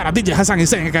Lost Me. Shout out DJ Hassan y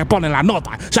Sen que ponen la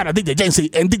nota. Shout out DJ Jensi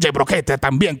en DJ Broquete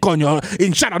también, coño. Y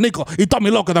shout out Nico y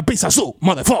Tommy Loco de Pizza Su.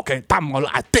 Motherfucker. Estamos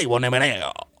activos en el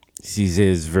meneo. She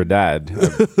is verdad.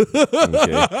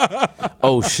 Okay.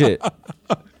 Oh shit.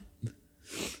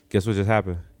 Guess what just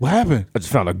happened? What happened? I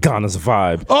just found a Ghana's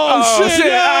vibe. Oh shit.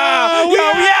 Yeah.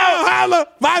 Yo. Holla.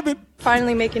 Vibing.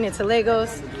 Finally making it to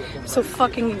Lagos. I'm so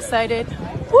fucking excited.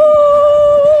 Woo!